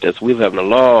jails out there, so we were having a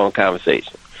long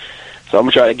conversation. So I'm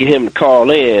gonna try to get him to call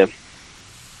in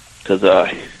because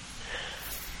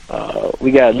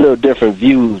we got a little different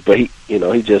views, but he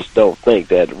just don't think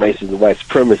that racism and white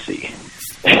supremacy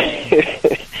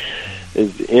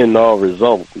is the end all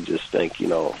result. We just think,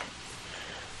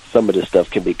 some of this stuff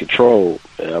can be controlled,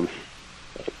 and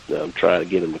I'm trying to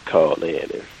get him to call in.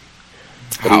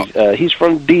 But he's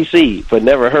from D.C., but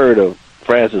never heard of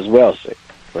Francis Welsing.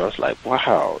 And I was like,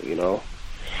 wow, I didn't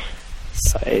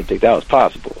think that was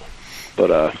possible.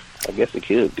 But I guess it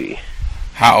could be.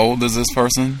 How old is this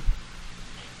person?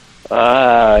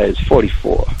 It's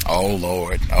 44. Oh,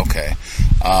 Lord. Okay.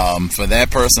 For that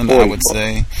person, 44. I would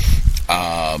say...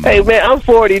 hey, man, I'm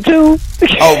 42. Oh,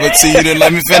 but see, you didn't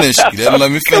let me finish. You didn't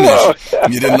let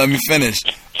me finish.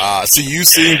 See, you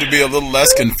seem to be a little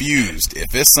less confused.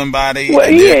 If it's somebody... Well,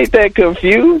 he ain't that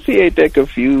confused.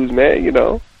 Man, you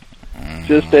know.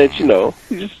 Just that, you know,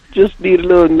 you just need a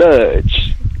little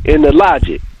nudge in the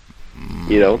logic,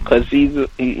 you know, because he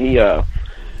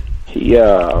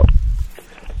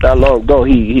not long ago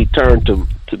he turned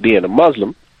to being a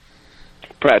Muslim,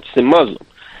 practicing Muslim.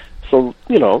 So,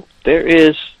 you know, there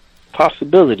is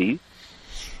possibility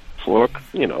for,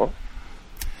 you know,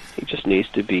 he just needs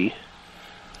to be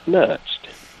nudged.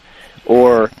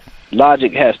 Or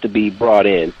logic has to be brought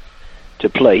in to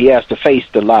play. He has to face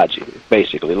the logic,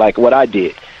 basically, like what I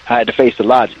did. I had to face the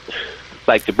logic.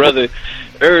 Like the brother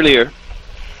earlier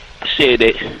said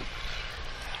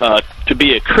that to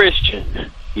be a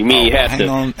Christian, you mean you have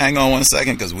to... Hang on 1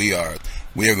 second, because we are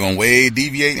going to way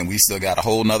deviate, and we still got a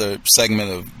whole nother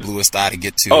segment of Bluest Eye to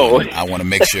get to. Oh. I want to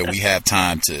make sure we have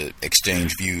time to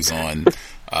exchange views on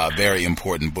a very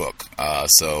important book.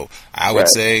 So I would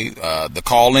say the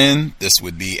call-in, this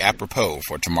would be apropos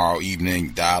for tomorrow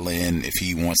evening. Dial in if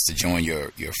he wants to join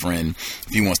your friend. If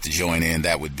he wants to join in,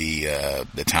 that would be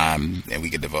the time, and we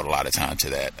could devote a lot of time to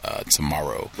that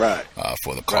tomorrow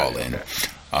for the call-in.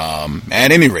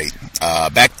 At any rate,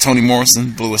 back to Toni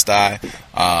Morrison, Bluest Eye.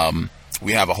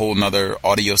 We have a whole nother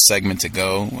audio segment to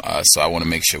go, so I want to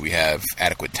make sure we have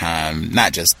adequate time,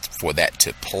 not just for that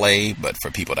to play, but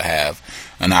for people to have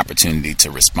an opportunity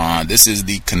to respond. This is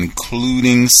the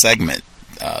concluding segment,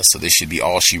 so this should be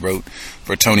all she wrote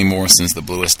for Toni Morrison's The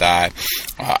Bluest Eye.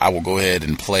 I will go ahead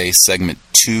and play segment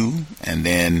 2, and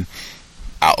then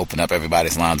I'll open up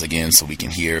everybody's lines again so we can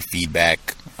hear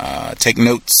feedback. Take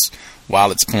notes.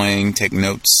 While it's playing, take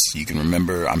notes. You can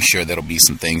remember, I'm sure there'll be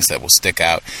some things that will stick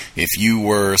out. If you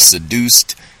were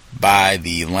seduced by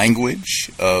the language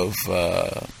of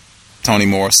Toni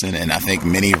Morrison, and I think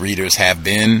many readers have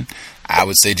been, I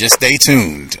would say just stay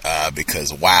tuned,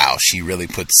 because, wow, she really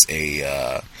puts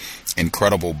a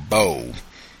incredible bow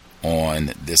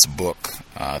on this book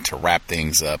to wrap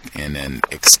things up in an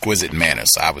exquisite manner.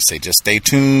 So I would say just stay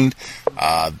tuned.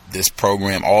 This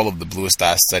program, all of the Bluest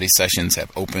Eye study sessions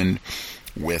have opened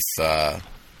with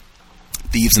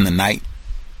Thieves in the Night,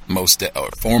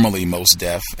 formerly Mos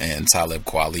Def, and Talib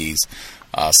Kweli's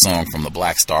song from the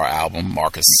Black Star album,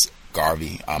 Marcus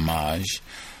Garvey Homage.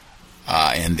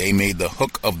 And they made the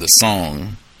hook of the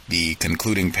song the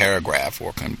concluding paragraph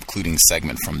or concluding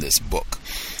segment from this book.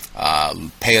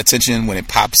 Pay attention when it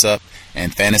pops up.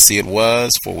 And fantasy it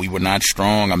was, for we were not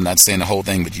strong. I'm not saying the whole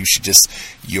thing, but you should just,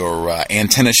 your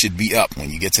antenna should be up when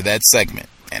you get to that segment.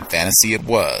 And fantasy it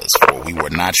was, for we were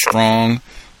not strong,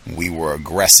 we were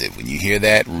aggressive. When you hear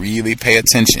that, really pay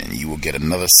attention. You will get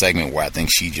another segment where I think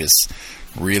she just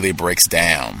really breaks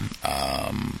down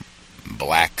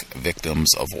black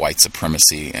victims of white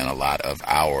supremacy and a lot of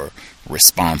our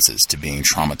responses to being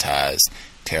traumatized,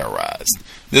 terrorized.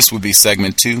 This would be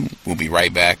segment 2. We'll be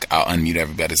right back. I'll unmute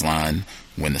everybody's line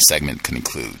when the segment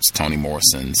concludes. Toni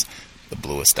Morrison's The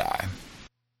Bluest Eye.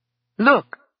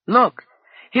 Look,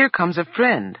 here comes a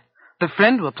friend. The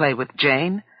friend will play with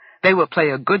Jane. They will play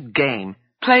a good game.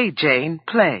 Play, Jane,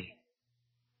 play.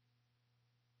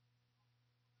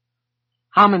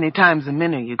 How many times a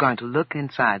minute are you going to look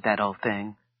inside that old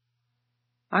thing?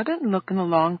 I didn't look in a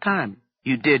long time.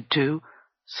 You did too.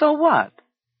 So what?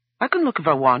 I can look if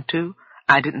I want to.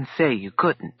 I didn't say you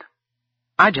couldn't.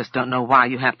 I just don't know why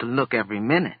you have to look every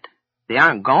minute. They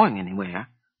aren't going anywhere.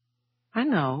 I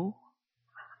know.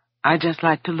 I just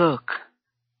like to look.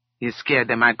 You scared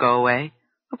they might go away?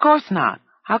 Of course not.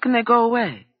 How can they go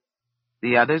away?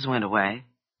 The others went away.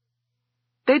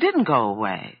 They didn't go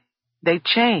away. They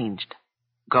changed.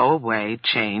 Go away,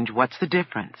 change, what's the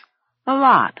difference? A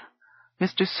lot.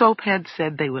 Mr. Soaphead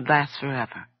said they would last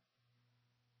forever.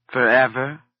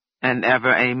 Forever and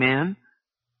ever, amen?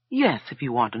 Yes, if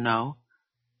you want to know.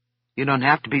 You don't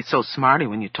have to be so smarty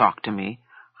when you talk to me.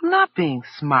 I'm not being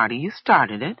smarty. You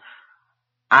started it.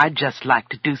 I'd just like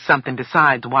to do something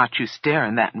besides watch you stare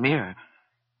in that mirror.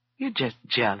 You're just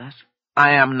jealous.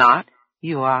 I am not.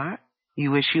 You are.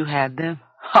 You wish you had them.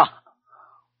 Ha!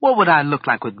 What would I look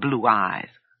like with blue eyes?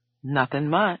 Nothing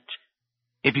much.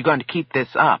 If you're going to keep this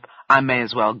up, I may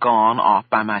as well go on off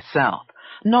by myself.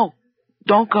 No,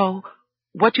 don't go.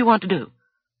 What do you want to do?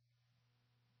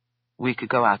 We could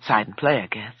go outside and play, I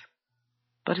guess.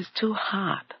 But it's too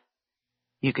hot.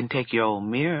 You can take your old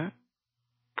mirror,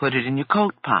 put it in your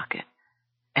coat pocket,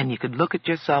 and you could look at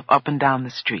yourself up and down the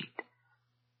street.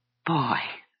 Boy,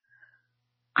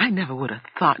 I never would have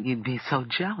thought you'd be so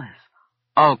jealous.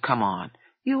 Oh, come on.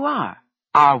 You are.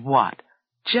 Are what?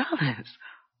 Jealous.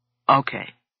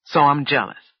 Okay, so I'm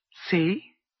jealous. See?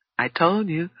 I told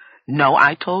you. No,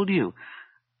 I told you.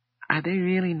 Are they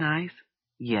really nice?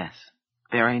 Yes,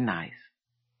 very nice.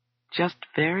 Just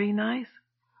very nice?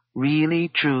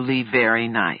 Really, truly, very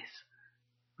nice.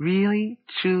 Really,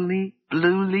 truly,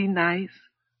 bluely nice?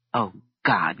 Oh,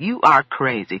 God, you are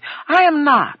crazy. I am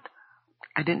not.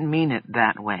 I didn't mean it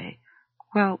that way.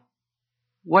 Well,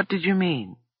 what did you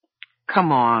mean?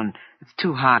 Come on, it's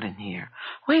too hot in here.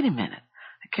 Wait a minute.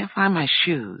 I can't find my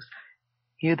shoes.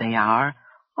 Here they are.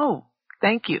 Oh,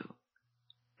 thank you.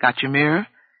 Got your mirror?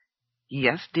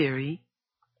 Yes, dearie.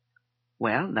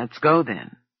 Well, let's go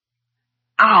then.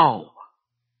 Ow!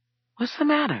 What's the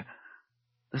matter?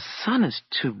 The sun is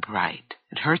too bright.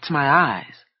 It hurts my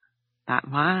eyes. Not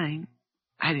mine.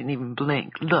 I didn't even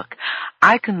blink. Look,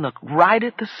 I can look right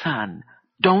at the sun.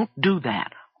 Don't do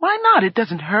that. Why not? It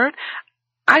doesn't hurt.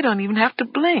 I don't even have to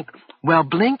blink. Well,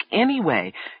 blink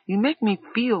anyway. You make me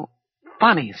feel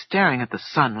funny staring at the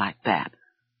sun like that.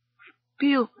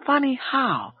 Feel funny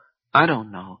how? I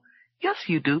don't know. Yes,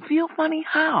 you do. Feel funny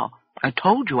how? I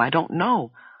told you I don't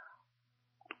know.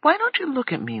 Why don't you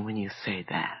look at me when you say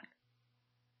that?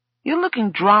 You're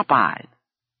looking drop-eyed,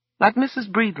 like Mrs.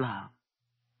 Breedlove.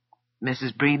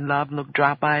 Mrs. Breedlove looked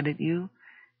drop-eyed at you?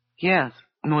 Yes,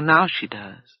 well, now she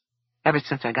does. Ever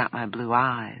since I got my blue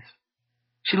eyes.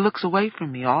 She looks away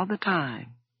from me all the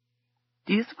time.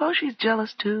 Do you suppose she's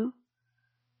jealous, too?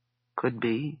 Could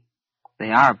be. They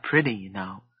are pretty, you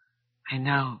know. I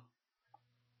know.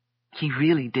 He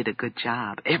really did a good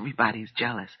job. Everybody's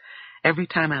jealous. Every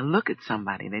time I look at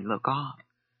somebody, they look off.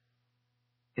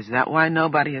 Is that why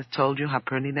nobody has told you how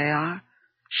pretty they are?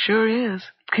 Sure is.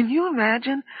 Can you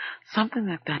imagine something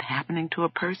like that happening to a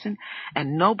person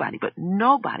and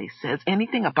nobody says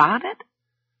anything about it?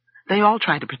 They all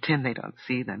try to pretend they don't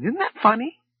see them. Isn't that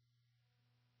funny?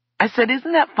 I said,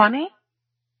 isn't that funny?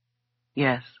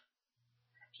 Yes.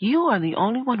 You are the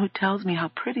only one who tells me how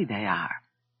pretty they are.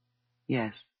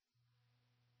 Yes.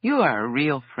 You are a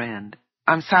real friend.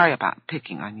 I'm sorry about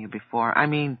picking on you before. I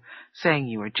mean, saying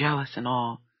you were jealous and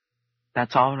all.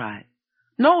 That's all right.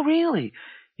 No, really.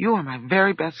 You are my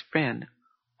very best friend.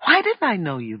 Why didn't I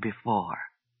know you before?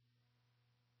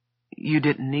 You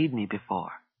didn't need me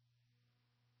before.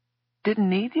 Didn't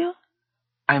need you?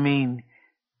 I mean,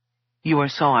 you were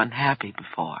so unhappy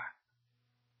before.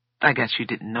 I guess you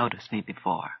didn't notice me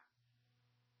before.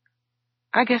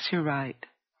 I guess you're right.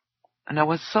 And I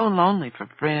was so lonely for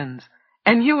friends.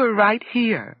 And you were right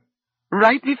here,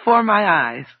 right before my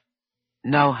eyes.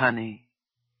 No, honey,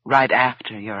 right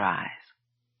after your eyes.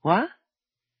 What?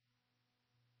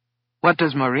 What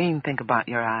does Maureen think about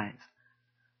your eyes?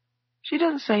 She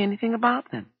doesn't say anything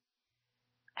about them.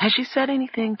 Has she said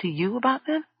anything to you about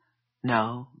them?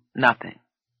 No, nothing.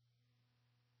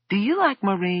 Do you like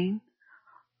Maureen?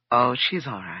 Oh, she's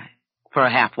all right. For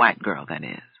a half-white girl, that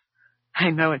is. I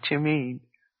know what you mean.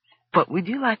 But would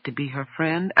you like to be her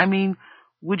friend? I mean,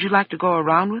 would you like to go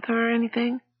around with her or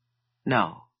anything?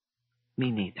 No,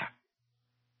 me neither.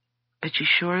 But she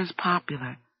sure is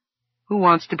popular. Who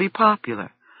wants to be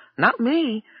popular? Not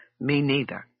me. Me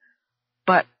neither.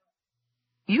 But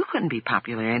you couldn't be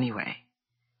popular anyway.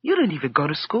 You didn't even go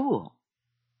to school.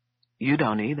 You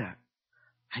don't either.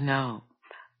 I know.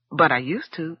 But I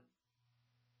used to.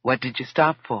 What did you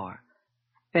stop for?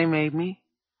 They made me.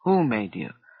 Who made you?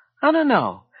 I don't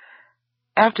know.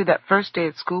 After that first day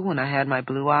at school when I had my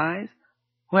blue eyes,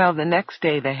 well, the next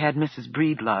day they had Mrs.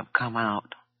 Breedlove come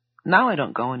out. Now I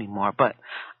don't go anymore, but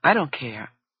I don't care.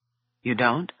 You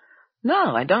don't?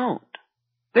 No, I don't.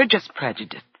 They're just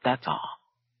prejudiced, that's all.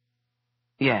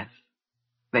 Yes,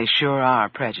 they sure are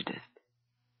prejudiced.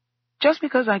 Just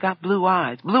because I got blue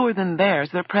eyes, bluer than theirs,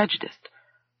 they're prejudiced.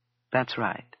 That's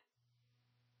right.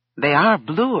 They are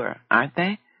bluer, aren't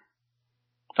they?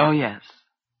 Oh, yes,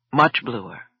 much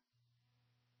bluer.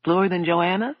 Bluer than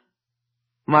Joanna's?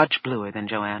 Much bluer than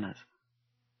Joanna's.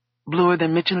 Bluer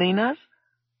than Michelina's?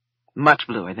 Much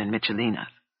bluer than Michelina's.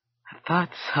 I thought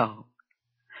so.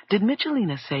 Did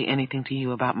Michelina say anything to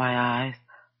you about my eyes?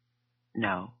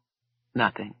 No,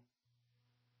 nothing.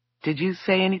 Did you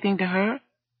say anything to her?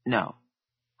 No.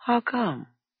 How come?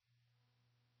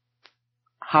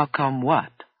 How come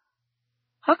what?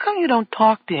 How come you don't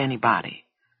talk to anybody?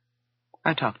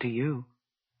 I talk to you.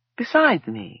 Besides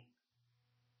me.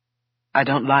 I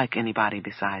don't like anybody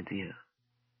besides you.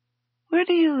 Where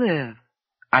do you live?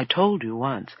 I told you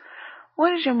once.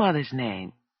 What is your mother's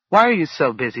name? Why are you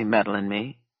so busy meddling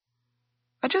me?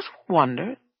 I just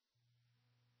wondered.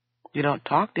 You don't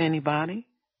talk to anybody?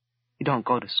 You don't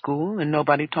go to school, and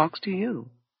nobody talks to you.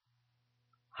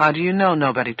 How do you know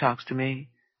nobody talks to me?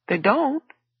 They don't.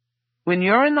 When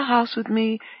you're in the house with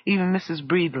me, even Mrs.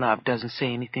 Breedlove doesn't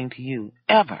say anything to you,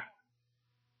 ever.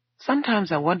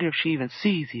 Sometimes I wonder if she even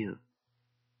sees you.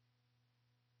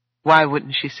 Why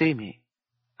wouldn't she see me?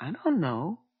 I don't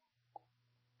know.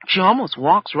 She almost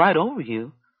walks right over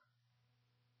you.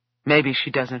 Maybe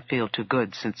she doesn't feel too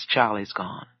good since Charlie's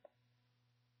gone.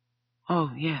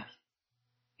 Oh, yes.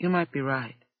 You might be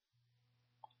right.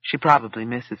 She probably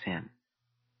misses him.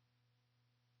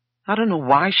 I don't know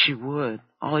why she would.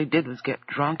 All he did was get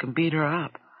drunk and beat her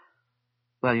up.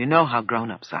 Well, you know how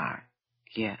grown-ups are.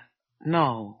 Yeah.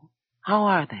 No. How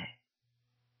are they?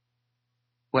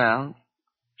 Well,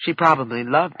 she probably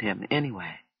loved him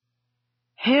anyway.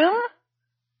 Him?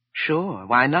 Sure,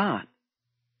 why not?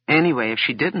 Anyway, if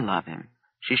she didn't love him,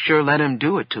 she sure let him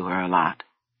do it to her a lot.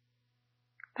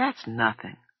 That's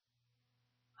nothing.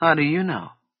 How do you know?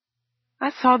 I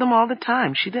saw them all the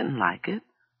time. She didn't like it.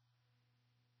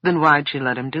 Then why'd she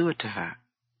let him do it to her?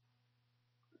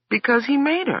 Because he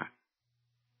made her.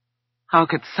 How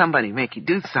could somebody make you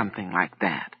do something like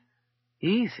that?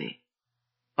 Easy.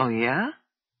 Oh, yeah?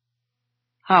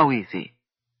 How easy?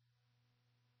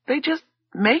 They just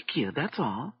make you, that's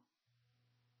all.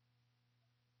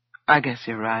 I guess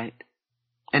you're right.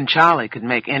 And Charlie could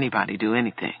make anybody do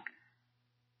anything.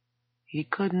 He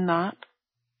could not.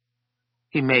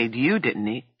 He made you, didn't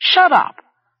he? Shut up!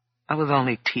 I was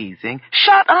only teasing.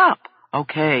 Shut up!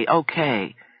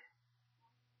 Okay.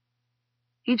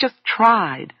 He just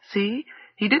tried, see?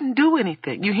 He didn't do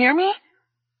anything. You hear me?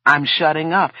 I'm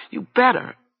shutting up. You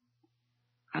better.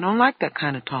 I don't like that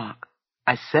kind of talk.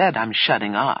 I said I'm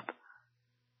shutting up.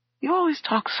 You always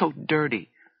talk so dirty.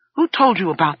 Who told you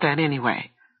about that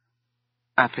anyway?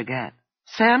 I forget.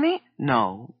 Sammy?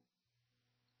 No.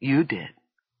 You did.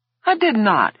 I did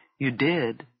not. You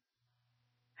did.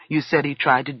 You said he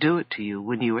tried to do it to you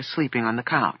when you were sleeping on the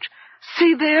couch.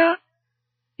 See there?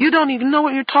 You don't even know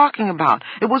what you're talking about.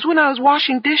 It was when I was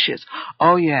washing dishes.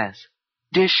 Oh, yes,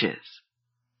 dishes.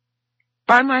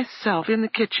 By myself in the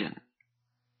kitchen.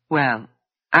 Well,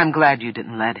 I'm glad you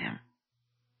didn't let him.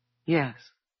 Yes.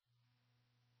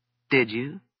 Did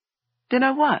you? Did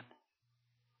I what?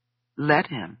 Let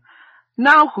him.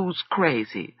 Now who's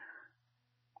crazy?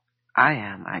 I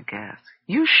am, I guess.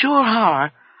 You sure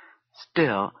are.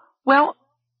 Still. Well,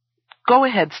 go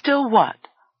ahead. Still what?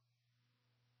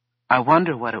 I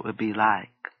wonder what it would be like.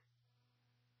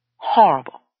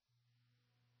 Horrible.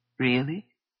 Really?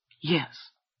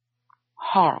 Yes.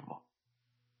 Horrible.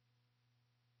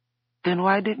 Then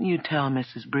why didn't you tell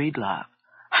Mrs. Breedlove?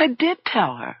 I did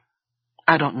tell her.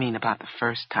 I don't mean about the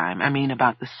first time. I mean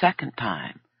about the second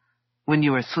time. When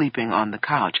you were sleeping on the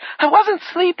couch. I wasn't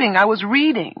sleeping. I was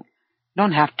reading.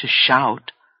 Don't have to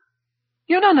shout.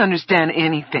 You don't understand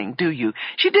anything, do you?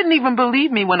 She didn't even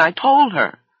believe me when I told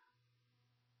her.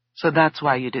 So that's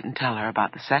why you didn't tell her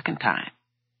about the second time.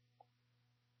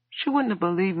 She wouldn't have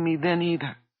believed me then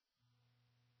either.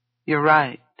 You're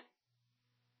right.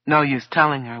 No use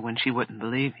telling her when she wouldn't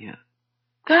believe you.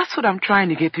 That's what I'm trying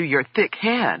to get through your thick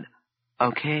head.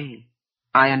 Okay,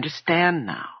 I understand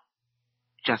now.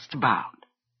 Just about.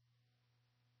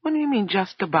 What do you mean,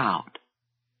 just about?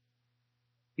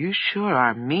 You sure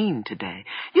are mean today.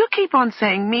 You keep on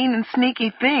saying mean and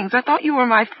sneaky things. I thought you were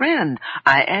my friend.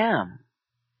 I am.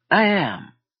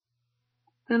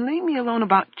 Then leave me alone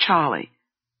about Charlie.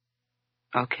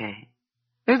 Okay.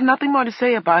 There's nothing more to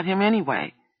say about him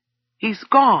anyway. He's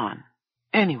gone.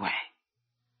 Anyway.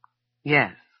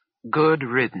 Yes, good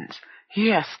riddance.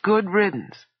 Yes, good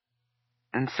riddance.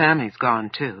 And Sammy's gone,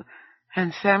 too.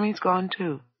 And Sammy's gone,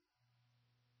 too.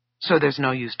 So there's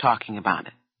no use talking about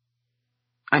it.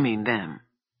 I mean them.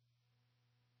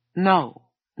 No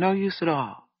use at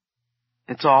all.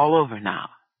 It's all over now.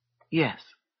 Yes.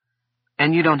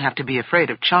 And you don't have to be afraid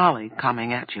of Charlie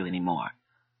coming at you anymore.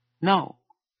 No.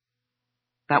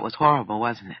 That was horrible,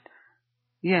 wasn't it?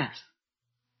 Yes.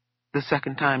 The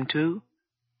second time, too?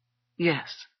 Yes.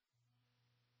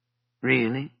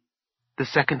 Really? The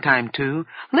second time, too?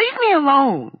 Leave me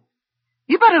alone.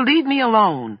 You better leave me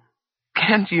alone.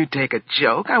 Can't you take a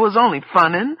joke? I was only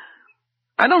funning.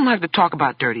 I don't like to talk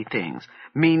about dirty things.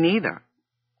 Me neither.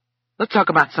 Let's talk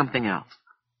about something else.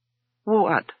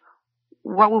 What?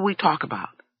 What will we talk about?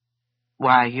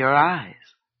 Why, your eyes.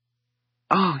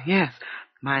 Oh, yes,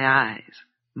 my eyes.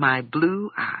 My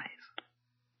blue eyes.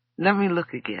 Let me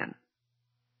look again.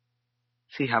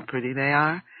 See how pretty they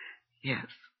are? Yes.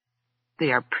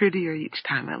 They are prettier each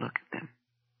time I look at them.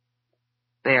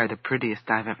 They are the prettiest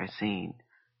I've ever seen.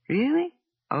 Really?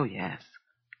 Oh, yes.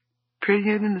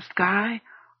 Prettier than the sky?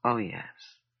 Oh, yes.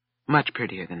 Much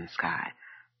prettier than the sky.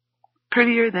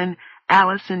 Prettier than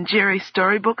Alice and Jerry's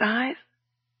storybook eyes?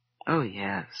 Oh,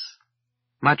 yes.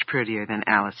 Much prettier than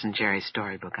Alice and Jerry's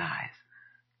storybook eyes.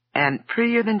 And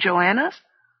prettier than Joanna's?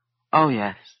 Oh,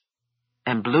 yes.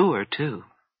 And bluer, too.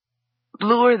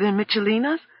 Bluer than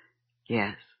Michelina's?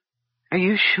 Yes. Are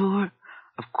you sure?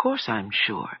 Of course I'm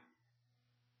sure.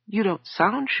 You don't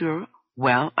sound sure.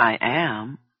 Well, I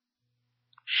am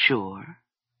sure.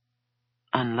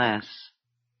 Unless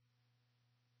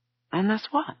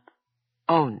what?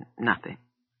 Oh, nothing.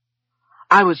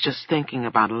 I was just thinking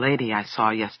about a lady I saw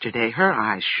yesterday. Her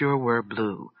eyes sure were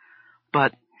blue.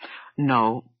 But,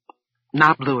 no,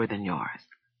 not bluer than yours.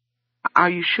 Are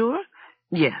you sure?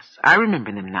 Yes, I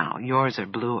remember them now. Yours are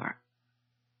bluer.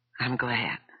 I'm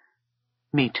glad.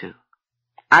 Me too.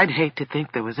 I'd hate to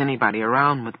think there was anybody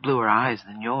around with bluer eyes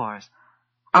than yours.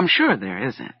 I'm sure there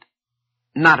isn't.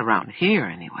 Not around here,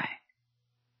 anyway.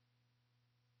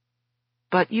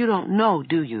 But you don't know,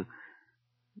 do you?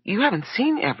 You haven't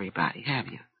seen everybody, have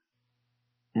you?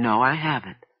 No, I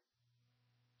haven't.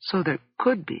 So there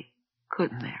could be,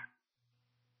 couldn't there?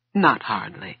 Not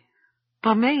hardly.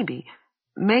 But maybe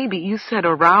you said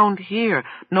around here.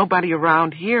 Nobody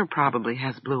around here probably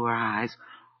has bluer eyes.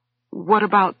 What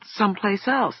about someplace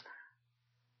else?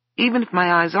 Even if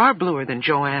my eyes are bluer than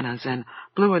Joanna's and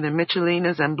bluer than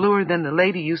Michelina's and bluer than the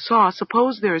lady you saw,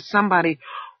 suppose there is somebody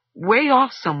way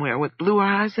off somewhere with bluer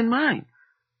eyes than mine.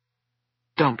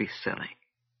 Don't be silly.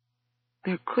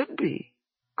 There could be,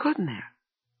 couldn't there?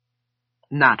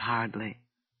 Not hardly.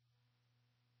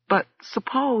 But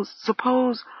suppose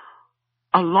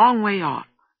a long way off,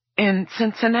 in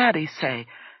Cincinnati, say,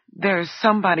 there's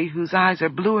somebody whose eyes are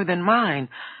bluer than mine.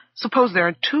 Suppose there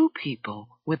are two people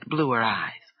with bluer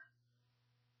eyes.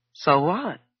 So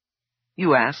what?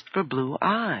 You asked for blue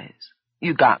eyes.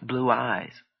 You got blue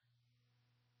eyes.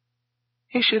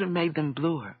 He should have made them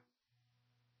bluer.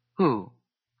 Who?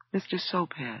 Mr.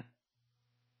 Soaphead.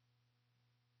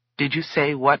 Did you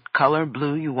say what color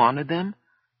blue you wanted them?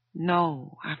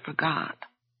 No, I forgot.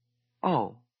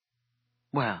 Oh,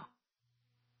 well.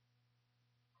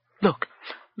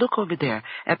 Look over there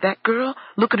at that girl.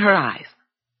 Look at her eyes.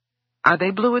 Are they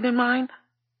bluer than mine?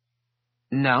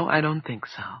 No, I don't think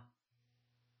so.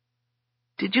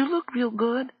 Did you look real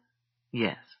good?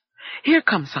 Yes. Here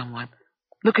comes someone.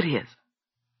 Look at his.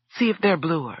 See if they're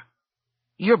bluer.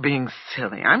 You're being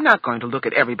silly. I'm not going to look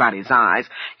at everybody's eyes.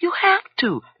 You have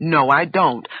to. No, I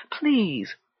don't.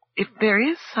 Please. If there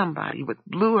is somebody with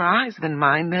bluer eyes than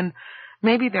mine, then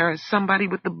maybe there is somebody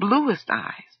with the bluest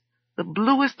eyes. The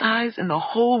bluest eyes in the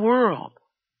whole world.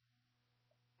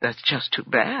 That's just too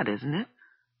bad, isn't it?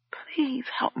 Please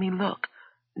help me look.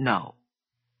 No.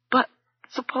 But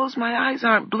suppose my eyes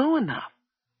aren't blue enough.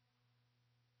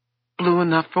 Blue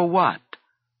enough for what?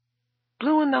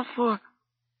 Blue enough for...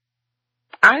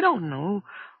 I don't know.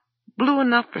 Blue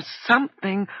enough for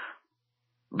something.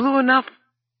 Blue enough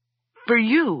for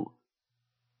you.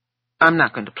 I'm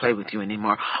not going to play with you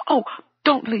anymore. Oh,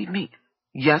 don't leave me.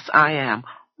 Yes, I am.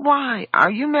 Why?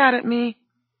 Are you mad at me?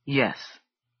 Yes.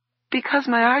 Because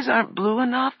my eyes aren't blue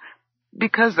enough?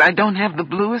 Because I don't have the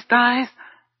bluest eyes?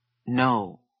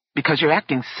 No. Because you're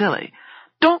acting silly.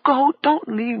 Don't go. Don't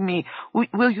leave me.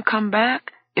 Will you come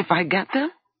back if I get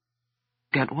them?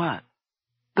 Get what?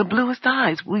 The bluest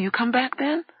eyes. Will you come back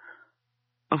then?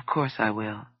 Of course I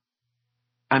will.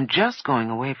 I'm just going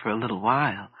away for a little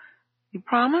while. You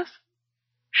promise?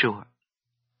 Sure.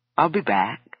 I'll be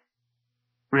back.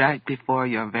 Right before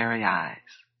your very eyes.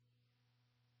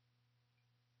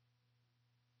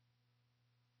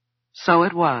 So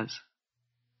it was.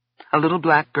 A little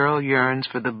black girl yearns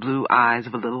for the blue eyes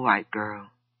of a little white girl,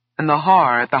 and the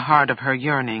horror at the heart of her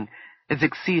yearning is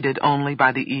exceeded only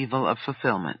by the evil of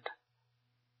fulfillment.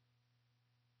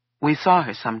 We saw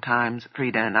her sometimes,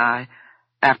 Frida and I,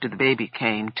 after the baby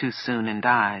came too soon and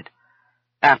died,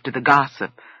 after the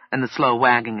gossip and the slow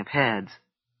wagging of heads.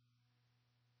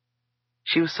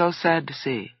 She was so sad to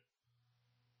see.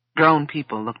 Grown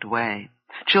people looked away.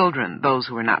 Children, those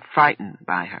who were not frightened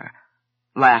by her,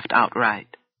 laughed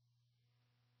outright.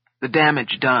 The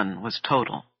damage done was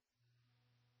total.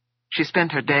 She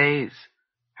spent her days,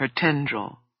 her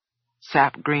tendril,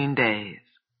 sap-green days,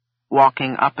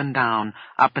 walking up and down,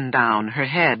 her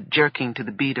head jerking to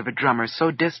the beat of a drummer so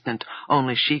distant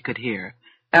only she could hear,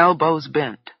 elbows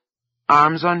bent,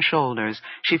 arms on shoulders.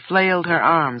 She flailed her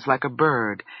arms like a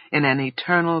bird in an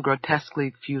eternal,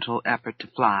 grotesquely futile effort to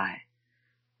fly.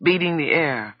 Beating the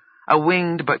air, a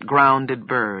winged but grounded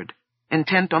bird,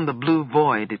 intent on the blue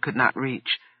void it could not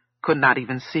reach, could not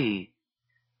even see,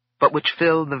 but which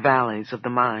filled the valleys of the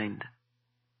mind.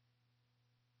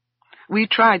 We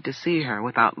tried to see her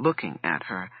without looking at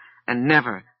her, and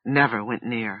never, never went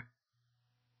near.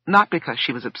 Not because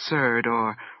she was absurd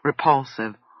or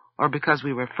repulsive, or because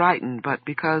we were frightened, but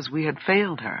because we had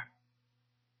failed her.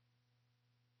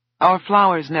 Our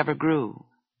flowers never grew.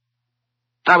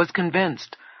 I was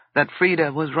convinced that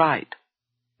Frida was right,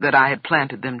 that I had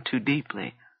planted them too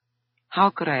deeply.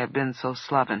 How could I have been so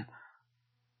sloven?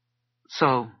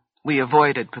 So we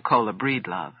avoided Pecola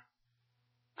Breedlove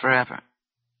forever.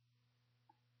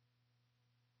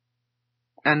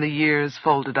 And the years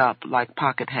folded up like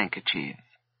pocket handkerchiefs.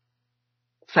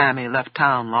 Sammy left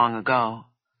town long ago.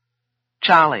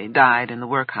 Charlie died in the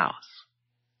workhouse.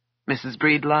 Mrs.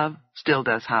 Breedlove still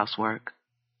does housework.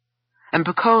 And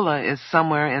Pecola is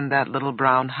somewhere in that little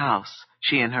brown house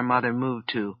she and her mother moved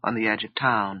to on the edge of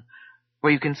town,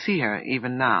 where you can see her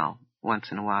even now,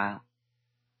 once in a while.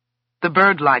 The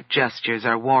bird-like gestures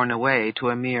are worn away to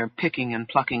a mere picking and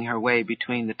plucking her way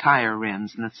between the tire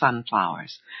rims and the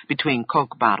sunflowers, between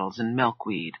Coke bottles and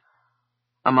milkweed,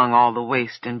 among all the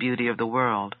waste and beauty of the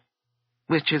world,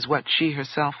 which is what she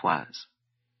herself was.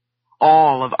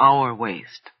 All of our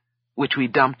waste, which we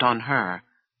dumped on her,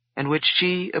 and which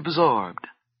she absorbed,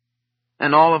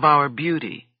 and all of our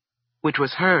beauty, which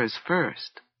was hers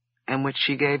first, and which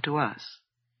she gave to us.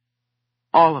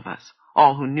 All of us,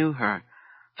 all who knew her,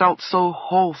 felt so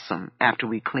wholesome after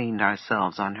we cleaned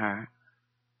ourselves on her.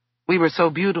 We were so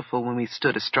beautiful when we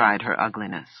stood astride her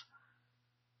ugliness.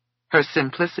 Her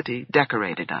simplicity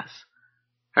decorated us.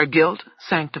 Her guilt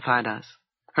sanctified us.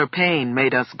 Her pain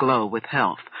made us glow with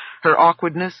health. Her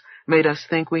awkwardness made us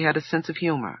think we had a sense of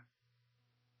humor.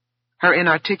 Her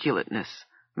inarticulateness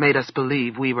made us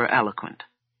believe we were eloquent.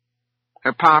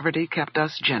 Her poverty kept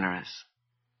us generous.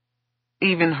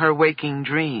 Even her waking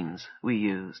dreams we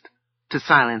used to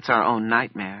silence our own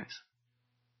nightmares.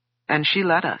 And she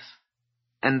let us,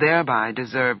 and thereby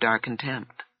deserved our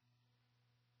contempt.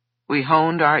 We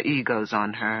honed our egos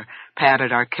on her,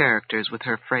 padded our characters with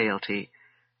her frailty,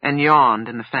 and yawned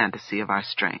in the fantasy of our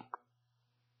strength.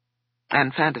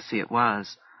 And fantasy it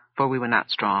was, for we were not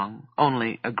strong,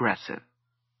 only aggressive.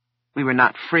 We were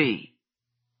not free,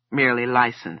 merely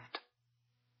licensed.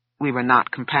 We were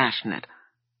not compassionate.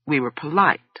 We were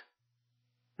polite.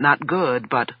 Not good,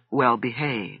 but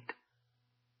well-behaved.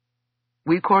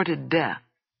 We courted death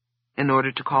in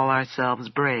order to call ourselves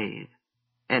brave,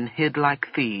 and hid like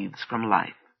thieves from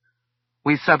life.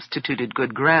 We substituted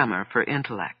good grammar for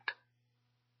intellect.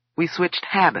 We switched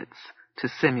habits to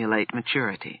simulate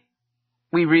maturity.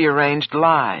 We rearranged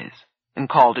lies and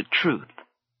called it truth,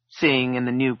 seeing in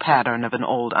the new pattern of an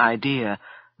old idea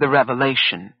the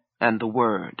revelation and the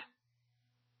word.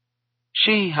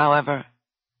 She, however,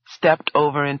 stepped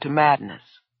over into madness,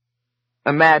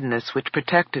 a madness which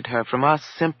protected her from us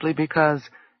simply because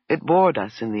it bored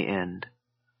us in the end.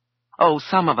 Oh,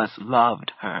 some of us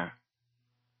loved her,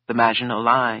 the Maginot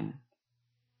Line,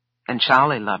 and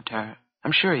Charlie loved her.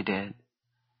 I'm sure he did.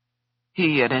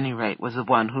 He, at any rate, was the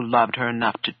one who loved her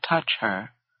enough to touch her,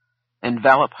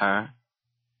 envelop her,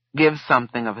 give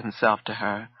something of himself to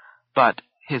her, but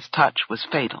his touch was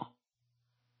fatal.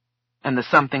 And the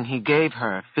something he gave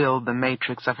her filled the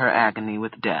matrix of her agony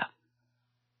with death.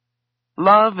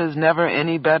 Love is never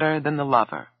any better than the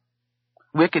lover.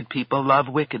 Wicked people love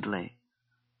wickedly.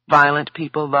 Violent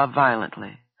people love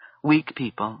violently. Weak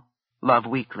people love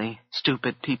weakly.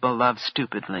 Stupid people love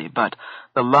stupidly. But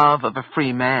the love of a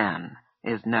free man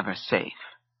is never safe.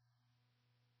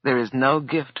 There is no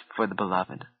gift for the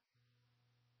beloved.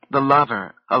 The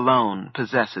lover alone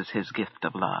possesses his gift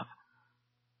of love.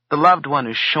 The loved one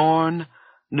is shorn,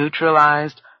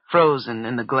 neutralized, frozen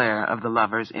in the glare of the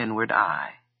lover's inward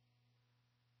eye.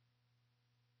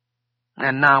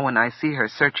 And now when I see her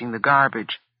searching the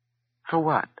garbage, for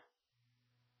what?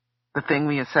 The thing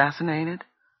we assassinated?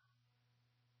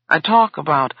 I talk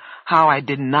about how I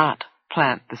did not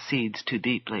plant the seeds too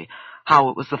deeply, how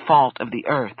it was the fault of the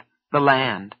earth, the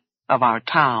land, of our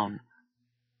town.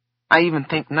 I even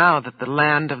think now that the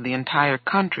land of the entire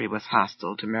country was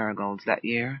hostile to marigolds that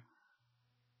year.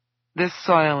 This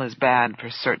soil is bad for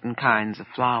certain kinds of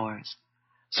flowers.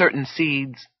 Certain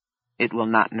seeds it will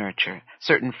not nurture.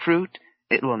 Certain fruit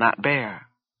it will not bear.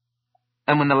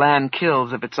 And when the land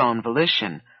kills of its own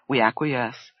volition, we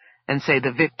acquiesce and say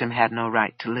the victim had no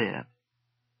right to live.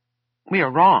 We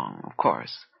are wrong, of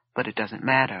course, but it doesn't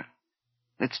matter.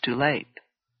 It's too late.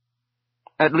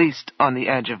 At least on the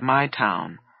edge of my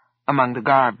town, among the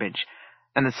garbage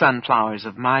and the sunflowers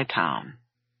of my town,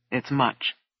 it's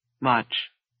much,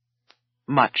 much,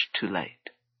 much too late.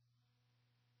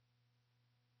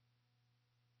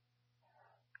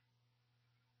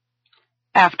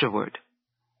 Afterward.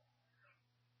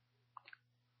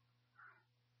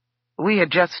 We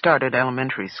had just started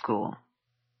elementary school.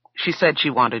 She said she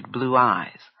wanted blue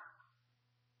eyes.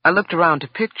 I looked around to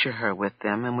picture her with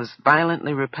them and was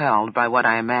violently repelled by what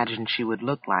I imagined she would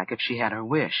look like if she had her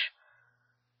wish.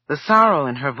 The sorrow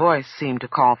in her voice seemed to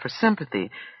call for sympathy,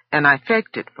 and I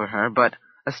faked it for her, but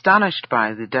astonished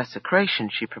by the desecration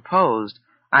she proposed,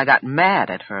 I got mad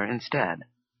at her instead.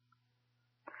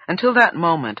 Until that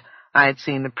moment, I had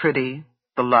seen the pretty,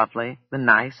 the lovely, the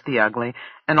nice, the ugly,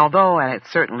 and although I had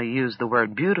certainly used the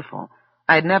word beautiful,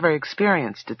 I had never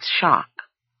experienced its shock,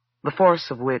 the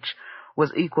force of which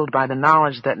was equaled by the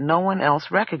knowledge that no one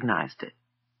else recognized it,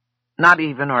 not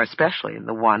even or especially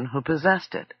the one who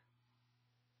possessed it.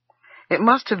 It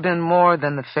must have been more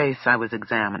than the face I was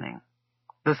examining,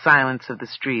 the silence of the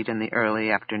street in the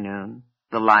early afternoon,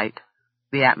 the light,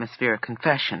 the atmosphere of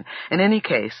confession. In any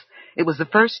case, it was the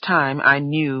first time I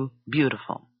knew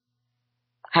beautiful,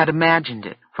 had imagined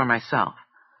it for myself.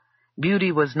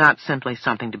 Beauty was not simply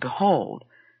something to behold.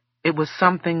 It was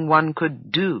something one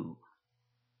could do.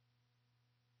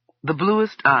 The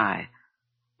Bluest Eye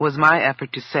was my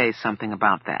effort to say something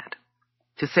about that,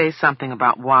 to say something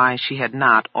about why she had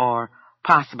not, or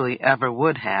possibly ever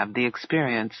would have, the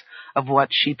experience of what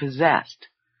she possessed,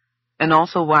 and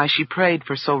also why she prayed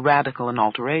for so radical an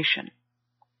alteration.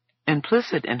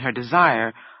 Implicit in her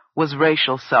desire was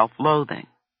racial self-loathing.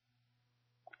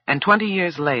 And 20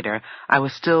 years later, I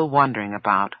was still wondering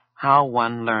about how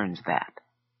one learns that.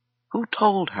 Who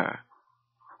told her?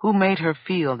 Who made her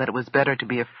feel that it was better to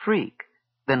be a freak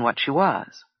than what she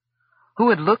was? Who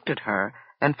had looked at her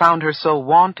and found her so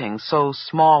wanting, so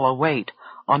small a weight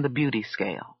on the beauty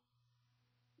scale?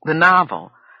 The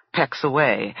novel pecks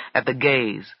away at the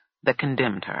gaze that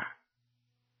condemned her.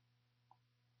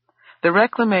 The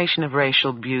reclamation of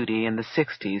racial beauty in the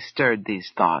 60s stirred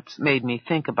these thoughts, made me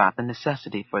think about the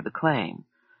necessity for the claim.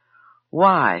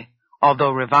 Why,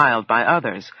 although reviled by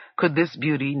others, could this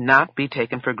beauty not be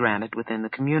taken for granted within the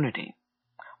community?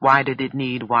 Why did it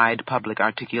need wide public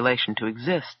articulation to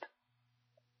exist?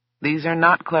 These are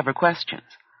not clever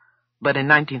questions, but in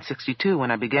 1962, when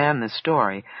I began this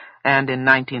story, and in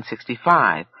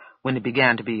 1965, when it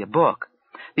began to be a book,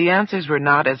 the answers were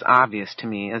not as obvious to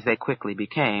me as they quickly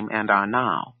became and are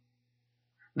now.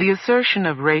 The assertion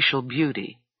of racial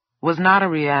beauty was not a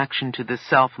reaction to the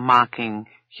self-mocking,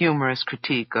 humorous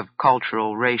critique of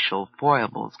cultural racial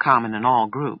foibles common in all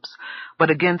groups, but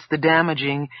against the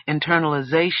damaging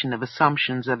internalization of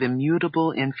assumptions of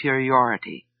immutable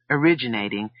inferiority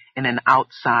originating in an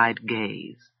outside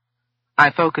gaze.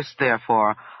 I focused,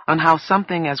 therefore, on how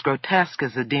something as grotesque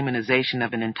as the demonization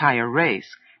of an entire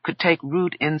race could take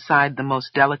root inside the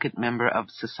most delicate member of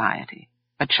society,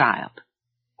 a child,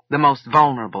 the most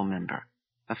vulnerable member,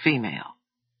 a female.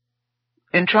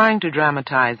 In trying to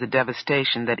dramatize the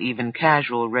devastation that even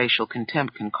casual racial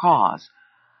contempt can cause,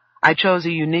 I chose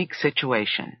a unique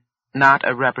situation, not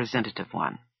a representative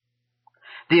one.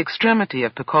 The extremity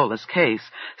of Piccola's case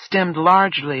stemmed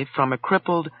largely from a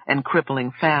crippled and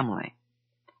crippling family,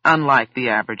 unlike the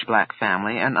average black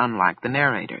family and unlike the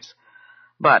narrators.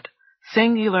 But,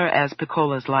 singular as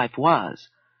Piccola's life was,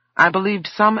 I believed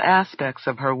some aspects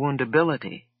of her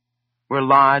woundability were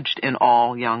lodged in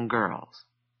all young girls.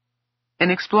 In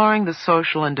exploring the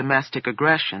social and domestic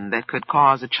aggression that could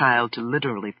cause a child to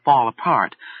literally fall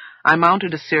apart, I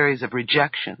mounted a series of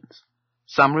rejections,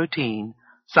 some routine,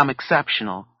 some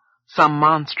exceptional, some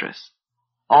monstrous,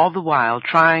 all the while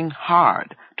trying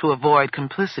hard to avoid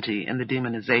complicity in the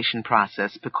demonization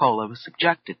process Piccola was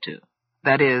subjected to.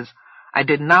 That is, I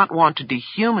did not want to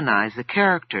dehumanize the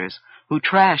characters who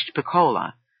trashed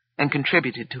Piccola and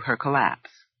contributed to her collapse.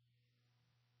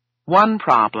 One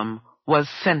problem was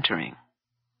centering.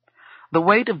 The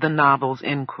weight of the novel's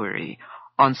inquiry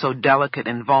on so delicate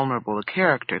and vulnerable a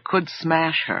character could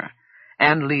smash her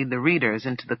and lead the readers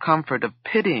into the comfort of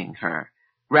pitying her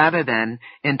rather than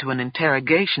into an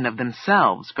interrogation of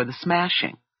themselves for the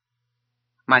smashing.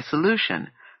 My solution,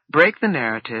 break the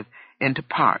narrative into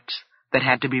parts that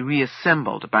had to be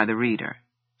reassembled by the reader,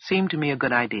 seemed to me a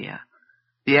good idea,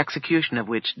 the execution of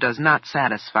which does not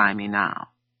satisfy me now.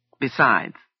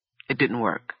 Besides, it didn't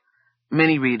work.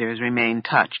 Many readers remained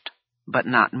touched, but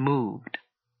not moved.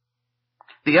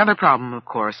 The other problem, of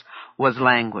course, was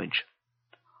language.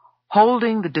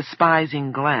 Holding the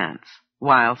despising glance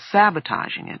while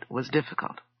sabotaging it was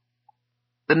difficult.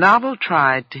 The novel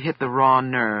tried to hit the raw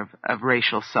nerve of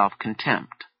racial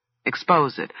self-contempt,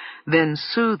 expose it, then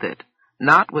soothe it,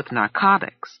 not with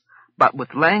narcotics, but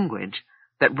with language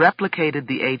that replicated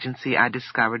the agency I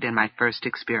discovered in my first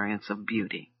experience of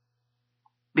beauty.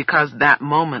 Because that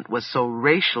moment was so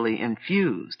racially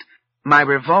infused, my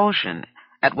revulsion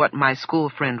at what my school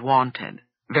friend wanted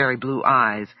very blue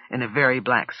eyes, and a very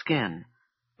black skin,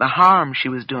 the harm she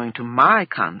was doing to my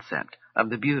concept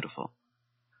of the beautiful.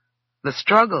 The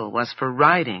struggle was for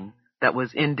writing that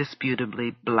was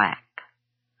indisputably black.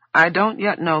 I don't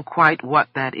yet know quite what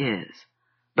that is,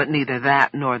 but neither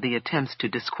that nor the attempts to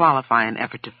disqualify an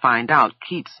effort to find out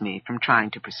keeps me from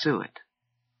trying to pursue it.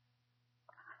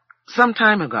 Some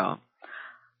time ago,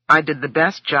 I did the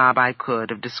best job I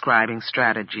could of describing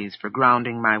strategies for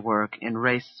grounding my work in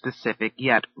race-specific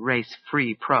yet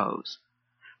race-free prose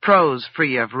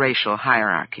free of racial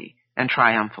hierarchy and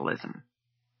triumphalism.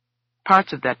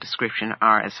 Parts of that description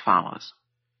are as follows.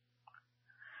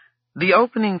 The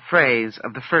opening phrase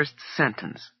of the first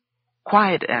sentence,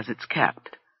 quiet as it's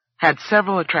kept, had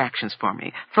several attractions for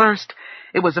me. First,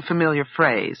 it was a familiar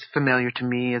phrase, familiar to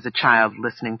me as a child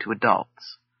listening to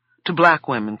adults, to black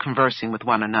women conversing with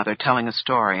one another, telling a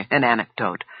story, an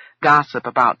anecdote, gossip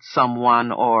about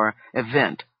someone or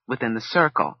event within the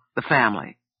circle, the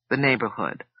family, the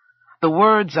neighborhood. The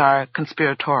words are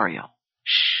conspiratorial.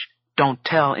 Shh, don't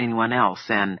tell anyone else,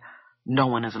 and no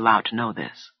one is allowed to know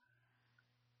this.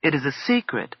 It is a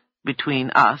secret between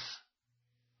us,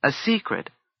 a secret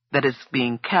that is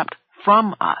being kept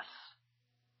from us.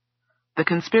 The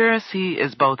conspiracy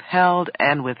is both held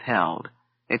and withheld,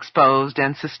 exposed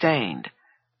and sustained.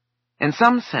 In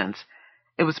some sense,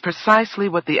 it was precisely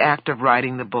what the act of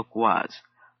writing the book was,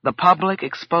 the public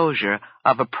exposure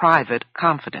of a private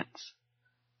confidence.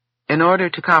 In order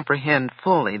to comprehend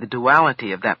fully the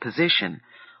duality of that position,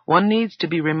 one needs to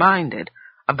be reminded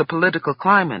of the political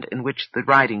climate in which the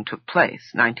writing took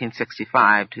place,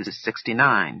 1965 to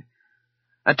 69,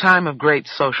 a time of great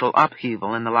social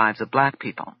upheaval in the lives of black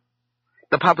people.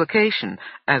 The publication,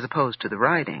 as opposed to the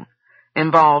writing,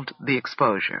 involved the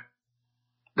exposure.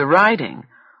 The writing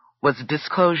was a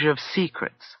disclosure of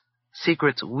secrets,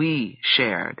 secrets we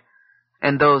shared,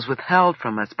 and those withheld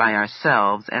from us by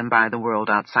ourselves and by the world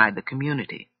outside the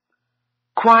community.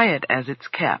 Quiet as it's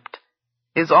kept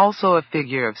is also a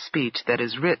figure of speech that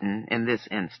is written in this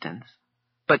instance,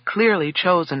 but clearly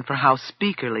chosen for how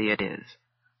speakerly it is,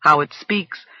 how it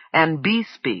speaks and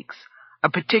bespeaks a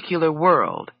particular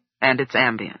world and its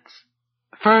ambience.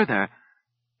 Further,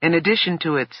 in addition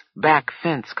to its back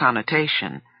fence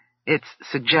connotation, its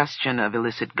suggestion of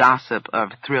illicit gossip, of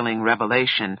thrilling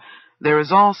revelation, there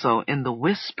is also in the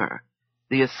whisper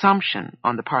the assumption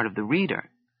on the part of the reader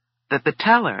that the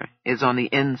teller is on the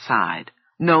inside,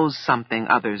 knows something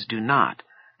others do not,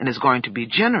 and is going to be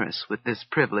generous with this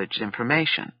privileged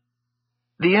information.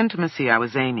 The intimacy I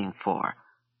was aiming for,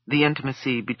 the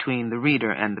intimacy between the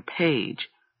reader and the page,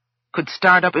 could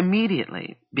start up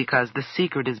immediately because the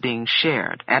secret is being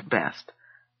shared at best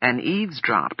and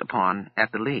eavesdropped upon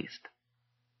at the least.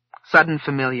 Sudden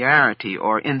familiarity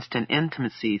or instant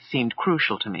intimacy seemed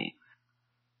crucial to me.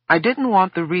 I didn't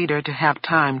want the reader to have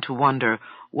time to wonder,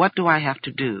 what do I have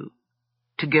to do,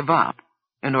 to give up,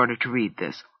 in order to read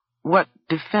this? What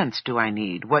defense do I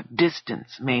need? What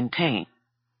distance maintain?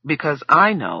 Because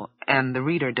I know, and the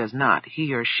reader does not,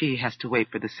 he or she has to wait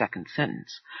for the second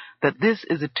sentence, that this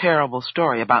is a terrible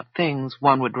story about things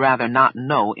one would rather not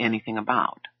know anything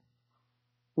about.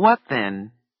 What,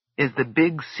 then, is the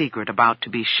big secret about to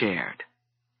be shared?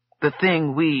 The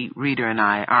thing we, reader and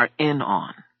I, are in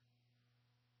on.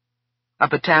 A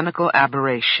botanical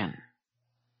aberration.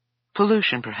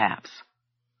 Pollution, perhaps.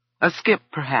 A skip,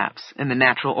 perhaps, in the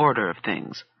natural order of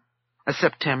things. A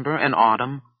September, an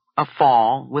autumn, a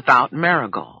fall without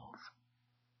marigolds.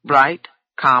 Bright,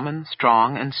 common,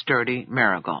 strong, and sturdy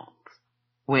marigolds.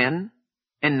 When?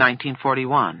 In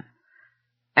 1941.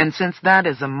 And since that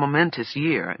is a momentous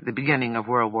year, the beginning of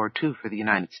World War II for the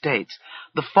United States,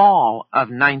 the fall of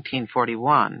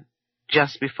 1941,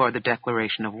 just before the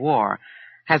declaration of war,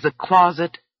 has a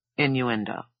closet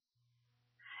innuendo.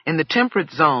 In the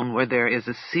temperate zone where there is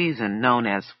a season known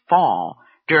as fall,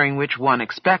 during which one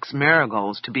expects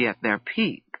marigolds to be at their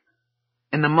peak,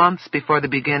 in the months before the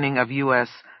beginning of U.S.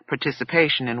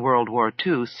 participation in World War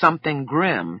II, something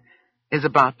grim is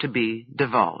about to be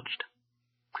divulged.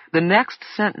 The next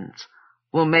sentence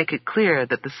will make it clear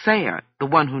that the sayer, the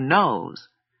one who knows,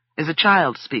 is a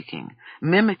child speaking,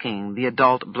 mimicking the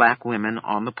adult black women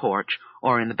on the porch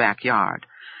or in the backyard.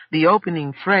 The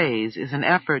opening phrase is an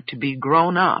effort to be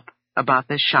grown up about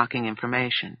this shocking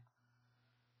information.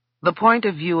 The point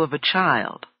of view of a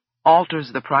child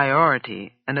alters the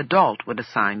priority an adult would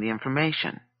assign the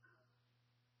information.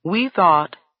 We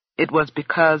thought it was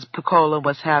because Pecola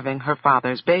was having her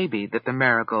father's baby that the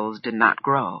marigolds did not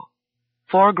grow.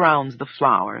 Foregrounds the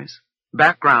flowers,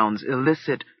 backgrounds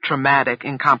illicit, traumatic,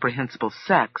 incomprehensible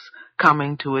sex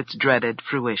coming to its dreaded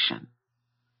fruition.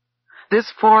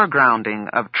 This foregrounding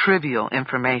of trivial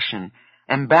information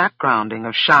and backgrounding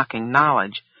of shocking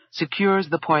knowledge secures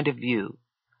the point of view,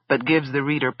 but gives the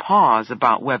reader pause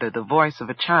about whether the voice of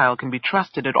a child can be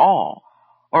trusted at all,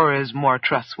 or is more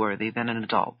trustworthy than an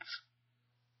adult's.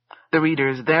 The reader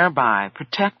is thereby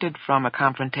protected from a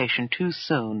confrontation too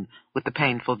soon with the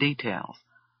painful details,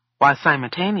 while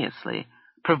simultaneously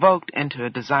provoked into a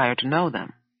desire to know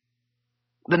them.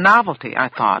 The novelty, I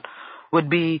thought, would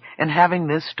be in having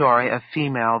this story of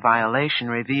female violation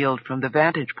revealed from the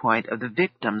vantage point of the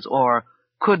victims or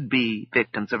could-be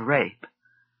victims of rape,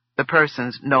 the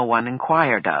persons no one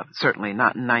inquired of, certainly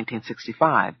not in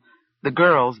 1965, the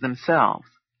girls themselves.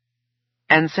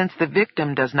 And since the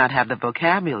victim does not have the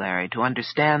vocabulary to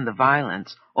understand the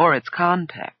violence or its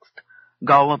context,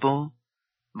 gullible,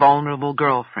 vulnerable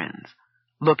girlfriends,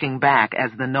 looking back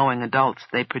as the knowing adults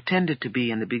they pretended to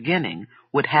be in the beginning,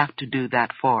 would have to do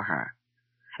that for her,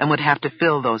 and would have to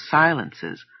fill those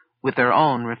silences with their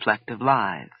own reflective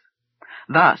lives.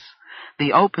 Thus,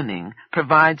 the opening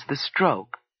provides the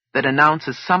stroke that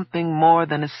announces something more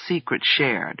than a secret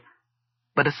shared,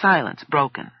 but a silence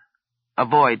broken, a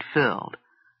void filled,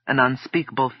 an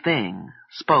unspeakable thing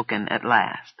spoken at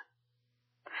last.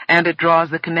 And it draws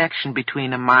the connection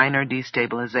between a minor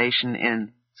destabilization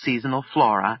in seasonal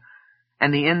flora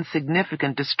and the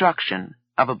insignificant destruction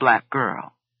of a black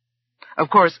girl. Of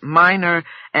course, minor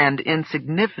and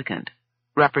insignificant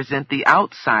represent the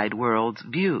outside world's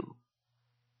view.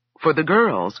 For the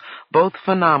girls, both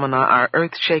phenomena are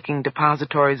earth-shaking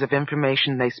depositories of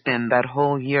information they spend that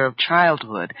whole year of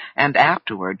childhood and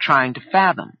afterward trying to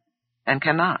fathom, and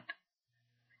cannot.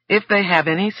 If they have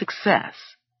any success,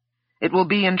 it will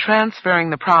be in transferring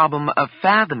the problem of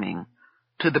fathoming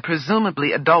to the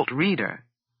presumably adult reader,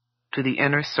 to the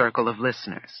inner circle of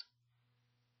listeners.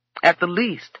 At the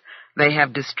least, they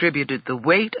have distributed the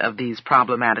weight of these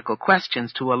problematical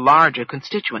questions to a larger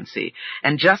constituency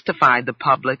and justified the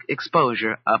public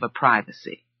exposure of a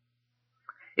privacy.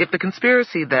 If the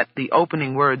conspiracy that the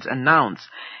opening words announce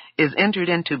is entered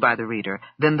into by the reader,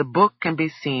 then the book can be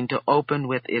seen to open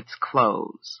with its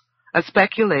close, a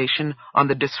speculation on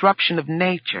the disruption of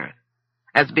nature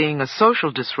as being a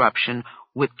social disruption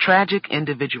with tragic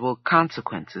individual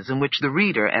consequences in which the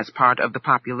reader, as part of the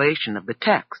population of the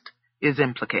text, is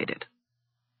implicated.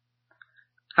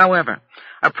 However,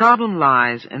 a problem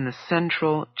lies in the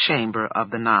central chamber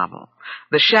of the novel.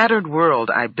 The shattered world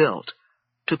I built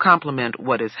to complement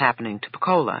what is happening to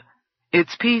Pecola,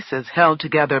 its pieces held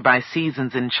together by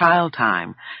seasons in child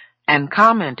time, and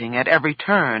commenting at every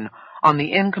turn on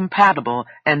the incompatible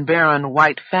and barren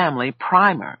white family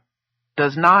primer,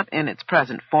 does not in its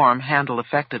present form handle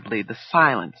effectively the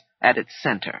silence at its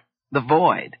center, the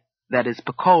void that is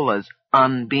Pecola's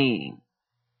unbeing.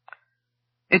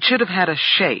 It should have had a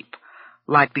shape,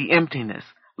 like the emptiness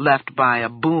left by a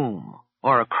boom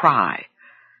or a cry.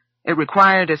 It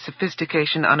required a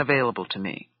sophistication unavailable to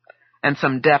me, and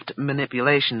some deft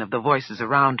manipulation of the voices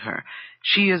around her.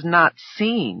 She is not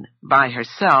seen by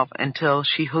herself until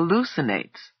she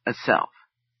hallucinates a self,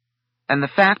 and the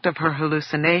fact of her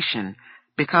hallucination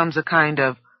becomes a kind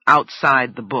of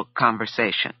outside-the-book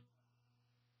conversation.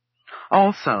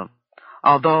 Also,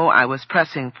 although I was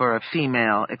pressing for a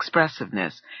female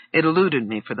expressiveness, it eluded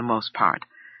me for the most part,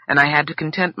 and I had to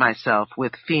content myself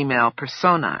with female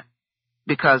persona,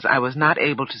 because I was not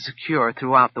able to secure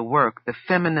throughout the work the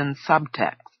feminine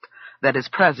subtext that is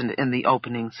present in the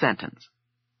opening sentence,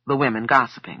 the women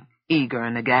gossiping, eager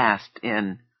and aghast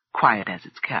in Quiet as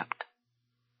It's Kept.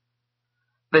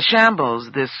 The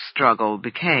shambles this struggle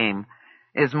became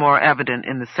is more evident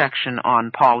in the section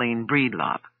on Pauline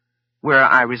Breedlove, where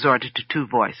I resorted to two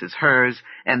voices, hers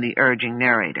and the urging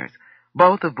narrator's,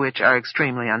 both of which are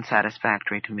extremely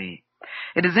unsatisfactory to me.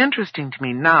 It is interesting to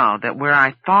me now that where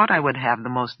I thought I would have the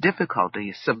most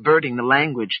difficulty subverting the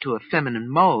language to a feminine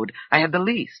mode, I had the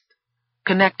least,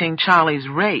 connecting Charlie's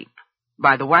rape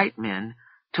by the white men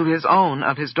to his own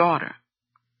of his daughter.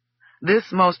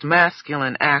 This most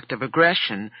masculine act of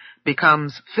aggression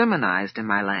becomes feminized in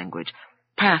my language,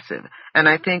 passive, and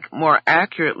I think more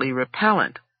accurately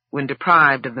repellent when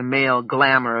deprived of the male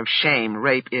glamour of shame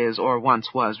rape is or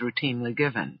once was routinely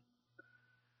given.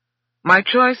 My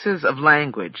choices of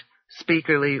language,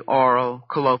 speakerly, oral,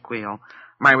 colloquial,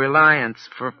 my reliance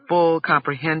for full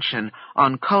comprehension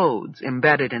on codes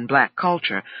embedded in black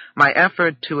culture, my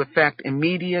effort to effect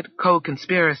immediate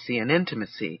co-conspiracy and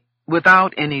intimacy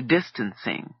without any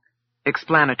distancing,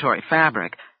 explanatory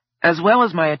fabric, as well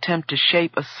as my attempt to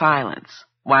shape a silence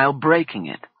while breaking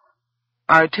it,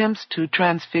 are attempts to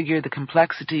transfigure the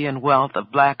complexity and wealth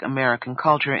of black American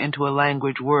culture into a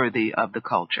language worthy of the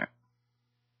culture.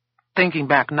 Thinking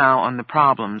back now on the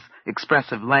problems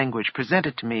expressive language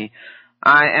presented to me,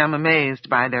 I am amazed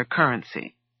by their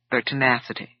currency, their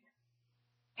tenacity.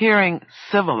 Hearing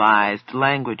civilized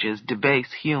languages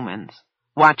debase humans,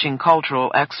 watching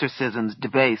cultural exorcisms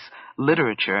debase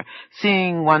literature,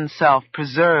 seeing oneself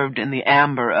preserved in the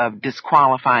amber of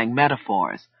disqualifying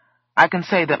metaphors, I can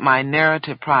say that my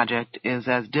narrative project is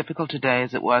as difficult today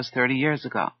as it was 30 years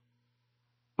ago.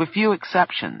 With few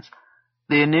exceptions,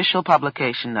 the initial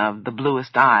publication of The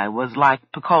Bluest Eye was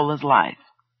like Piccola's life,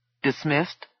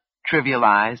 dismissed,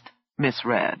 trivialized,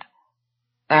 misread.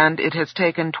 And it has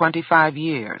taken 25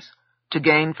 years to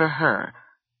gain for her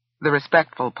the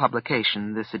respectful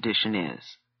publication this edition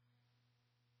is.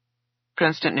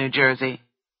 Princeton, New Jersey,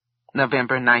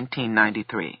 November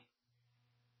 1993.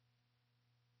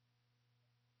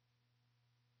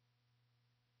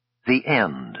 The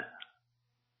End.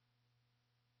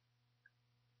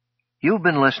 You've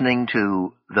been listening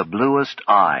to The Bluest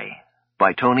Eye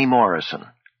by Toni Morrison,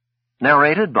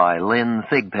 narrated by Lynn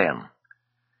Thigpen.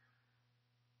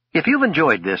 If you've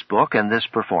enjoyed this book and this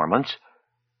performance,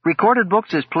 Recorded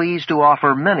Books is pleased to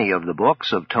offer many of the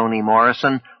books of Toni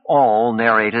Morrison, all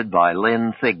narrated by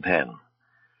Lynn Thigpen.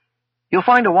 You'll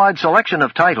find a wide selection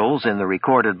of titles in the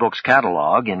Recorded Books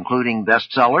catalog, including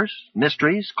bestsellers,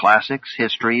 mysteries, classics,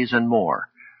 histories, and more.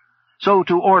 So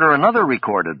to order another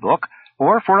recorded book,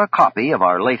 or for a copy of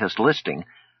our latest listing,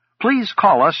 please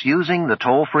call us using the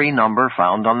toll-free number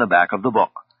found on the back of the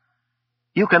book.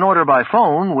 You can order by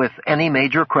phone with any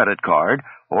major credit card,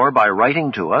 or by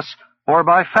writing to us, or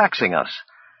by faxing us.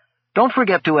 Don't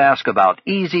forget to ask about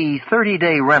easy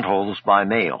 30-day rentals by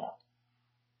mail.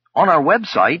 On our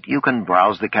website, you can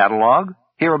browse the catalog,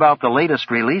 hear about the latest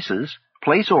releases,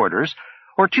 place orders,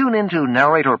 or tune into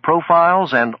narrator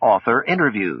profiles and author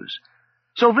interviews.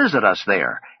 So visit us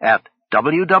there at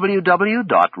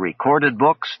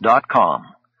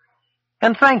www.recordedbooks.com.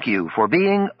 And thank you for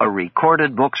being a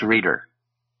Recorded Books reader.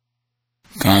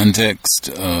 Context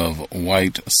of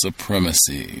white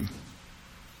supremacy.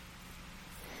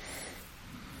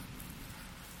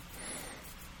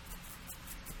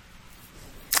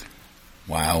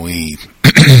 Wowee.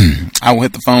 I will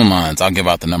hit the phone lines. I'll give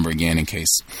out the number again in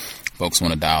case folks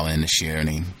want to dial in to share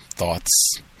any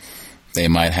thoughts they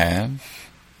might have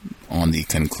on the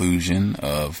conclusion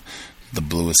of The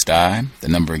Bluest Eye. The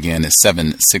number again is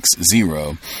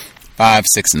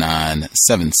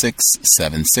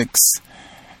 760-569-7676,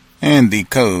 and the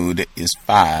code is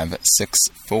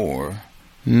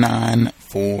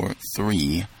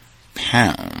 564-943#.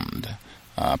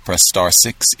 Press star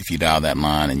 6 if you dial that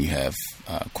line and you have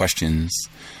questions.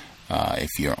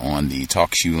 If you're on the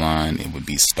TalkShoe line, it would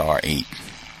be star 8.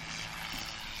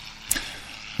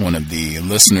 One of the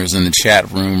listeners in the chat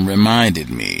room reminded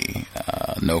me,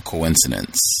 no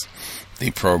coincidence,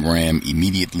 the program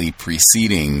immediately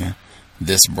preceding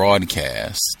this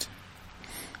broadcast,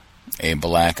 a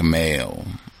black male,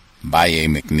 Baye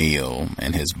McNeil,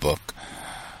 and his book,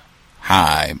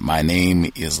 Hi, my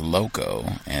name is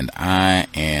Loco, and I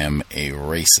am a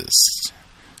racist,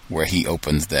 where he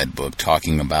opens that book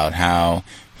talking about how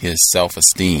his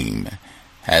self-esteem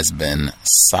has been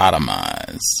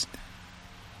sodomized,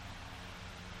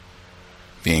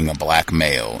 being a black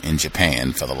male in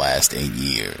Japan for the last 8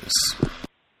 years.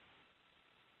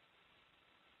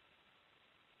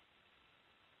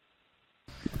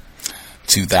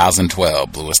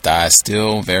 (2012) Bluest Eye is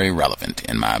still very relevant,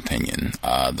 in my opinion.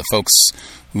 The folks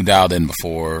who dialed in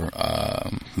before,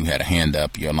 who had a hand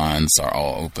up, your lines are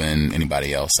all open.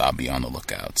 Anybody else, I'll be on the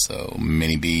lookout. So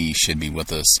Minnie B should be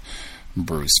with us.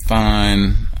 Bruce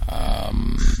Fine,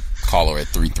 caller at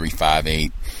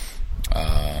 3358.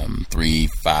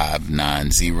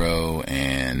 3590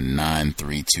 and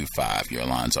 9325. Your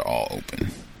lines are all open.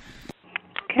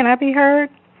 Can I be heard?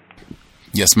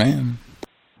 Yes, ma'am.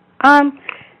 Now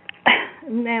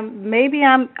maybe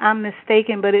I'm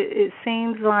mistaken, but it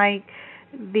seems like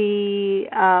the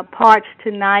parts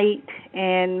tonight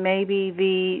and maybe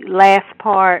the last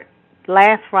part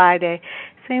last Friday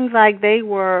seems like they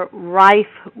were rife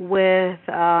with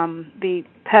the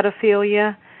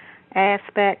pedophilia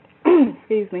aspect.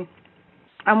 Excuse me.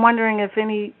 I'm wondering if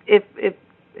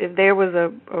there was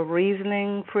a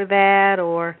reasoning for that,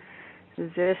 or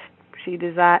just she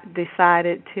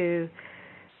decided to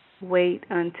wait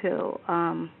until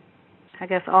I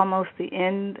guess almost the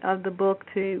end of the book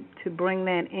to bring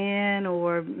that in,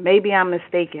 or maybe I'm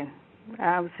mistaken.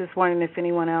 I was just wondering if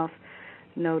anyone else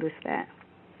noticed that.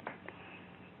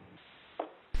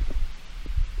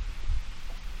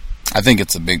 I think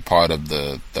it's a big part of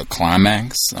the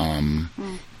climax,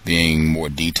 being more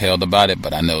detailed about it,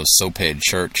 but I know Soaphead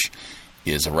Church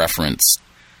is referenced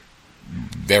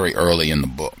very early in the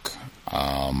book.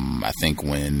 I think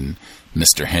when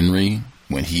Mr. Henry,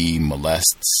 when he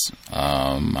molests,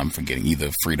 I'm forgetting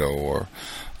either Frida or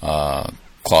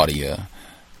Claudia,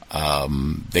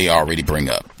 they already bring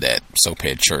up that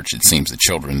Soaphead Church. It seems the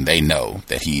children, they know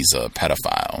that he's a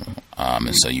pedophile,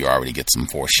 and so you already get some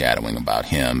foreshadowing about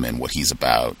him and what he's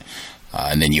about.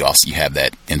 And then you have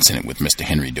that incident with Mr.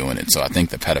 Henry doing it. So I think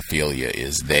the pedophilia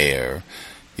is there.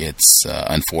 It's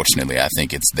unfortunately, I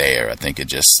think it's there. I think it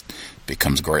just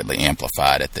becomes greatly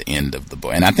amplified at the end of the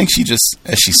book. And I think she just,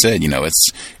 as she said,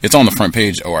 it's on the front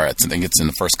page, or I think it's in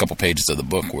the first couple pages of the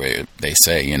book where they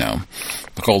say,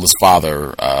 Nicola's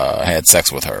father had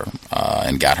sex with her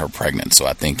and got her pregnant. So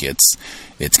I think it's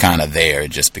kind of there.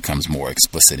 It just becomes more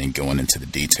explicit in going into the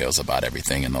details about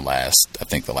everything in the last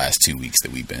 2 weeks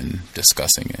that we've been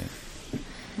discussing it.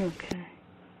 Okay.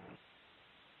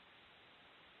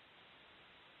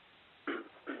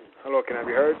 Hello, can I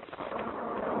be heard?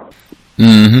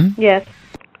 Mm-hmm. Yes.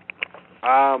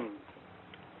 I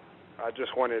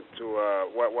just wanted to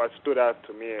what stood out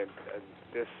to me at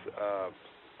this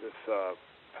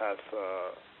past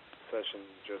session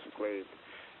just played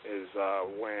is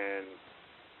when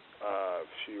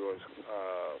she was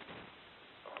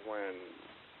when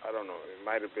I don't know, it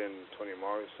might have been Toni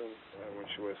Morrison when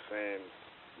she was saying,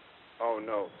 oh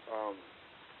no,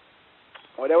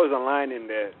 there was a line in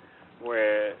there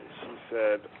where she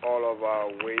said all of our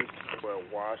waste were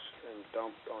washed and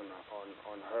dumped on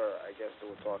her. I guess they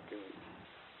were talking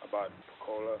about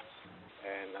Coca-Cola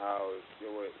and how they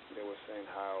were saying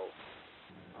how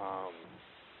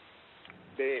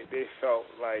they felt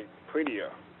like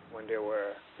prettier when they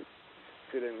were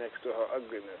sitting next to her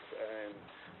ugliness, and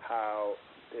how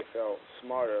they felt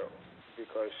smarter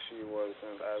because she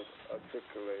wasn't as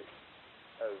articulate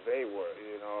as they were,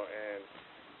 and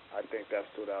I think that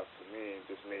stood out to me and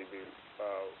just made me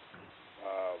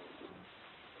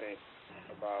think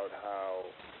about how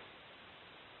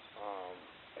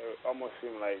it almost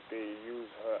seemed like they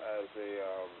used her as a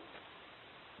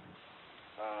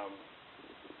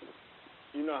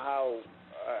how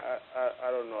I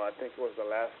don't know, I think it was the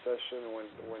last session when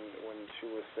she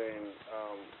was saying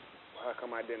how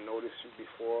come I didn't notice you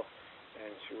before,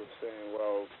 and she was saying,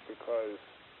 well, because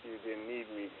you didn't need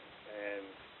me, and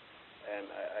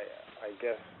I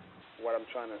guess what I'm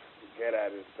trying to get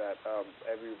at is that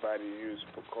everybody used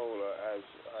Coca-Cola as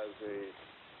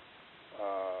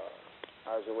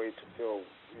a way to feel,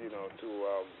 to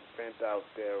vent out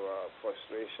their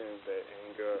frustration, their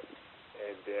anger,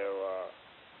 and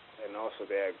and also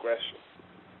their aggression.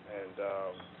 And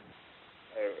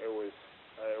it was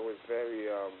very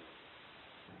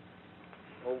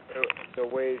the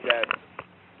way that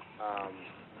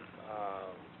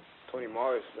Toni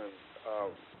Morrison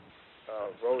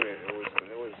wrote it. It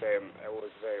was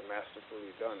very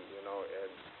masterfully done,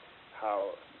 and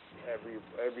how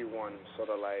everyone sort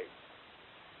of like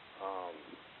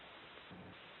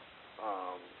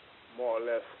more or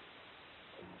less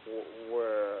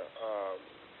were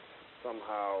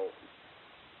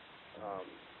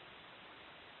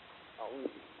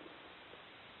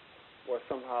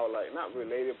somehow like not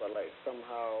related, but like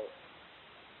somehow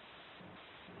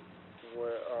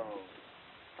were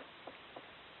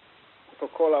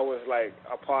Coca-Cola was like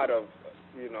a part of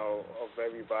of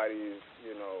everybody's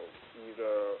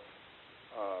either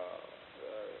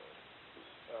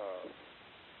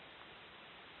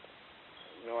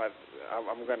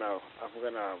I'm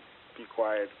gonna be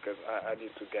quiet because I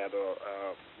need to gather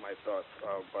my thoughts,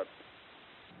 but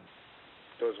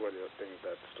those were the things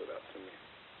that stood out to me.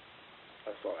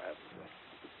 That's all I have to say.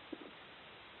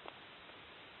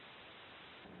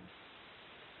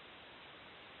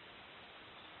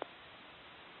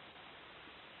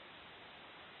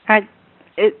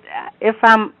 If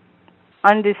I'm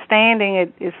understanding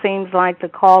it, it seems like the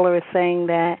caller is saying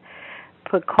that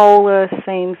Coca-Cola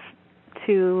seems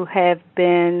to have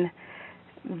been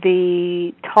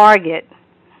the target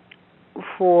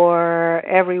for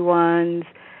everyone's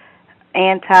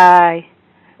anti-black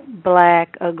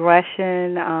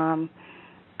aggression, and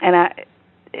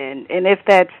if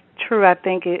that's true, I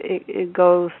think it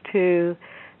goes to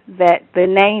that the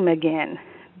name again,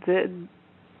 the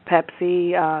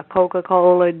Pepsi,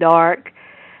 Coca-Cola, Dark,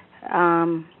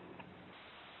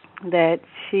 that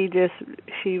she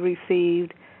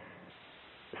received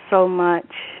so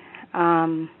much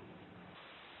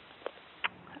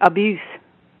abuse,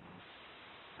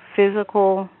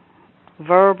 physical,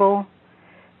 verbal,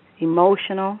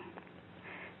 emotional,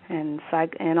 and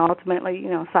ultimately,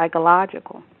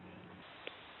 psychological.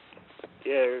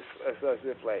 Yeah, it's as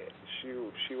if like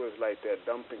she was like that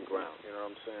dumping ground. You know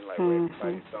what I'm saying? Like where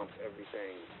everybody dumped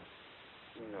everything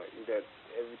either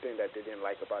everything that they didn't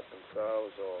like about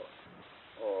themselves or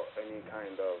any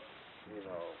kind of,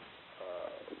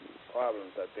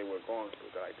 problems that they were going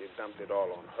through. Like they dumped it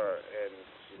all on her, and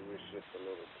she was just a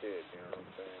little kid. You know what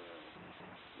I'm saying?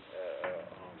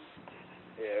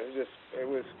 And, it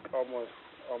was almost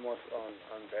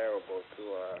unbearable to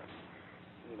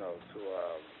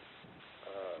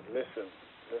listen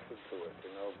to it.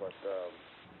 But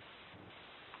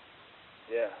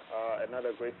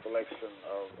another great selection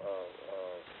of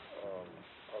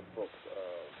books,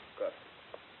 Gus.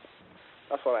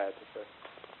 That's all I had to say.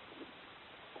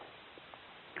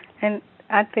 And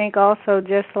I think also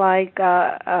just like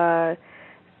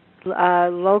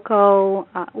local,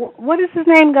 what is his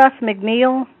name, Gus?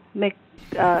 McNeil?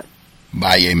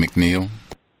 Baye McNeil.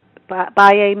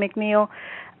 Baye McNeil.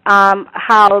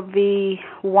 How the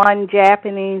one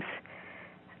Japanese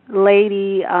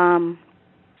lady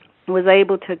was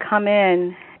able to come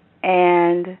in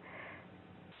and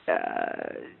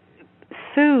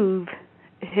soothe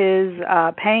his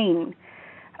pain.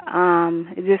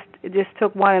 It just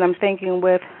took one, and I'm thinking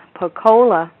with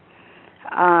Pecola,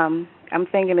 I'm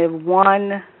thinking if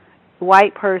one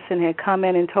white person had come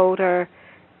in and told her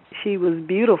she was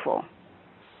beautiful,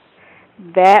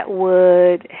 that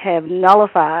would have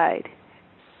nullified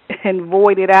and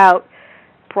voided out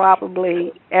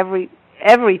probably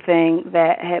everything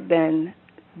that had been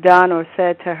done or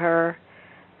said to her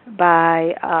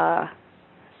by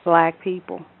black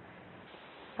people.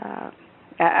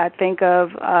 I think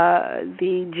of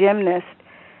the gymnast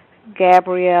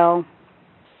Gabrielle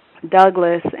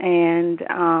Douglas, and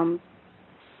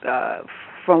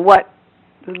from what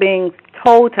was being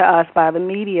told to us by the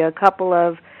media, a couple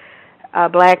of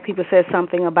black people said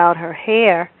something about her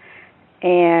hair,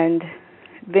 and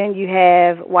then you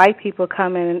have white people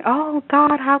come in and, oh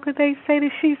God, how could they say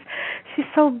that she's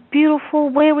so beautiful?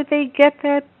 Where would they get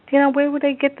that? Where would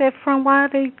they get that from? Why are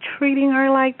they treating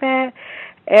her like that?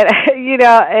 And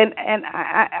and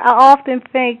I often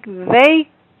think they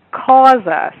cause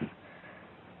us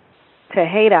to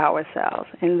hate ourselves,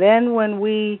 and then when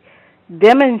we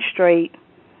demonstrate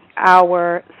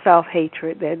our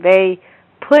self-hatred that they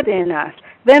put in us,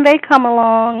 then they come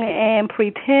along and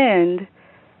pretend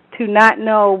to not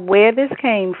know where this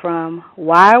came from,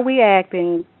 why are we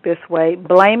acting this way,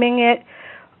 blaming it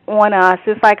on us.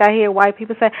 It's like I hear white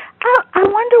people say, I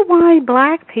wonder why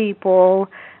black people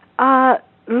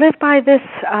live by this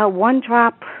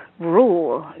one-drop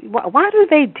rule. Why do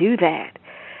they do that?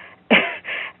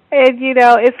 And,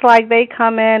 it's like they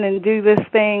come in and do this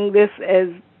thing, as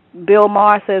Bill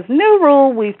Maher says, new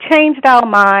rule, we've changed our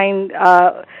mind.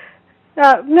 Now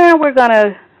we're going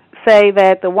to say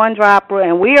that the one-drop rule,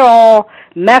 and we're all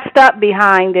messed up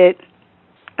behind it.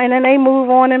 And then they move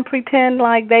on and pretend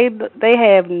like they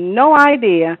have no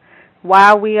idea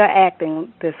why we are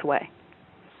acting this way.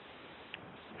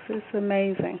 It's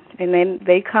amazing. And then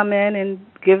they come in and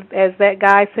give, as that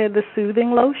guy said, the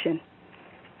soothing lotion.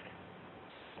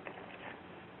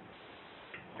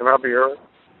 Can I be heard?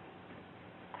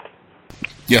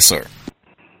 Yes, sir.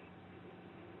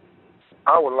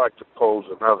 I would like to pose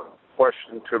another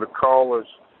question to the callers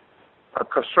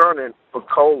concerning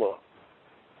Pecola.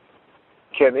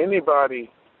 Can anybody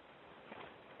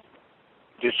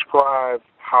describe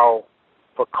how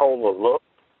Pecola looked?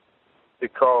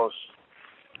 Because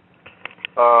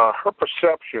her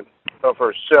perception of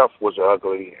herself was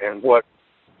ugly, and what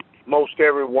most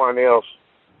everyone else,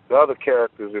 the other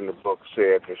characters in the book,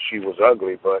 said that she was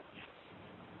ugly, but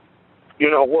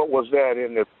what was that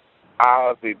in the eye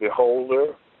of the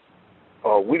beholder?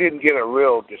 We didn't get a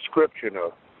real description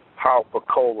of how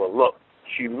Pecola looked.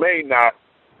 She may not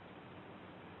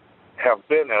have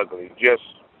been ugly, just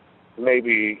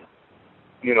maybe,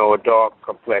 a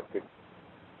dark-complected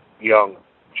young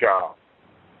child.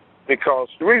 Because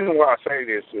the reason why I say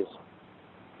this is,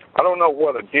 I don't know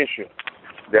what edition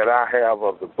that I have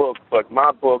of the book, but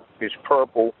my book is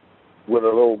purple with a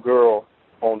little girl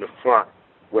on the front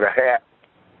with a hat.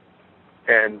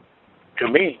 And to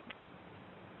me,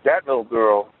 that little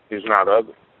girl is not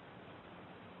ugly.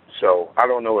 So I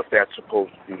don't know if that's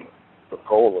supposed to be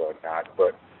Pecola or not,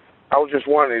 but I was just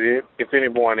wondering if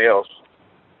anyone else,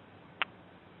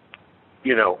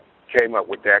 came up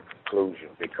with that conclusion,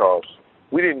 because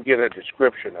we didn't get a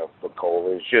description of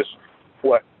Pecola. It's just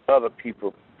what other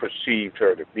people perceived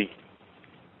her to be.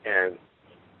 And,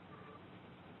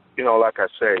 like I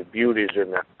say, beauty is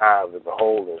in the eye of the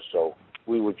beholder, so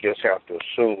we would just have to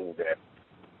assume that,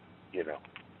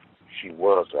 she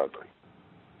was ugly.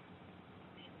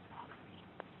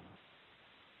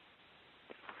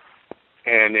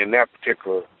 And in that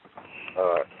particular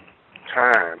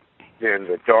time, then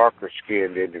the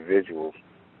darker-skinned individuals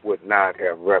would not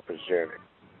have represented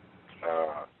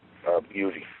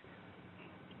beauty.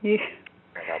 Yeah.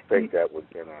 And I think that would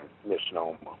have been a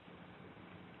misnomer.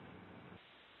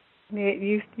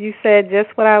 You said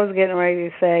just what I was getting ready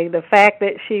to say. The fact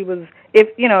that she was, if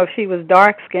she was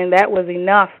dark skinned, that was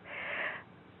enough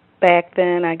back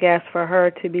then, I guess, for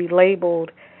her to be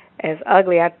labeled as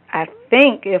ugly. I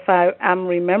think, if I'm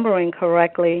remembering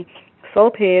correctly,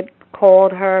 Soaphead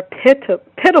called her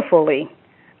pitifully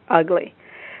ugly.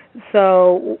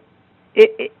 So,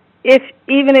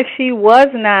 even if she was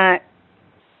not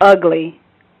ugly,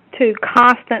 to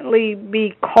constantly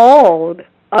be called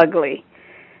ugly,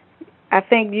 I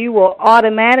think you will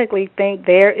automatically think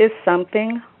there is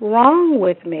something wrong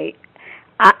with me.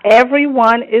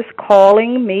 Everyone is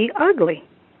calling me ugly.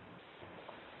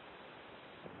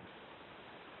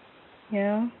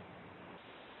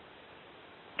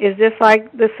 It's just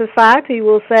like the society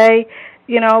will say,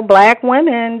 black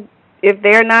women, if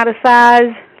they're not a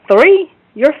size 3,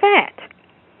 you're fat.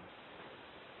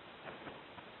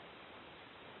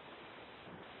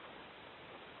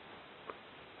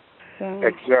 So.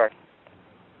 Exactly.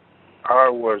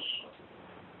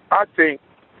 I think,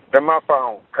 in my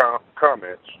final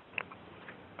comments,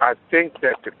 I think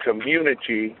that the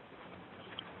community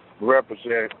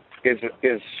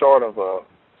is sort of a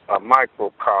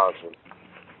microcosm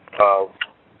of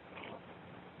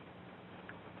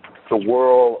the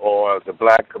world or the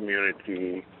black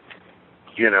community,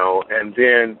 and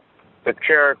then the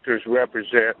characters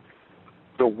represent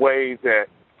the way that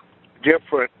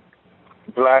different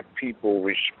black people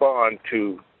respond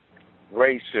to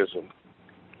racism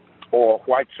or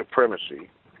white supremacy.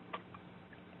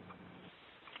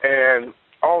 And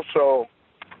also,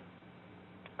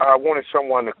 I wanted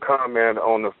someone to comment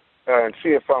on and see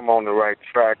if I'm on the right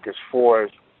track as far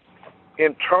as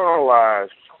internalized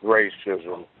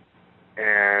racism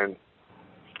and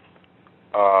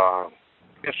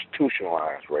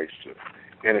institutionalized racism,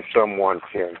 and if someone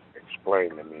can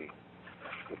explain to me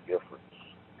the difference.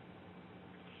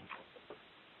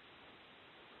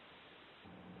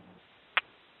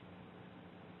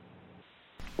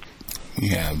 We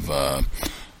have a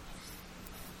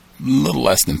little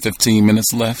less than 15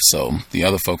 minutes left, so the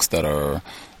other folks that are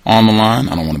on the line,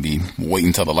 I don't want to be waiting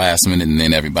until the last minute and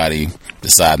then everybody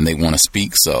deciding they want to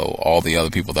speak. So all the other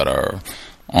people that are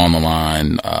on the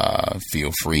line,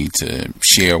 feel free to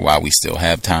share while we still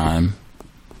have time.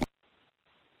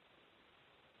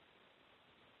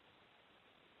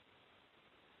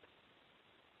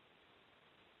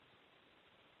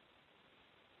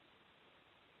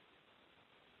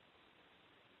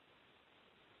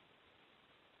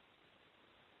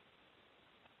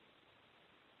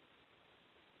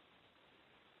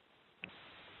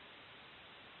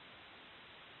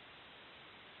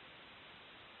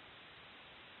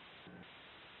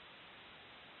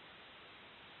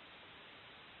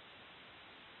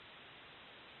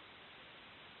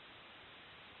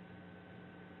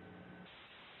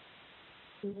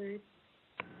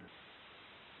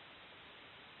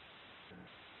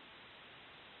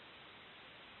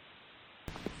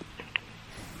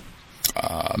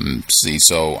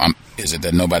 So is it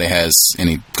that nobody has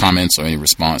any comments or any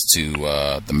response to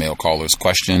the male caller's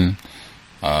question?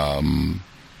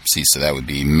 So that would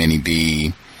be Minnie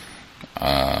B,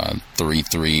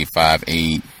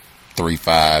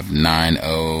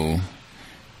 33583590,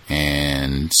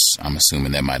 and I'm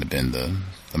assuming that might have been the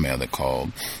male that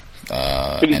called.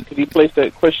 Could you place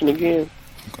that question again?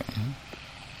 Okay.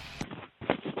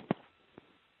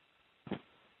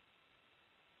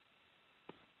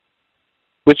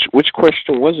 Which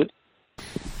question was it?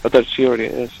 I thought she already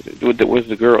answered it. Was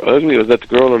the girl ugly, or was that the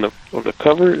girl on the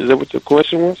cover? Is that what the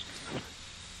question was?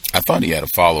 I thought he had a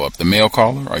follow-up. The male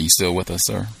caller, are you still with us,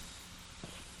 sir?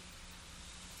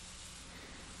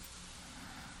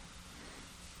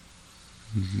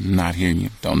 Not hearing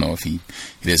you. Don't know if he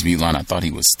is mute line. I thought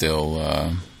he was still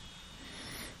on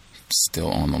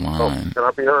the line. Oh, can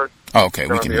I be heard? Oh, okay,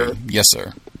 we can hear you. Yes,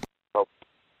 sir. Oh,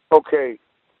 okay.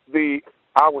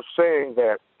 I was saying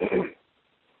that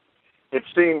it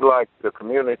seemed like the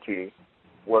community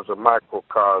was a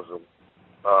microcosm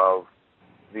of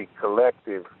the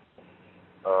collective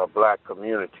black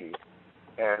community,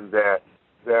 and that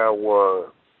there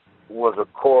was a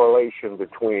correlation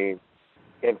between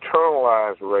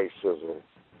internalized racism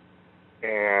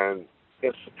and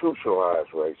institutionalized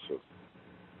racism.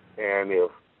 And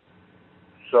if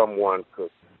someone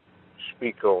could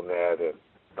speak on that and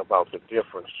about the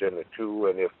difference in the two,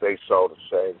 and if they saw the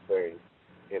same thing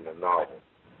in the novel.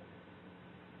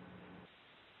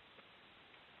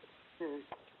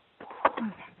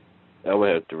 I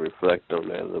would have to reflect on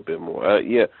that a little bit more.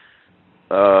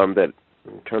 That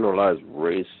internalized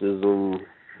racism.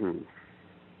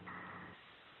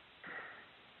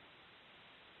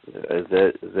 Is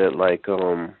that like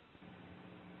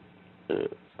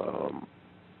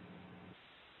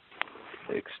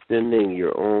extending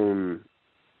your own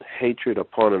hatred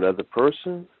upon another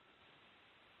person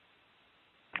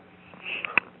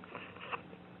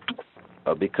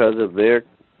because of their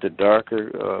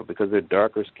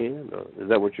darker skin? Is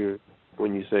that what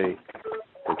when you say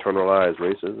internalized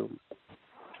racism?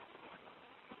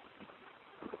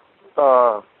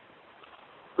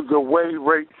 The way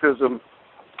racism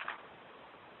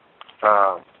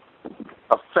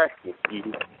affected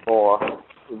you or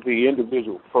the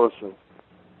individual person,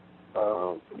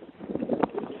 how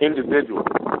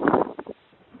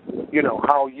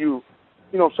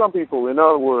some people, in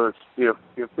other words, if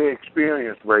they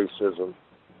experience racism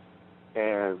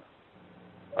and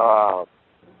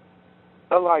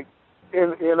like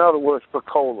in other words,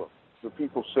 C.O.W.S, the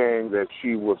people saying that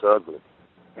she was ugly,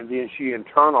 and then she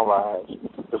internalized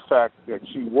the fact that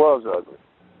she was ugly,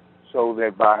 so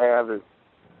that by having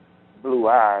blue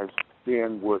eyes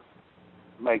then would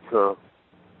make her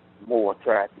more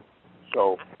attractive.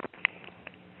 So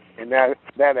in that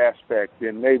aspect,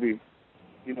 then maybe,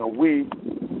 we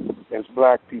as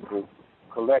black people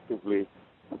collectively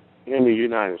in the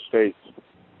United States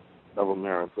of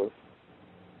America,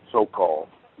 so-called,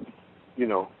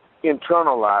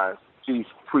 internalize these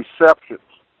perceptions,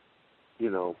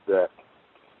 that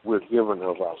we're given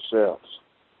of ourselves.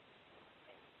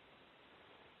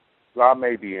 So I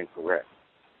may be incorrect.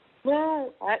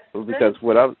 No, because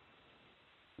what I'm...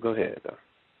 Go ahead.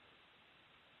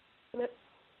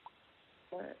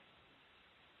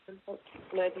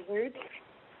 Can I be heard?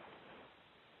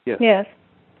 Yes. Yes.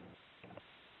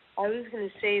 I was going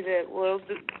to say that,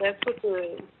 that's what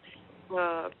the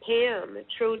Pam, the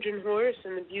Trojan Horse,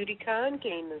 and the Beauty Con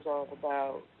game is all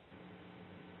about.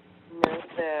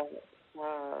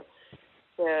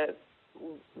 That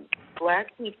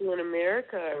black people in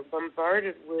America are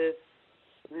bombarded with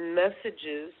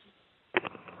messages,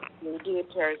 we do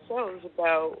it to ourselves,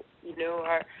 about,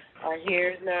 our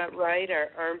hair's not right, our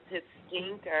armpits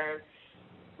stink, our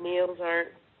nails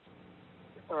aren't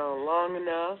long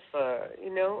enough,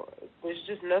 there's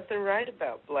just nothing right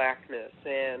about blackness.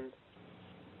 And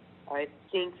I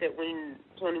think that when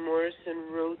Toni Morrison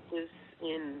wrote this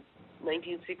in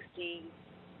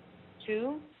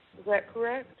 1962, is that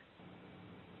correct?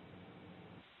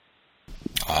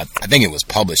 I think it was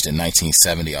published in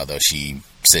 1970, although she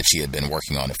said she had been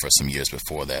working on it for some years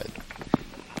before that.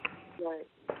 Right.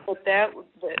 But that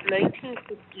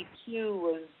 1962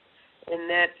 was, in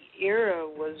that era,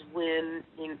 was when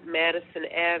Madison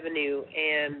Avenue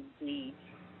and the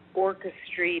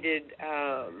orchestrated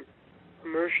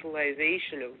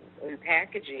commercialization and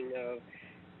packaging of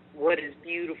what is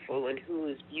beautiful and who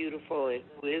is beautiful and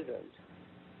who isn't,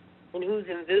 and who's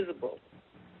invisible.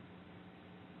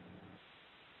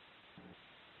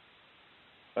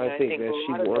 I think that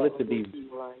she wanted to be...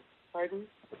 Pardon?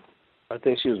 I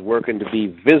think she was working to be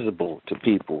visible to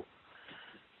people.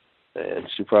 And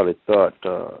she probably thought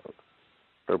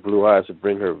her blue eyes would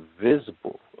bring her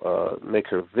visible, make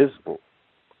her visible.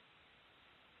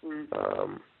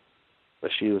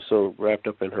 But she was so wrapped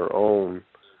up in her own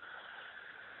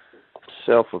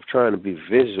self of trying to be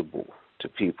visible to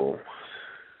people.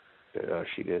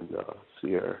 She didn't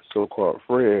see her so-called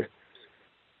friend.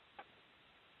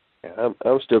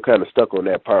 I'm still kind of stuck on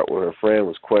that part where her friend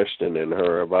was questioning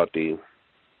her about this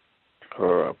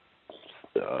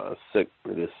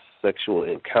sexual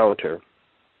encounter,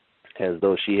 as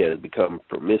though she had become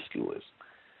promiscuous,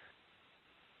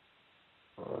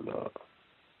 or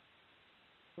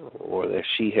that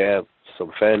she had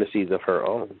some fantasies of her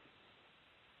own.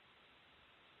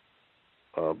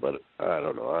 But I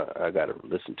don't know. I got to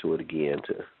listen to it again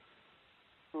because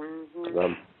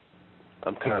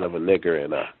I'm kind of a nigger,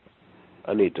 and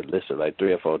I need to listen like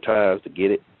 3 or 4 times to get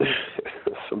it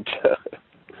sometimes.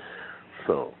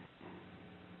 So.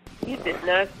 You did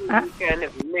not see you kind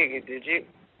of a nigger, did you?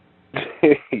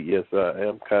 Yes, I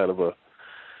am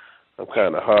I'm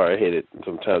kind of hard-headed.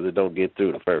 Sometimes it don't get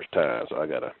through the first time, so I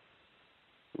got to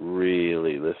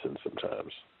really listen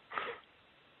sometimes.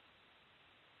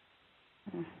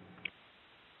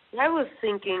 I was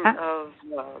thinking of,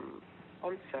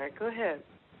 I'm sorry, go ahead.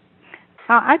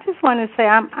 I just want to say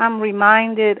I'm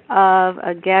reminded of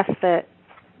a guest that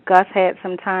Gus had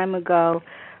some time ago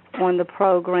on the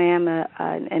program,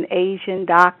 an Asian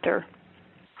doctor,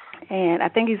 and I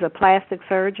think he's a plastic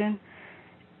surgeon.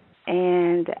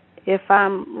 And if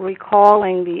I'm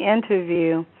recalling the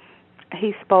interview,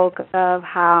 he spoke of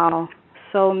how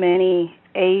so many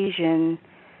Asian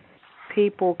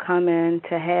people come in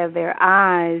to have their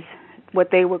eyes, what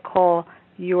they would call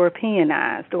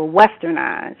Europeanized or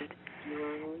Westernized,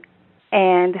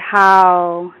 and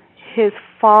how his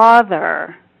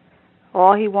father,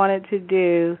 all he wanted to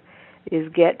do is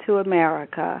get to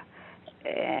America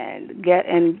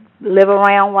and live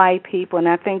around white people. And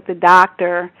I think the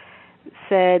doctor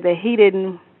said that he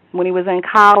didn't, when he was in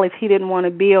college, he didn't want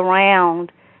to be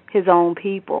around his own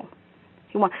people.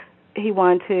 He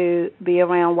wanted to be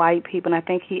around white people, and I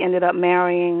think he ended up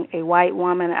marrying a white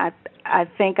woman. I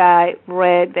think I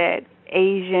read that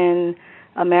Asian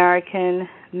American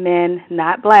men,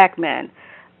 not black men,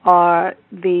 are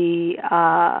the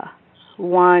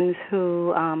ones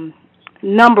who,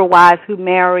 number-wise, who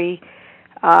marry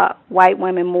white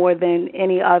women more than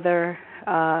any other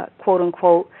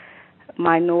quote-unquote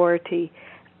minority.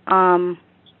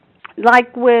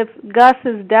 Like with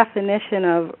Gus's definition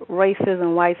of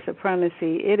racism, white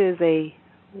supremacy, it is a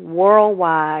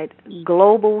worldwide,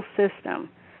 global system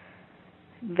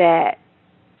that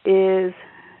is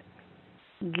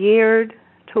geared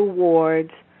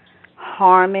towards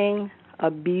harming,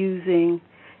 abusing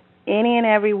any and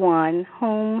everyone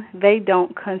whom they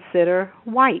don't consider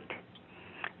white.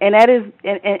 And that is,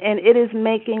 and it is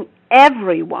making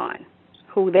everyone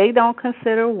who they don't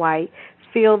consider white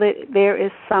feel that there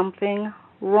is something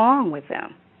wrong with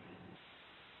them,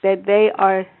 that they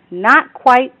are not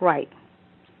quite right.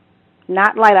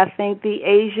 Not like I think the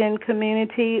Asian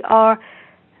community are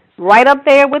right up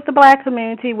there with the black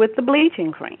community with the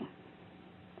bleaching cream.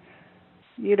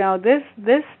 You know, this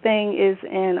thing is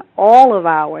in all of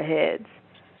our heads.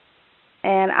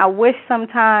 And I wish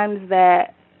sometimes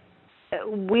that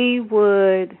we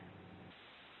would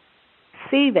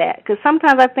see that, because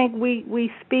sometimes I think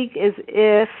we speak as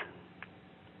if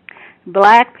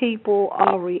black people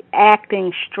are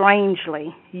reacting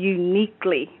strangely,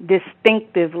 uniquely,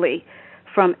 distinctively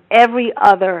from every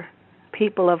other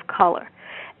people of color.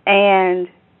 And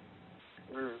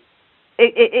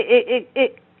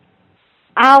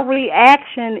our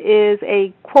reaction is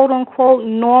a quote-unquote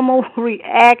normal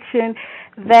reaction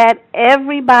that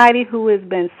everybody who has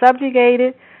been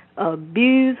subjugated,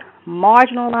 abused,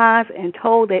 marginalized, and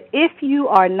told that if you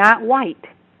are not white,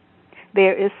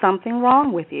 there is something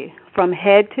wrong with you from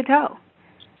head to toe.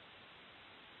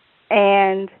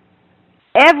 And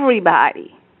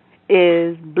everybody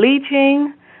is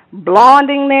bleaching,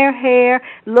 blonding their hair,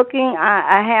 looking.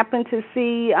 I happened to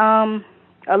see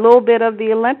a little bit of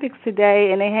the Olympics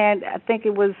today, and they had, I think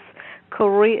it was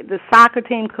Korea, the soccer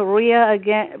team Korea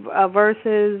again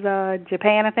versus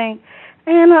Japan, I think.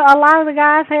 And a lot of the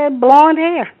guys had blonde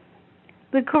hair.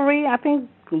 The Korea, I think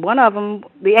one of them,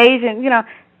 the Asian,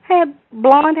 had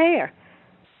blonde hair.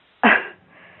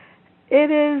 It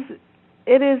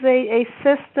is a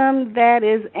system that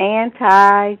is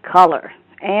anti-color,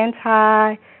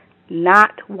 anti-not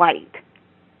white.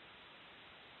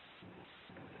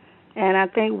 And I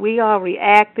think we are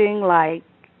reacting like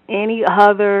any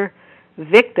other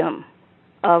victim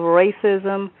of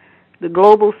racism, the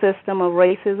global system of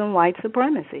racism, white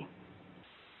supremacy.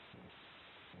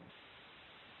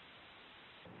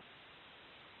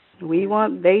 They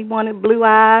wanted blue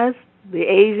eyes. The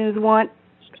Asians want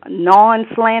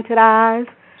non-slanted eyes.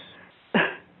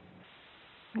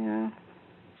 Yeah.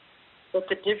 But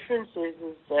the difference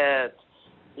is that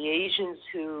the Asians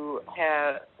who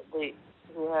have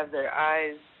their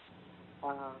eyes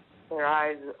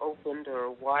opened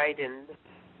or widened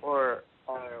or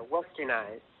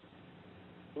westernized,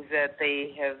 is that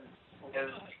they have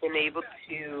been able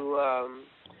to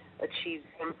achieve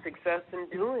some success in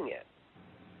doing it.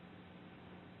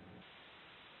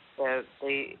 That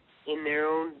they in their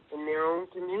own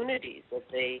communities, that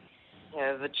they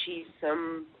have achieved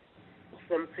some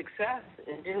success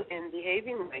in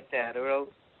behaving like that, or else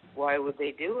why would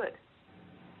they do it?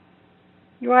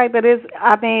 Right, but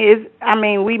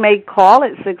we may call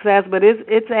it success, but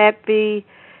it's at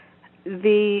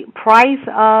the price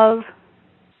of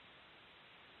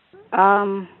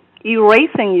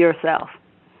erasing yourself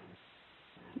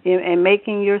and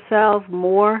making yourself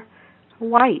more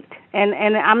white.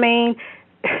 And I mean,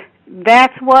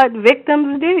 that's what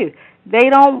victims do. They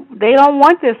don't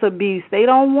want this abuse. They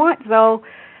don't want, so,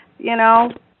 now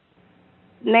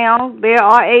there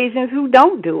are Asians who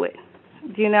don't do it.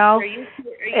 Are you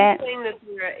saying that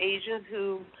there are Asians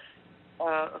who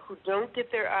don't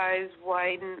get their eyes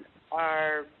widened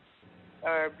are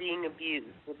being abused?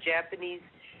 The Japanese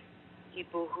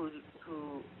people who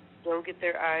don't get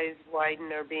their eyes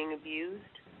widened are being abused?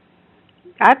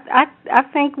 I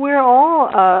think we're all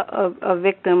a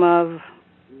victim of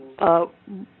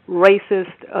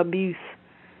racist abuse.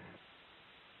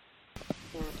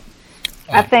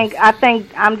 I think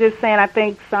I'm just saying I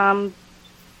think some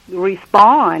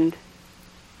respond,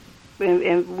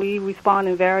 and we respond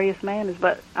in various manners.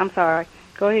 But I'm sorry.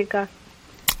 Go ahead, Gus.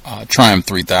 Triumph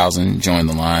 3000 joined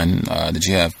the line. Did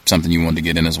you have something you wanted to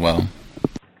get in as well?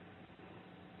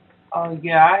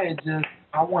 Yeah,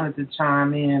 I wanted to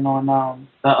chime in on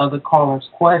the other caller's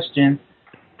question.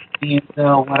 And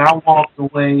when I walked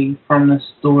away from the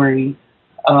story,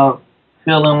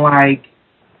 feeling like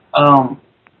I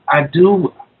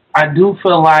do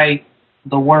feel like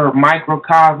the word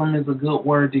microcosm is a good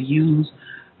word to use.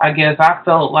 I guess I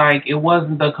felt like it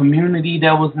wasn't the community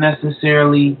that was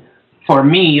necessarily, for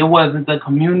me, it wasn't the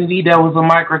community that was a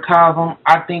microcosm.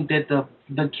 I think that the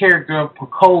character of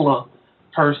Pecola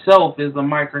herself is a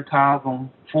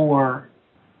microcosm for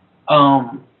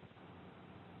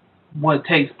what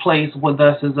takes place with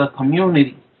us as a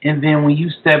community. And then when you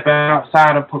step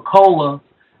outside of Pecola,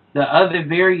 the other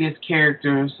various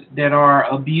characters that are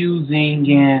abusing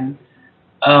and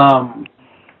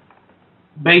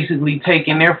basically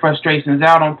taking their frustrations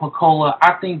out on Pecola,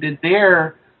 I think that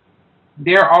they're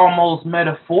almost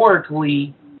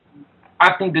metaphorically,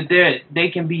 I think that they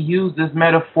can be used as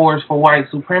metaphors for white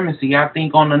supremacy. I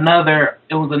think it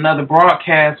was another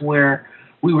broadcast where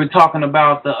we were talking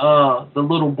about the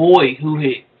little boy who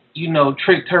had,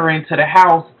 tricked her into the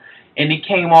house, and it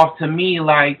came off to me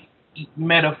like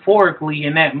metaphorically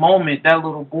in that moment, that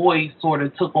little boy sort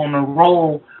of took on the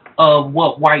role of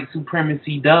what white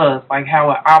supremacy does, like how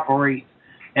it operates.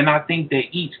 And I think that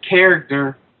each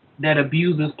character that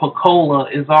abuses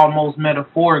Pecola is almost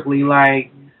metaphorically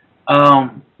like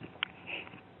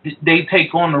they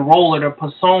take on the role or the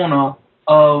persona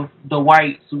of the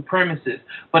white supremacist.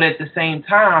 But at the same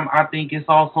time, I think it's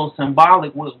also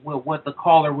symbolic with what the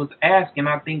caller was asking.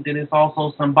 I think that it's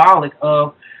also symbolic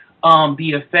of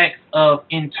the effects of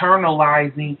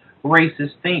internalizing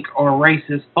racist think or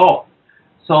racist thought.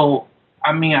 So,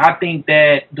 I mean, I think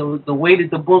that the way that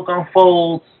the book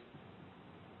unfolds,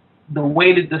 the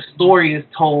way that the story is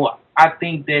told, I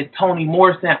think that Toni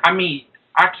Morrison, I mean,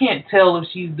 I can't tell if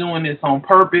she's doing this on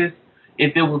purpose,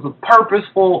 if it was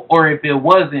purposeful or if it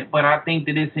wasn't, but I think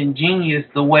that it's ingenious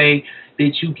the way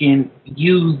that you can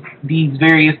use these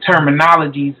various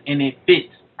terminologies and it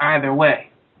fits either way.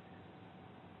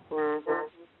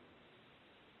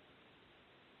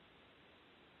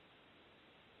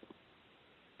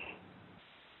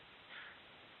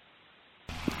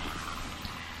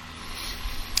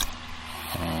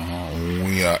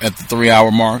 We are at the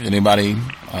 3-hour mark. Anybody,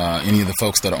 any of the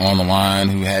folks that are on the line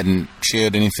who hadn't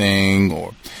shared anything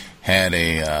or had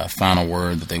a final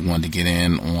word that they wanted to get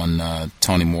in on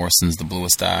Toni Morrison's The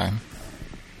Bluest Eye?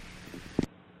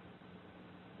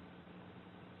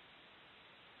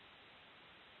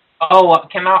 Oh,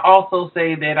 can I also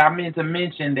say that I meant to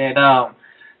mention that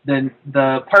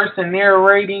the person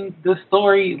narrating the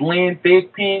story, Lynn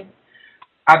Thigpen,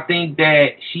 I think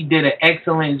that she did an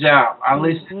excellent job. I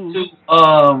listened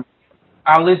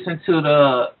to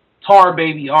the Tar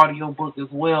Baby audiobook as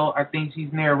well. I think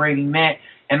she's narrating that.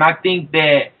 And I think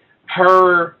that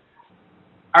it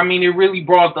really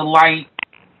brought to light,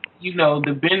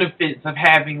 the benefits of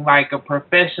having like a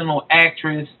professional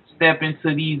actress step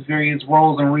into these various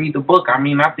roles and read the book. I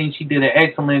mean, I think she did an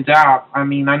excellent job. I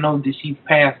mean, I know that she's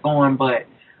passed on, but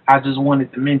I just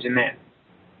wanted to mention that.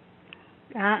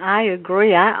 I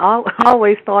agree. I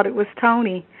always thought it was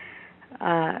Toni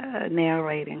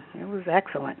narrating. It was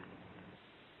excellent.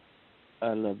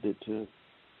 I loved it too.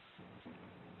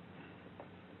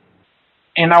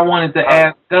 And I wanted to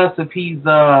ask Gus if he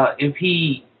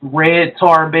read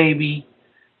Tar Baby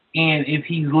and if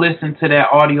he's listened to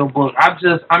that audiobook. I'm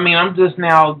just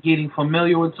now getting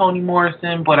familiar with Toni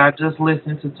Morrison, but I just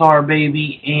listened to Tar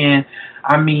Baby, and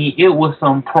I mean, it was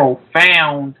some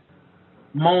profound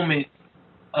moments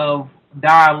of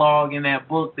dialogue in that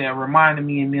book that reminded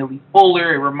me of Millie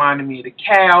Fuller. It reminded me of the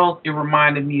cows. It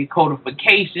reminded me of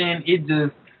codification.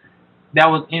 That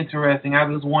was interesting. I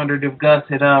just wondered if Gus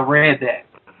had read that.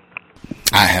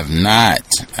 I have not.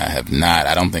 I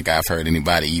don't think I've heard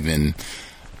anybody even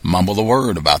mumble a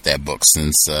word about that book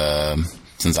since I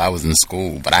was in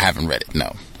school, but I haven't read it,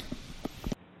 no.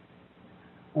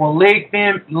 Well,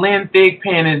 Lynn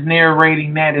Thigpen is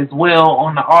narrating that as well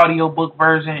on the audiobook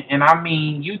version. And I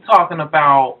mean, you talking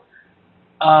about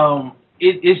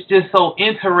it's just so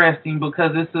interesting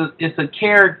because it's a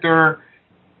character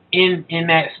in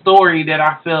that story that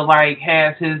I feel like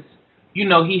has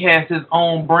he has his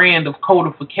own brand of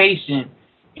codification.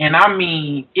 And I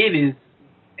mean,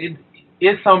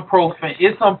 it's some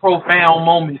profound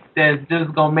moments that's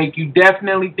just gonna make you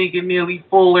definitely think of Neely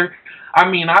Fuller. I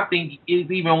mean, I think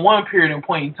it's even one period and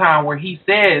point in time where he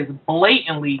says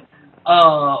blatantly,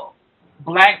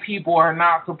 black people are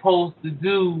not supposed to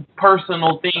do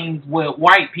personal things with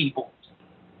white people.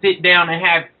 Sit down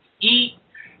and eat,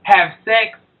 have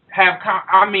sex, it's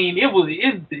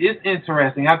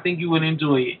interesting. I think you would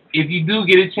enjoy it. If you do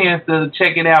get a chance to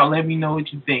check it out, let me know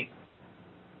what you think.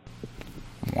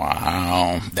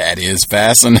 Wow, that is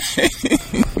fascinating.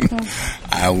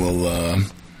 I will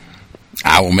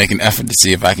make an effort to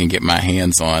see if I can get my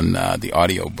hands on the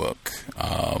audiobook.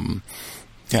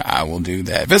 Yeah, I will do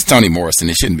that. If it's Toni Morrison,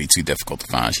 it shouldn't be too difficult to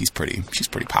find. She's pretty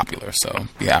popular. So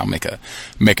yeah, I'll make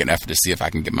an effort to see if I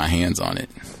can get my hands on it.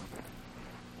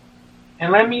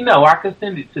 And let me know. I can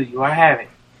send it to you. I have it.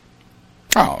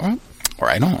 Oh,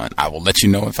 right on. I will let you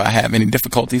know if I have any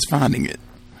difficulties finding it.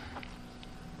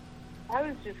 I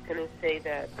was just going to say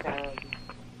that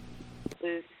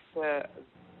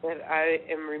that I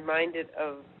am reminded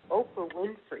of Oprah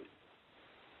Winfrey.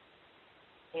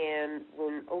 And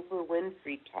when Oprah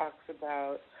Winfrey talks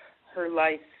about her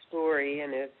life story,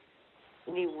 and if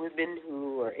any women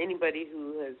or anybody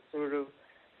who has sort of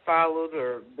followed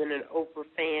or been an Oprah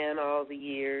fan all the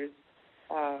years,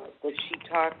 but she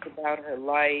talks about her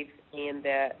life and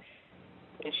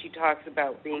she talks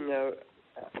about being an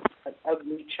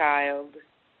ugly child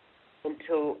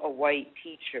until a white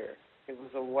teacher. It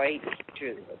was a white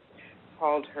teacher that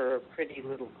called her a pretty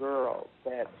little girl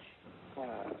that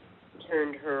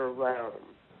turned her around.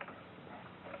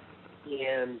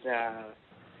 And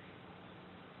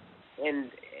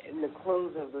in the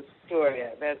close of the story,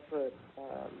 that's what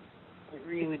it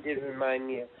really did remind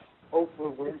me of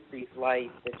Oprah Winfrey's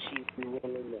life that she's been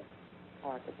willing to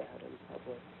talk about in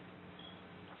public.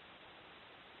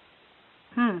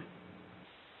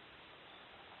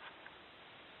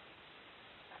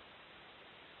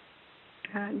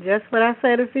 Just what I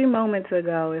said a few moments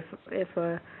ago. If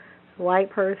a white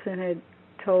person had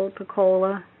told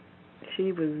Pecola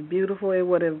she was beautiful, it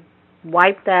would have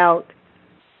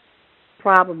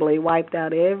probably wiped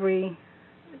out every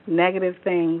negative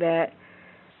thing that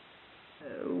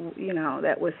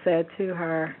that was said to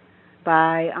her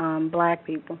by black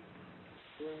people.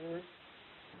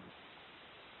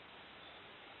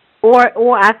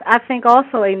 Or I think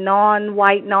also a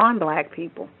non-white, non-black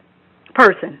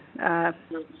person. I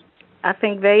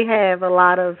think they have a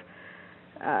lot of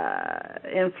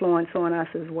influence on us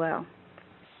as well.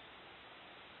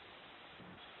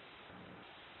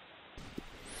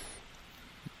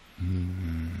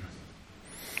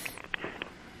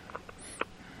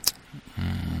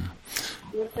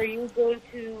 Are you going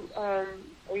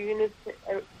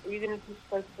to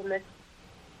discuss the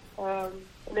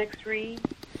next read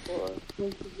or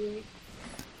going to read?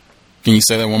 Can you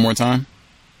say that one more time?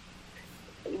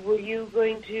 Were you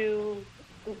going to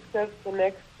discuss the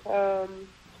next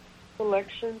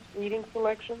reading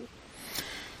selections?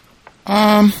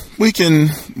 We can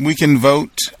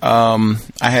vote. I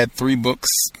had 3 books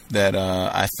that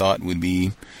I thought would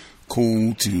be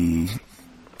cool to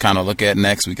kind of look at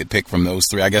next. We could pick from those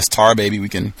 3. I guess Tar Baby,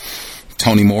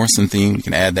 Toni Morrison theme, we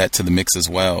can add that to the mix as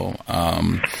well.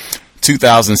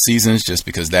 2000 Seasons, just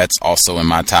because that's also in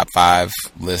my top 5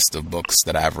 list of books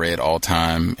that I've read all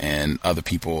time, and other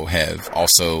people have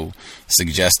also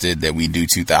suggested that we do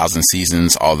 2000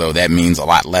 Seasons, although that means a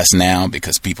lot less now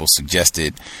because people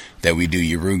suggested that we do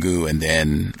Yurugu, and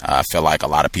then I feel like a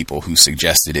lot of people who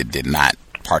suggested it did not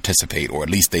participate, or at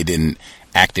least they didn't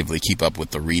actively keep up with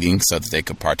the reading so that they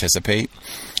could participate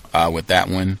with that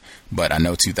one. But I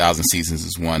know 2000 Seasons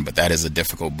is one, but that is a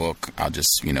difficult book. I'll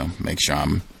just, make sure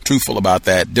I'm truthful about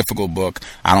that. Difficult book.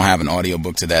 I don't have an audio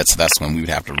book to that, so that's when we would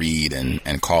have to read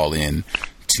and call in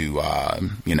to,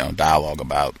 dialogue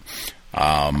about.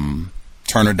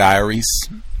 Turner Diaries,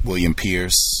 William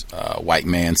Pierce, white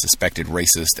man, suspected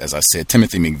racist. As I said,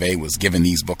 Timothy McVeigh was giving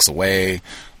these books away.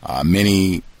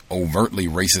 Many overtly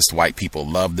racist white people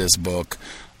love this book.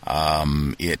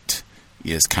 It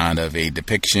is kind of a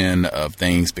depiction of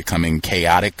things becoming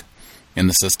chaotic in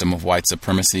the system of white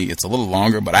supremacy. It's a little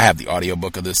longer, but I have the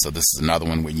audiobook of this, so this is another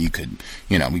one where you could,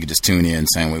 we could just tune in,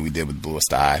 same way we did with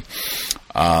Bluest Eye.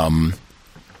 I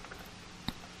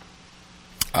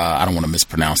don't want to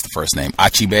mispronounce the first name,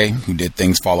 Achebe, who did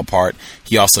Things Fall Apart.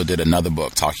 He also did another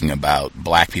book talking about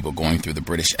black people going through the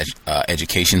British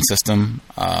education system.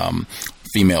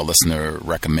 Female listener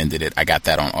recommended it. I got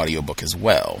that on audiobook as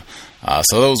well.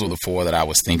 So those were the 4 that I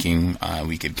was thinking.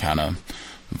 We could kind of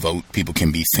vote. People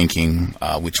can be thinking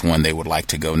which one they would like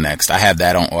to go next. I have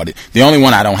that on audio. The only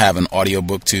one I don't have an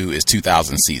audiobook to is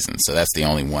 2000 Seasons. So that's the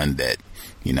only one that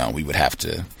we would have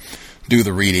to do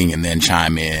the reading and then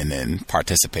chime in and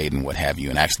participate and what have you,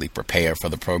 and actually prepare for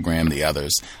the program. The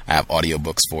others I have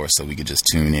audiobooks for, so we could just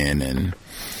tune in and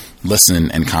listen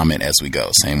and comment as we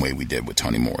go, same way we did with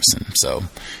Toni Morrison. So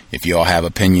if you all have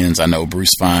opinions, I know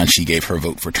Bruce Fine, she gave her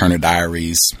vote for Turner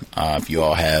Diaries. If you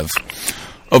all have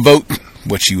a vote,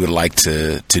 what you would like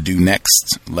to do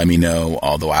next, let me know.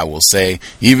 Although I will say,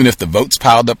 even if the votes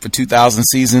piled up for 2,000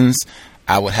 seasons,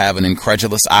 I would have an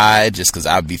incredulous eye, just because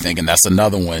I'd be thinking that's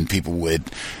another one people would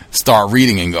start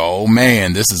reading and go, oh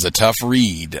man, this is a tough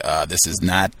read. This is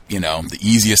not, the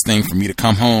easiest thing for me to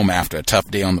come home after a tough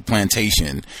day on the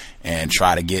plantation and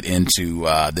try to get into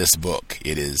this book.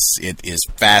 It is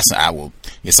fascinating.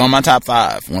 It's on my top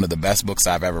 5, one of the best books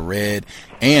I've ever read.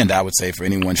 And I would say for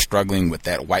anyone struggling with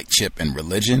that white chip and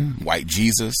religion, white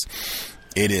Jesus,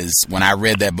 it is, when I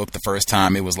read that book the first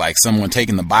time, it was like someone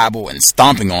taking the Bible and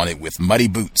stomping on it with muddy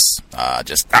boots.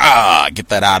 Get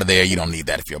that out of there. You don't need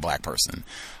that if you're a black person.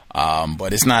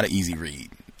 But it's not an easy read.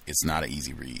 It's not an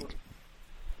easy read.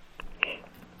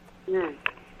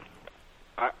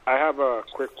 I have a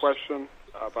quick question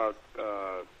about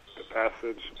the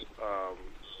passage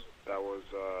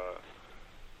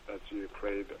that you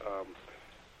played.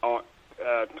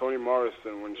 Toni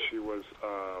Morrison, when she was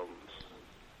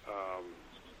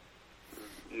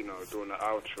doing the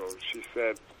outro, she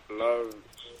said, "Love."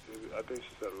 I think she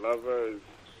said, "The lover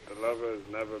is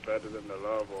never better than the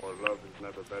love," or "Love is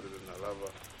never better than the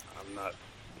lover." I'm not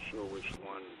sure which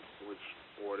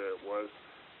order it was.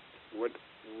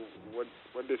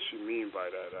 What did she mean by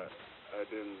that? I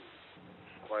didn't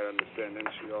quite understand. And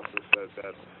she also said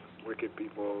that wicked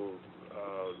people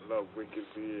love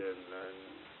wickedly, and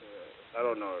I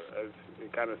don't know.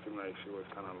 It kind of seemed like she was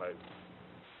kind of like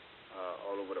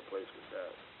all over the place with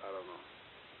that. I don't know.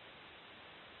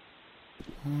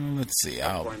 Well, let's see.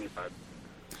 I'll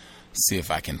see if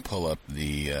I can pull up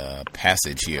the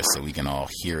passage here so we can all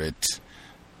hear it.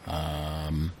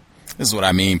 This is what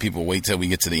I mean. People wait till we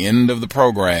get to the end of the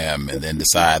program and then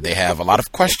decide they have a lot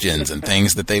of questions and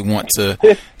things that they want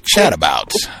to chat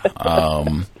about.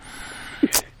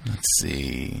 Let's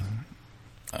see.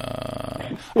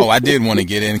 I did want to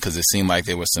get in because it seemed like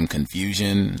there was some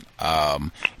confusion.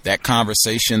 That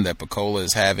conversation that Pecola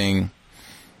is having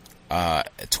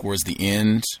towards the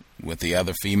end with the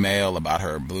other female about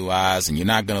her blue eyes, and you're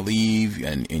not going to leave,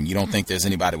 and you don't think there's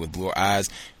anybody with blue eyes.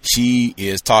 She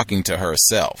is talking to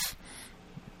herself.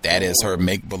 That is her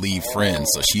make-believe friend.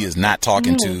 So she is not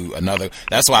talking to another.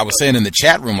 That's why I was saying in the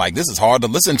chat room, like, this is hard to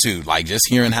listen to. Like, just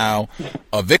hearing how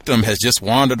a victim has just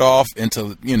wandered off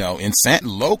into, in San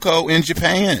Loco in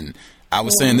Japan. I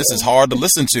was saying this is hard to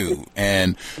listen to.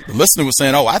 And the listener was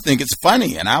saying, I think it's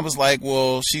funny. And I was like,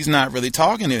 well, she's not really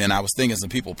talking to it. And I was thinking some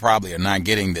people probably are not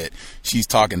getting that she's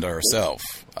talking to herself.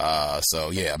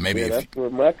 Maybe. That's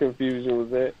where my confusion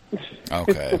was at.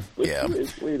 Okay, yeah.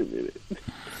 Wait a minute.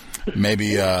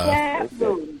 Maybe that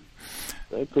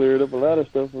cleared up a lot of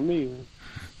stuff for me.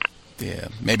 Yeah,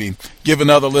 maybe give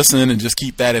another listen and just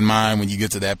keep that in mind when you get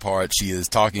to that part. She is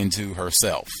talking to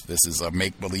herself. This is a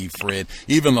make-believe friend.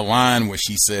 Even the line where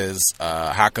she says,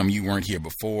 how come you weren't here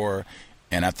before?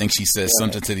 And I think she says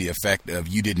something to the effect of,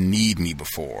 you didn't need me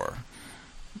before.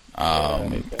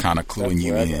 Kind of cluing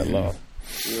you in.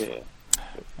 Yeah.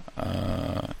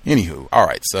 Anywho, all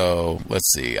right, so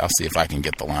let's see. I'll see if I can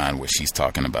get the line where she's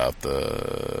talking about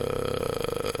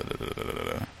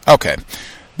okay,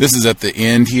 this is at the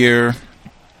end here.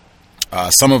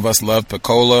 Some of us love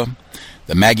Pecola,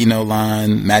 the Maginot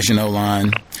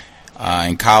line,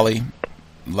 and Kali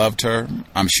loved her.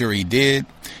 I'm sure he did.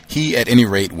 He, at any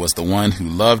rate, was the one who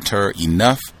loved her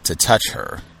enough to touch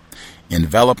her,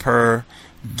 envelop her,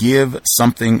 give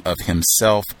something of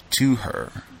himself to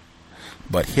her.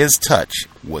 But his touch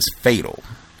was fatal,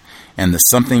 and the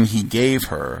something he gave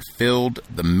her filled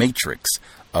the matrix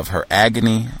of her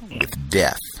agony with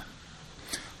death.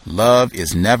 Love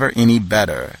is never any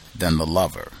better than the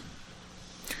lover.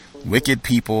 Wicked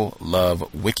people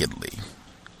love wickedly.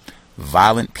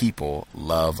 Violent people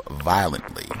love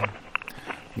violently.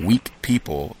 Weak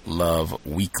people love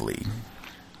weakly.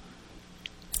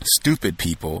 Stupid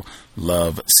people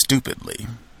love stupidly.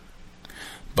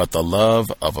 But the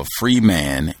love of a free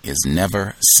man is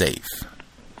never safe.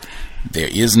 There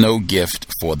is no gift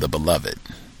for the beloved.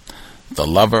 The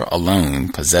lover alone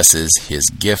possesses his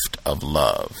gift of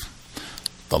love.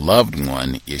 The loved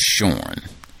one is shorn,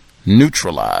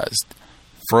 neutralized,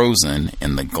 frozen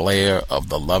in the glare of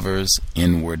the lover's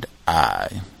inward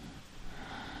eye.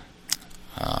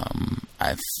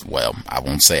 I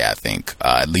won't say I think.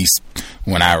 At least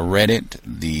when I read it,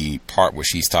 the part where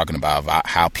she's talking about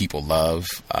how people love,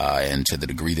 and to the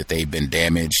degree that they've been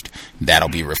damaged, that'll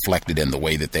be reflected in the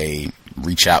way that they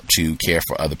reach out to care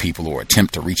for other people or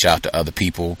attempt to reach out to other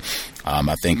people.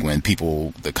 I think when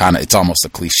people, it's almost a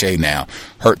cliche now,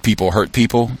 hurt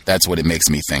people, that's what it makes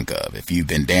me think of. If you've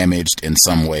been damaged in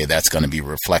some way, that's going to be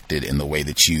reflected in the way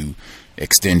that you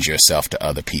extend yourself to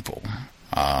other people.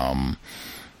 And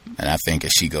I think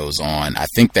as she goes on, I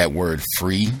think that word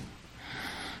free,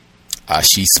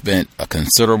 she spent a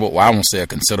considerable, well, I won't say a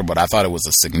considerable, but I thought it was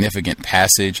a significant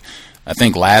passage. I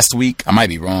think last week, I might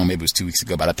be wrong, maybe it was 2 weeks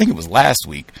ago, but I think it was last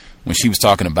week when she was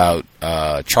talking about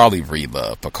Charlie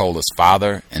Breedlove, Pacola's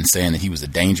father, and saying that he was a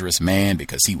dangerous man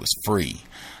because he was free.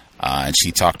 And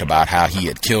she talked about how he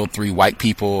had killed 3 white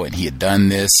people and he had done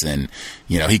this, and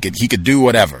he could do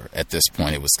whatever at this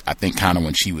point. It was, I think, kind of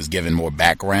when she was given more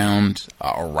background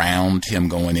around him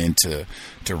going in to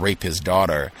rape his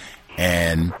daughter.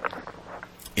 And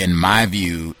in my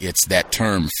view, it's that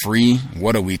term free.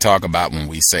 What do we talk about when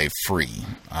we say free?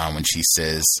 When she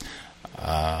says,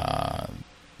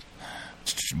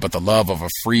 but the love of a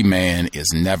free man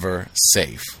is never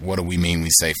safe. What do we mean when we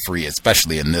say free,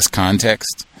 especially in this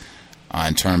context?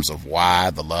 In terms of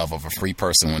why the love of a free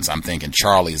person, when I'm thinking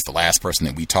Charlie is the last person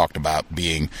that we talked about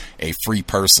being a free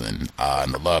person,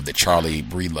 and the love that Charlie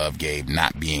Breedlove gave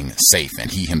not being safe, and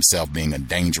he himself being a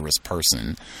dangerous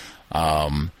person.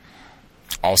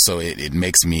 Also, it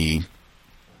makes me,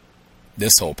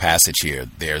 this whole passage here,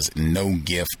 there's no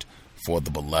gift for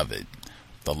the beloved.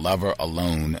 The lover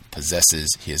alone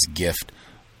possesses his gift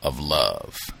of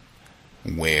love.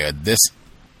 Where this,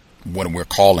 what we're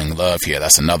calling love here,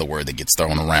 that's another word that gets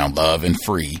thrown around, love and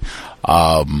free,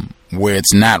 where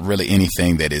it's not really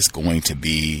anything that is going to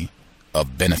be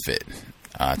of benefit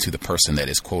to the person that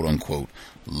is quote unquote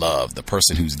loved. The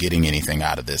person who's getting anything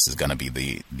out of this is going to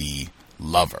be the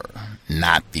lover,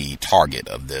 not the target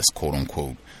of this quote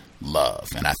unquote love.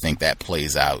 And I think that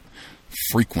plays out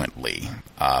frequently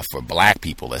for black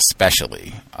people,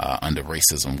 especially under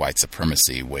racism, white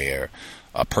supremacy, where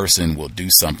a person will do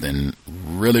something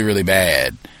really, really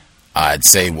bad. I'd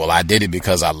say, well, I did it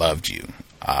because I loved you.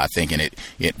 I think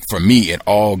it for me, it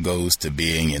all goes to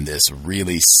being in this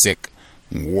really sick,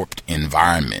 warped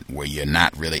environment where you're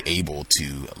not really able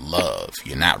to love.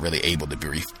 You're not really able to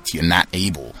be, you're not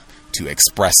able to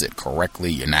express it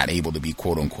correctly. You're not able to be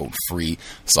quote unquote free.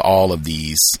 So all of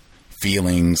these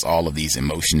feelings, all of these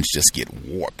emotions just get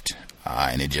warped.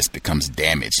 And it just becomes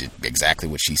damaged. Exactly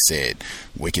what she said.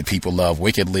 Wicked people love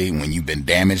wickedly. When you've been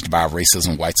damaged by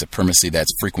racism, white supremacy,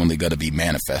 that's frequently going to be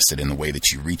manifested in the way that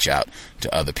you reach out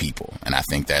to other people. And I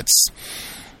think that's,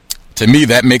 to me,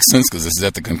 that makes sense because this is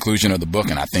at the conclusion of the book.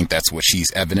 And I think that's what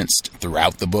she's evidenced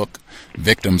throughout the book.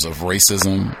 Victims of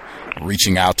racism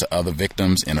reaching out to other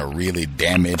victims in a really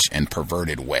damaged and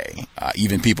perverted way.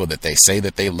 Even people that they say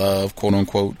that they love, quote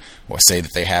unquote, or say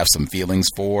that they have some feelings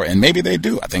for, and maybe they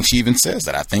do. I think she even says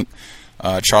that. I think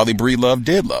Charlie Breedlove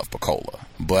did love Pacola,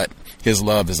 but his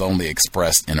love is only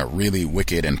expressed in a really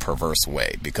wicked and perverse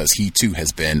way because he too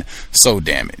has been so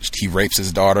damaged. He rapes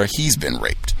his daughter. He's been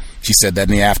raped. She said that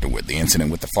in the afterward, the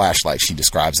incident with the flashlight, she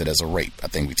describes it as a rape. I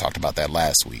think we talked about that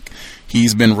last week.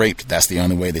 He's been raped. That's the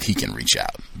only way that he can reach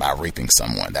out, by raping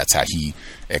someone. That's how he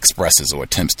expresses or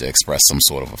attempts to express some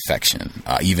sort of affection.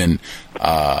 Even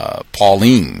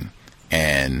Pauline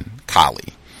and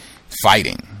Collie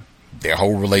fighting. Their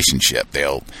whole relationship,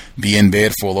 they'll be in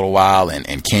bed for a little while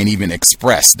and can't even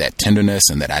express that tenderness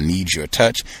and that I need your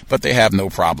touch, but they have no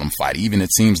problem fighting. Even,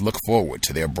 it seems, look forward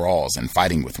to their brawls and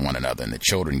fighting with one another and the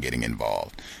children getting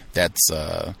involved. That's,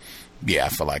 I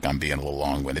feel like I'm being a little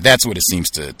long-winded. That's what it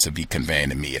seems to be conveying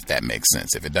to me, if that makes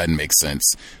sense. If it doesn't make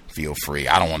sense, feel free.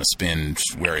 I don't want to spend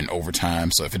wearing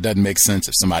overtime, so if it doesn't make sense,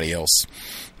 if somebody else,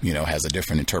 has a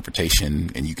different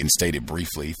interpretation and you can state it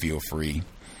briefly, feel free.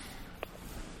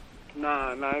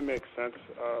 No, it makes sense.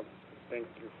 Thank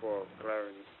you for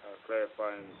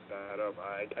clarifying that up.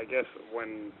 I guess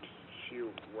when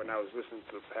I was listening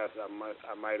to the passage, I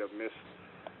might have missed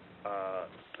a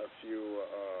few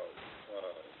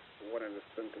one of the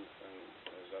sentences, and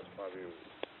that's probably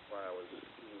why I was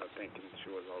thinking she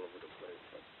was all over the place.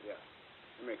 But yeah,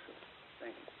 it makes sense.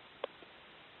 Thank you.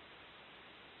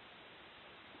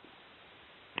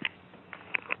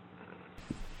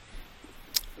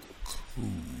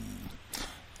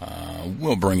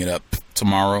 We'll bring it up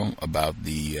tomorrow about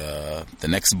the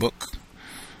next book.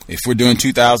 If we're doing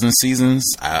 2,000 seasons,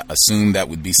 I assume that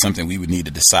would be something we would need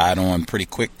to decide on pretty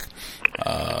quick.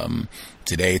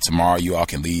 today, tomorrow. You all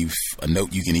can leave a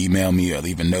note. You can email me or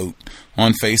leave a note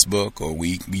on Facebook, or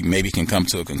we maybe can come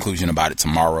to a conclusion about it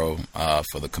tomorrow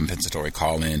for the compensatory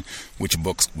call-in, which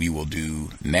books we will do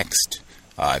next.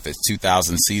 If it's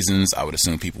 2,000 Seasons, I would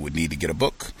assume people would need to get a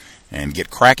book and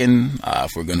get cracking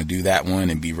if we're going to do that one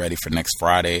and be ready for next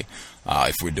Friday.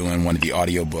 If we're doing one of the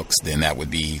audiobooks, then that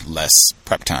would be less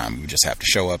prep time. We would just have to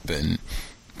show up and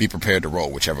be prepared to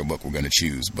roll whichever book we're going to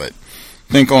choose. But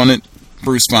think on it.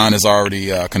 Bruce Fine has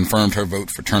already confirmed her vote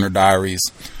for Turner Diaries.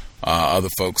 Other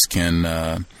folks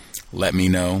can let me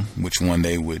know which one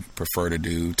they would prefer to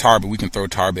do. We can throw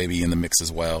Tar Baby in the mix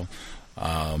as well.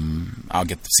 I'll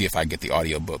see if I get the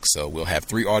audiobook. So we'll have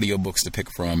 3 audiobooks to pick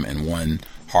from and 1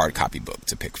 hard copy book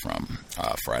to pick from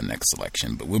for our next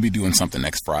selection. But we'll be doing something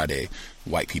next Friday,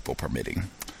 white people permitting.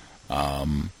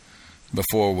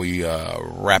 Before we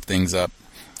wrap things up,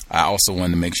 I also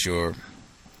wanted to make sure.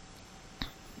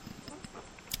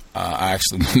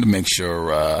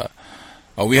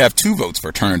 We have 2 votes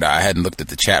for Turner Diaries. I hadn't looked at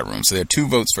the chat room. So there are 2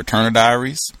 votes for Turner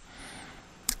Diaries.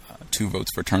 2 votes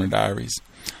for Turner Diaries.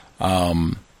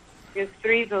 There's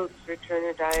 3 votes for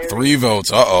Turner Diaries. 3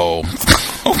 votes. Uh-oh.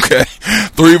 Okay.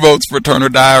 3 votes for Turner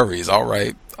Diaries. All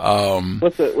right.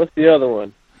 What's the other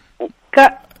one? 1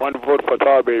 vote for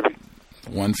Tar Baby.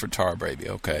 1 for Tar Baby.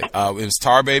 Okay. It was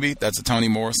Tar Baby. That's a Toni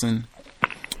Morrison.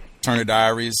 Turner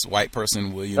Diaries. White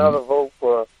person, William. Another vote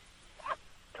for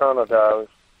Turner Diaries.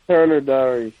 Turner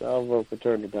Diaries. I'll vote for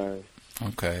Turner Diaries.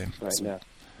 Okay. Right now.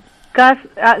 Gus,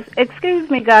 excuse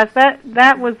me, Gus.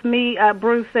 That was me,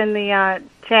 Bruce, in the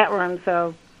chat room.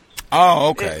 So. Oh,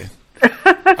 okay.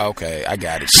 Okay, I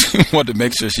got it. She wanted to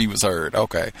make sure she was heard.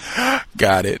 Okay,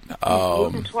 got it.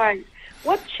 Twice.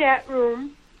 What chat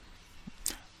room?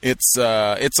 It's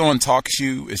on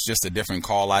TalkShoe. It's just a different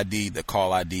call ID. The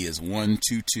call ID is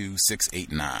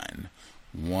 122689.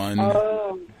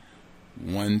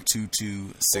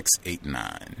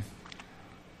 122689.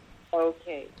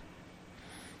 Okay.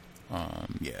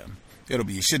 Yeah,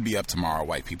 it should be up tomorrow,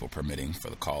 white people permitting, for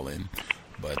the call in.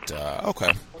 But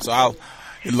okay, so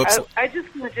it looks. I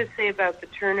just want to say about the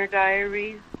Turner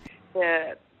Diaries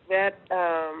that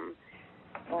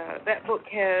book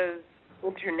has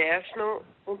international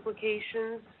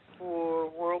implications for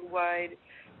worldwide,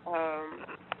 for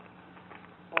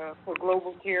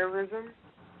global terrorism,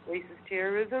 racist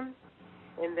terrorism,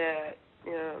 and that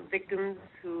victims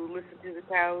who listen to the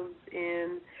cows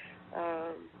in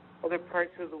other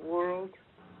parts of the world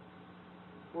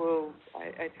will,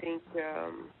 I think,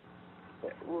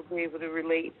 will be able to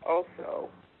relate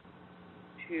also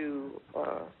to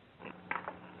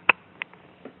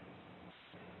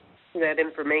that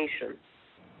information.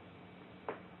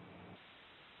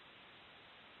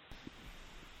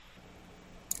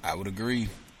 I would agree.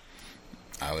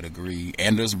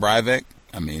 Anders Breivik.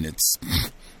 I mean, it's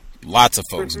lots of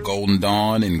folks. Mm-hmm. Golden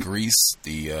Dawn in Greece,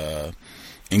 the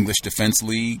English Defense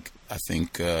League. I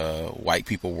think white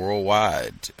people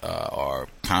worldwide are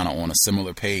kind of on a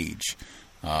similar page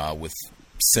with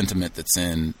sentiment that's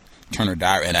in Turner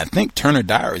Diaries. And I think Turner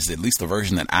Diaries, at least the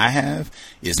version that I have,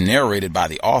 is narrated by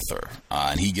the author.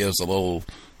 And he gives a little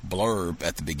blurb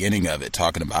at the beginning of it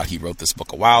talking about he wrote this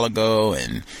book a while ago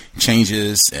and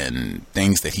changes and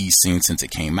things that he's seen since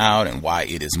it came out and why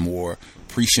it is more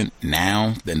prescient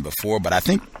now than before. But I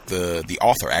think the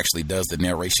author actually does the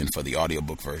narration for the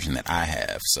audiobook version that I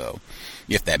have, so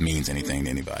if that means anything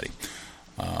to anybody.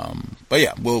 But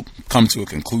yeah, we'll come to a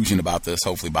conclusion about this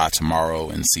hopefully by tomorrow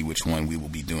and see which one we will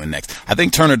be doing next. I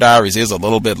think Turner Diaries is a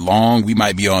little bit long. We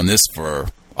might be on this for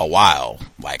a while.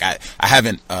 Like I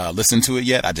haven't listened to it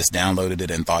yet. I just downloaded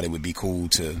it and thought it would be cool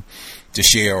to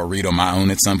share or read on my own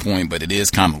at some point, but it is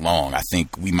kind of long. I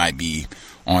think we might be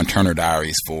on Turner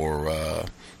Diaries for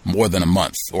more than a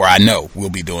month, or I know we'll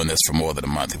be doing this for more than a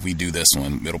month. If we do this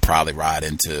one, it'll probably ride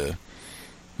into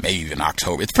maybe even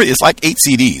October. It's like 8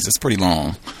 CDs. It's pretty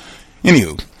long.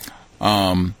 Anywho,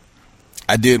 I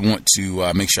did want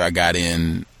to make sure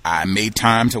I made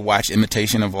time to watch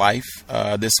Imitation of Life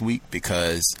this week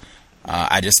because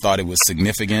I just thought it was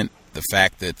significant, the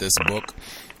fact that this book,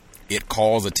 it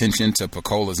calls attention to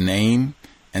Picola's name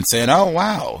and said, oh,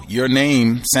 wow, your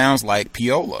name sounds like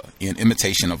Piola in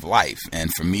Imitation of Life.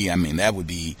 And for me, I mean, that would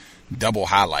be double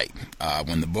highlight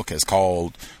when the book has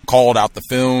called out the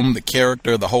film, the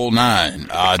character, the whole nine,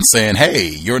 and saying, hey,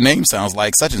 your name sounds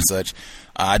like such and such.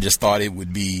 I just thought it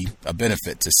would be a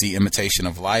benefit to see Imitation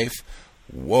of Life.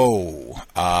 Whoa.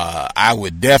 I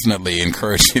would definitely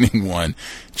encourage anyone,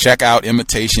 check out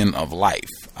Imitation of Life.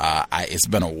 It's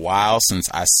been a while since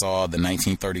I saw the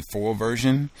 1934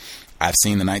 version. I've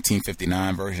seen the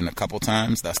 1959 version a couple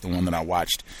times. That's the one that I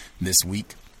watched this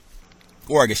week.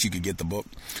 or I guess you could get the book.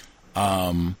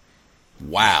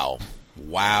 Wow.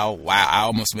 I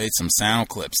almost made some sound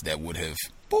clips that would have,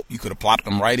 you could have plopped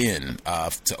them right in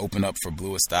to open up for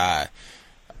Bluest Eye.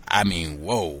 I mean,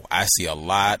 whoa, I see a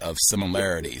lot of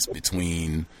similarities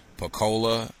between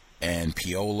Pecola and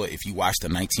Piola. If you watch the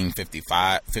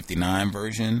 1959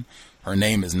 version, her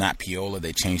name is not Piola.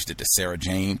 They changed it to Sarah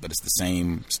Jane, but it's the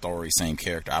same story, same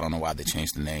character. I don't know why they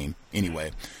changed the name.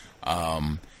 Anyway,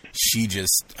 she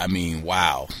just, I mean,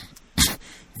 wow.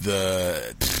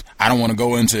 I don't want to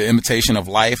go into Imitation of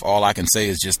Life. All I can say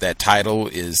is just that title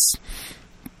is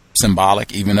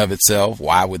symbolic even of itself.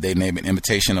 Why would they name it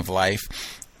Imitation of Life?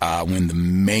 When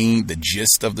the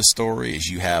gist of the story is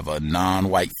you have a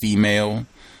non-white female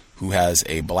who has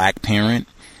a black parent.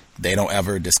 They don't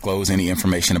ever disclose any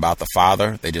information about the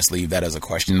father. They just leave that as a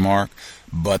question mark.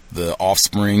 But the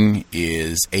offspring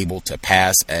is able to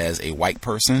pass as a white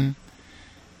person.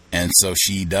 And so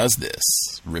she does this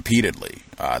repeatedly.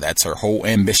 That's her whole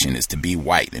ambition, is to be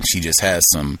white. And she just has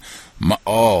some,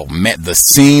 the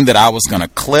scene that I was going to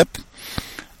clip,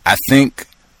 I think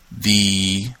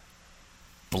the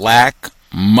black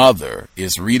mother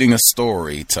is reading a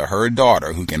story to her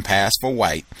daughter who can pass for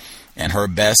white, and her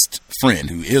best friend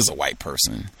who is a white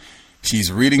person.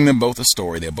 She's reading them both a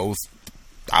story. They're both,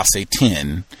 I'll say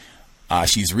 10.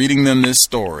 She's reading them this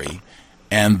story,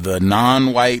 and the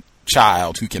non-white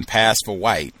child who can pass for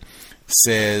white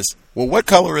says, well, what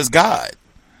color is God?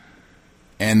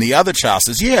 And the other child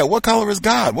says, yeah, what color is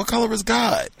God? What color is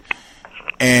God?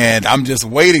 And I'm just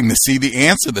waiting to see the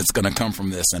answer that's going to come from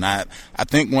this. And I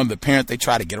think one of the parents, they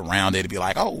try to get around it to be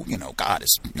like, oh, God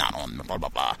is not on blah, blah,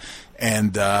 blah.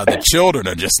 And the children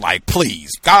are just like, please,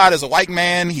 God is a white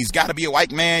man. He's got to be a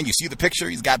white man. You see the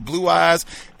picture. He's got blue eyes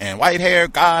and white hair.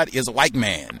 God is a white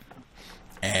man.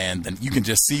 And then you can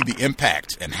just see the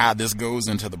impact and how this goes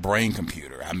into the brain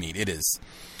computer. I mean, it is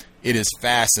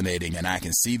fascinating, and I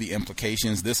can see the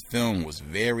implications. This film was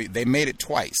they made it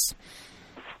twice.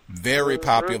 Very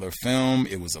popular film.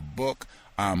 It was a book.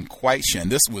 I'm quite sure.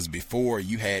 And this was before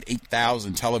you had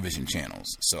 8,000 television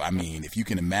channels. So, I mean, if you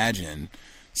can imagine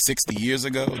 60 years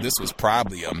ago, this was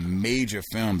probably a major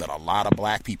film that a lot of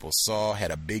black people saw,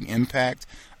 had a big impact.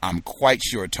 I'm quite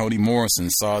sure Toni Morrison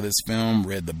saw this film,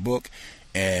 read the book,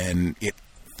 and it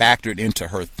factored into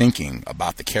her thinking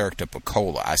about the character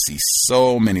Pecola. I see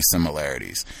so many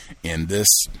similarities in this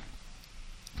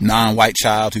non-white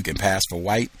child who can pass for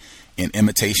white in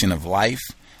Imitation of Life.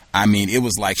 I mean, it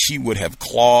was like she would have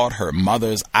clawed her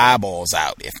mother's eyeballs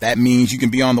out. If that means you can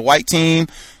be on the white team,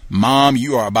 Mom,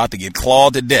 you are about to get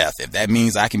clawed to death. If that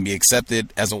means I can be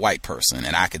accepted as a white person.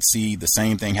 And I could see the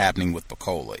same thing happening with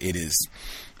Pecola. It is,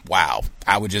 wow.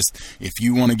 I would just, if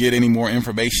you want to get any more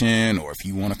information, or if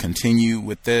you want to continue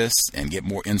with this and get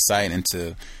more insight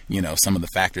into, some of the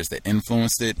factors that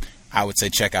influenced it, I would say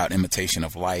check out Imitation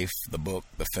of Life, the book,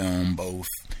 the film, both.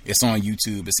 It's on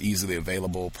YouTube. It's easily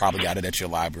available. Probably got it at your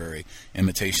library.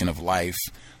 Imitation of Life.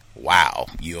 Wow.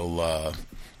 You'll,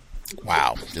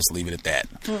 wow. Just leave it at that.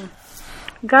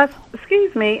 Gus,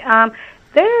 excuse me.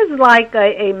 There's like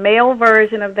a male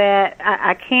version of that.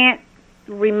 I can't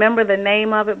remember the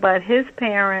name of it, but his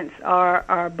parents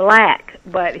are black,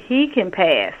 but he can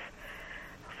pass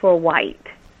for white.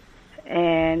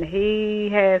 And he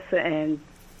has, and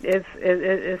it's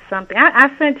something.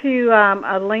 I sent you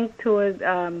a link to it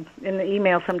in the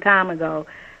email some time ago,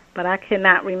 but I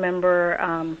cannot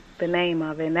remember the name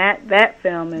of it. And that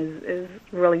film is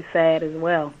really sad as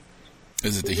well.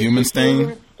 Is it The Human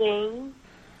Stain?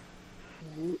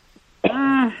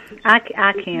 I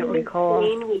can't recall.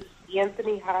 With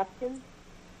Anthony Hopkins?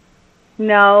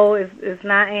 No, it's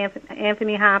not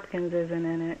Anthony Hopkins isn't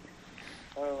in it.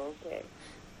 Oh, okay.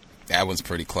 That was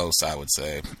pretty close, I would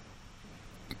say.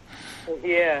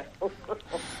 Yeah.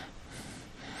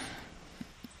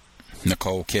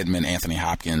 Nicole Kidman, Anthony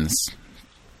Hopkins.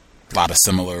 A lot of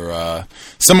similar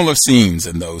scenes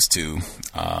in those two.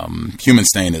 Human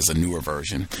Stain is a newer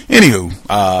version. Anywho,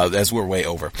 as we're way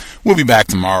over, we'll be back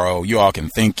tomorrow. You all can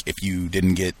think, if you're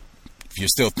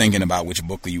still thinking about which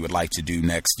book that you would like to do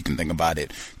next, you can think about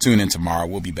it. Tune in tomorrow.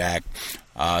 We'll be back.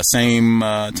 Same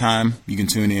time. You can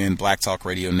tune in, Black Talk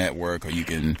Radio Network, or you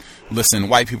can listen,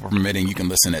 white people permitting, you can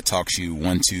listen at TalkShoe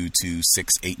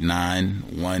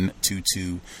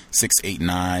 122-689,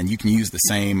 122-689. You can use the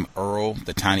same URL,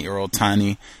 the tiny URL,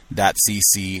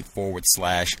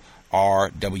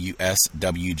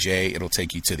 tiny.cc/RWSWJ. It'll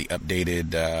take you to the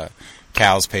updated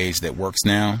C.O.W.S page that works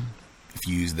now. If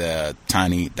you use the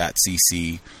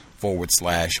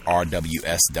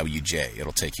tiny.cc/RWSWJ,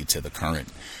 it'll take you to the current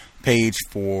page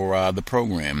for the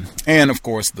program. And, of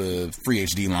course, the free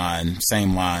HD line,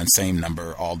 same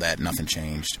number, all that, nothing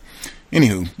changed.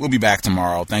 Anywho, we'll be back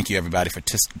tomorrow. Thank you, everybody, for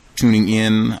tuning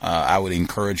in. I would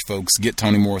encourage folks, get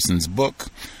Toni Morrison's book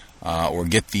or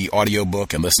get the audio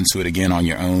book and listen to it again on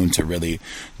your own to really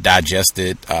digest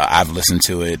it. I've listened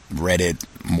to it, read it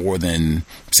more than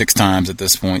 6 times at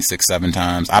this point, 6, 7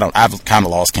 times. I've kind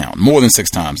of lost count. More than 6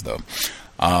 times, though.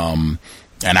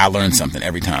 And I learned something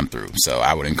every time through. So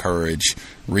I would encourage,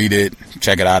 read it,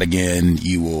 check it out again.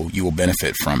 You will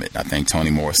benefit from it. I think Toni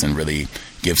Morrison really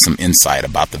gives some insight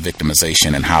about the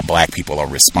victimization and how black people are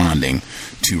responding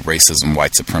to racism,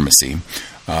 white supremacy.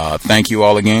 Thank you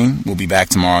all again. We'll be back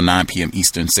tomorrow, 9 p.m.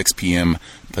 Eastern, 6 p.m.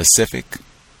 Pacific.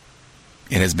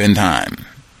 It has been time.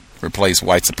 Replace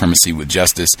white supremacy with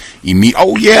justice.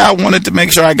 Oh, yeah, I wanted to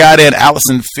make sure I got in.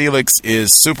 Allison Felix is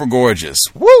super gorgeous.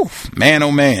 Woo! Man,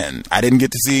 oh, man. I didn't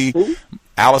get to see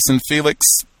Allison Felix.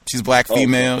 She's a black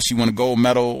female. She won a gold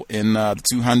medal in the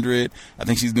 200. I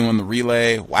think she's doing the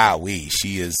relay. Wowee.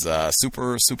 She is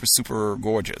super, super, super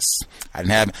gorgeous. I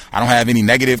don't have any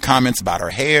negative comments about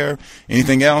her hair,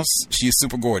 anything else. She is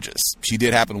super gorgeous. She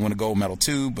did happen to win a gold medal,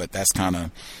 too, but that's kind of,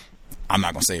 I'm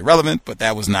not going to say irrelevant, but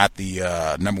that was not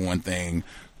the number one thing.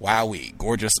 Wowee,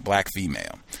 gorgeous black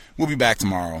female. We'll be back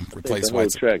tomorrow. Replace the whole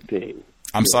track team.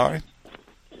 I'm sorry?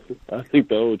 I think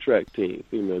the whole track team,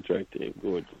 female track team,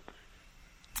 gorgeous.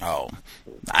 Oh,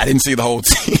 I didn't see the whole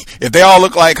team. If they all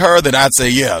look like her, then I'd say,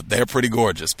 yeah, they're pretty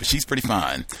gorgeous, but she's pretty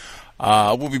fine.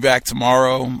 We'll be back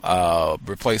tomorrow.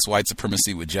 Replace white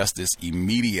supremacy with justice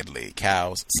immediately.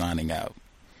 Cows signing out.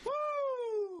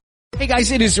 Hey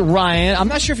guys, it is Ryan. I'm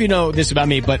not sure if you know this about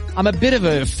me, but I'm a bit of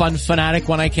a fun fanatic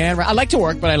when I can. I like to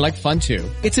work, but I like fun too.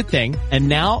 It's a thing. And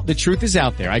now the truth is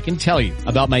out there. I can tell you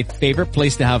about my favorite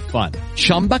place to have fun.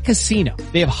 Chumba Casino.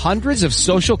 They have hundreds of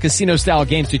social casino style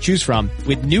games to choose from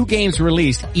with new games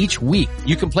released each week.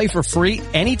 You can play for free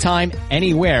anytime,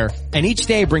 anywhere. And each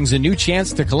day brings a new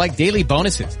chance to collect daily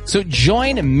bonuses. So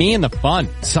join me in the fun.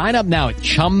 Sign up now at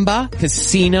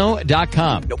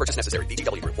ChumbaCasino.com. No purchase necessary.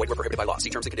 VGW Group. Void where prohibited by law. See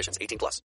terms and conditions. 18+.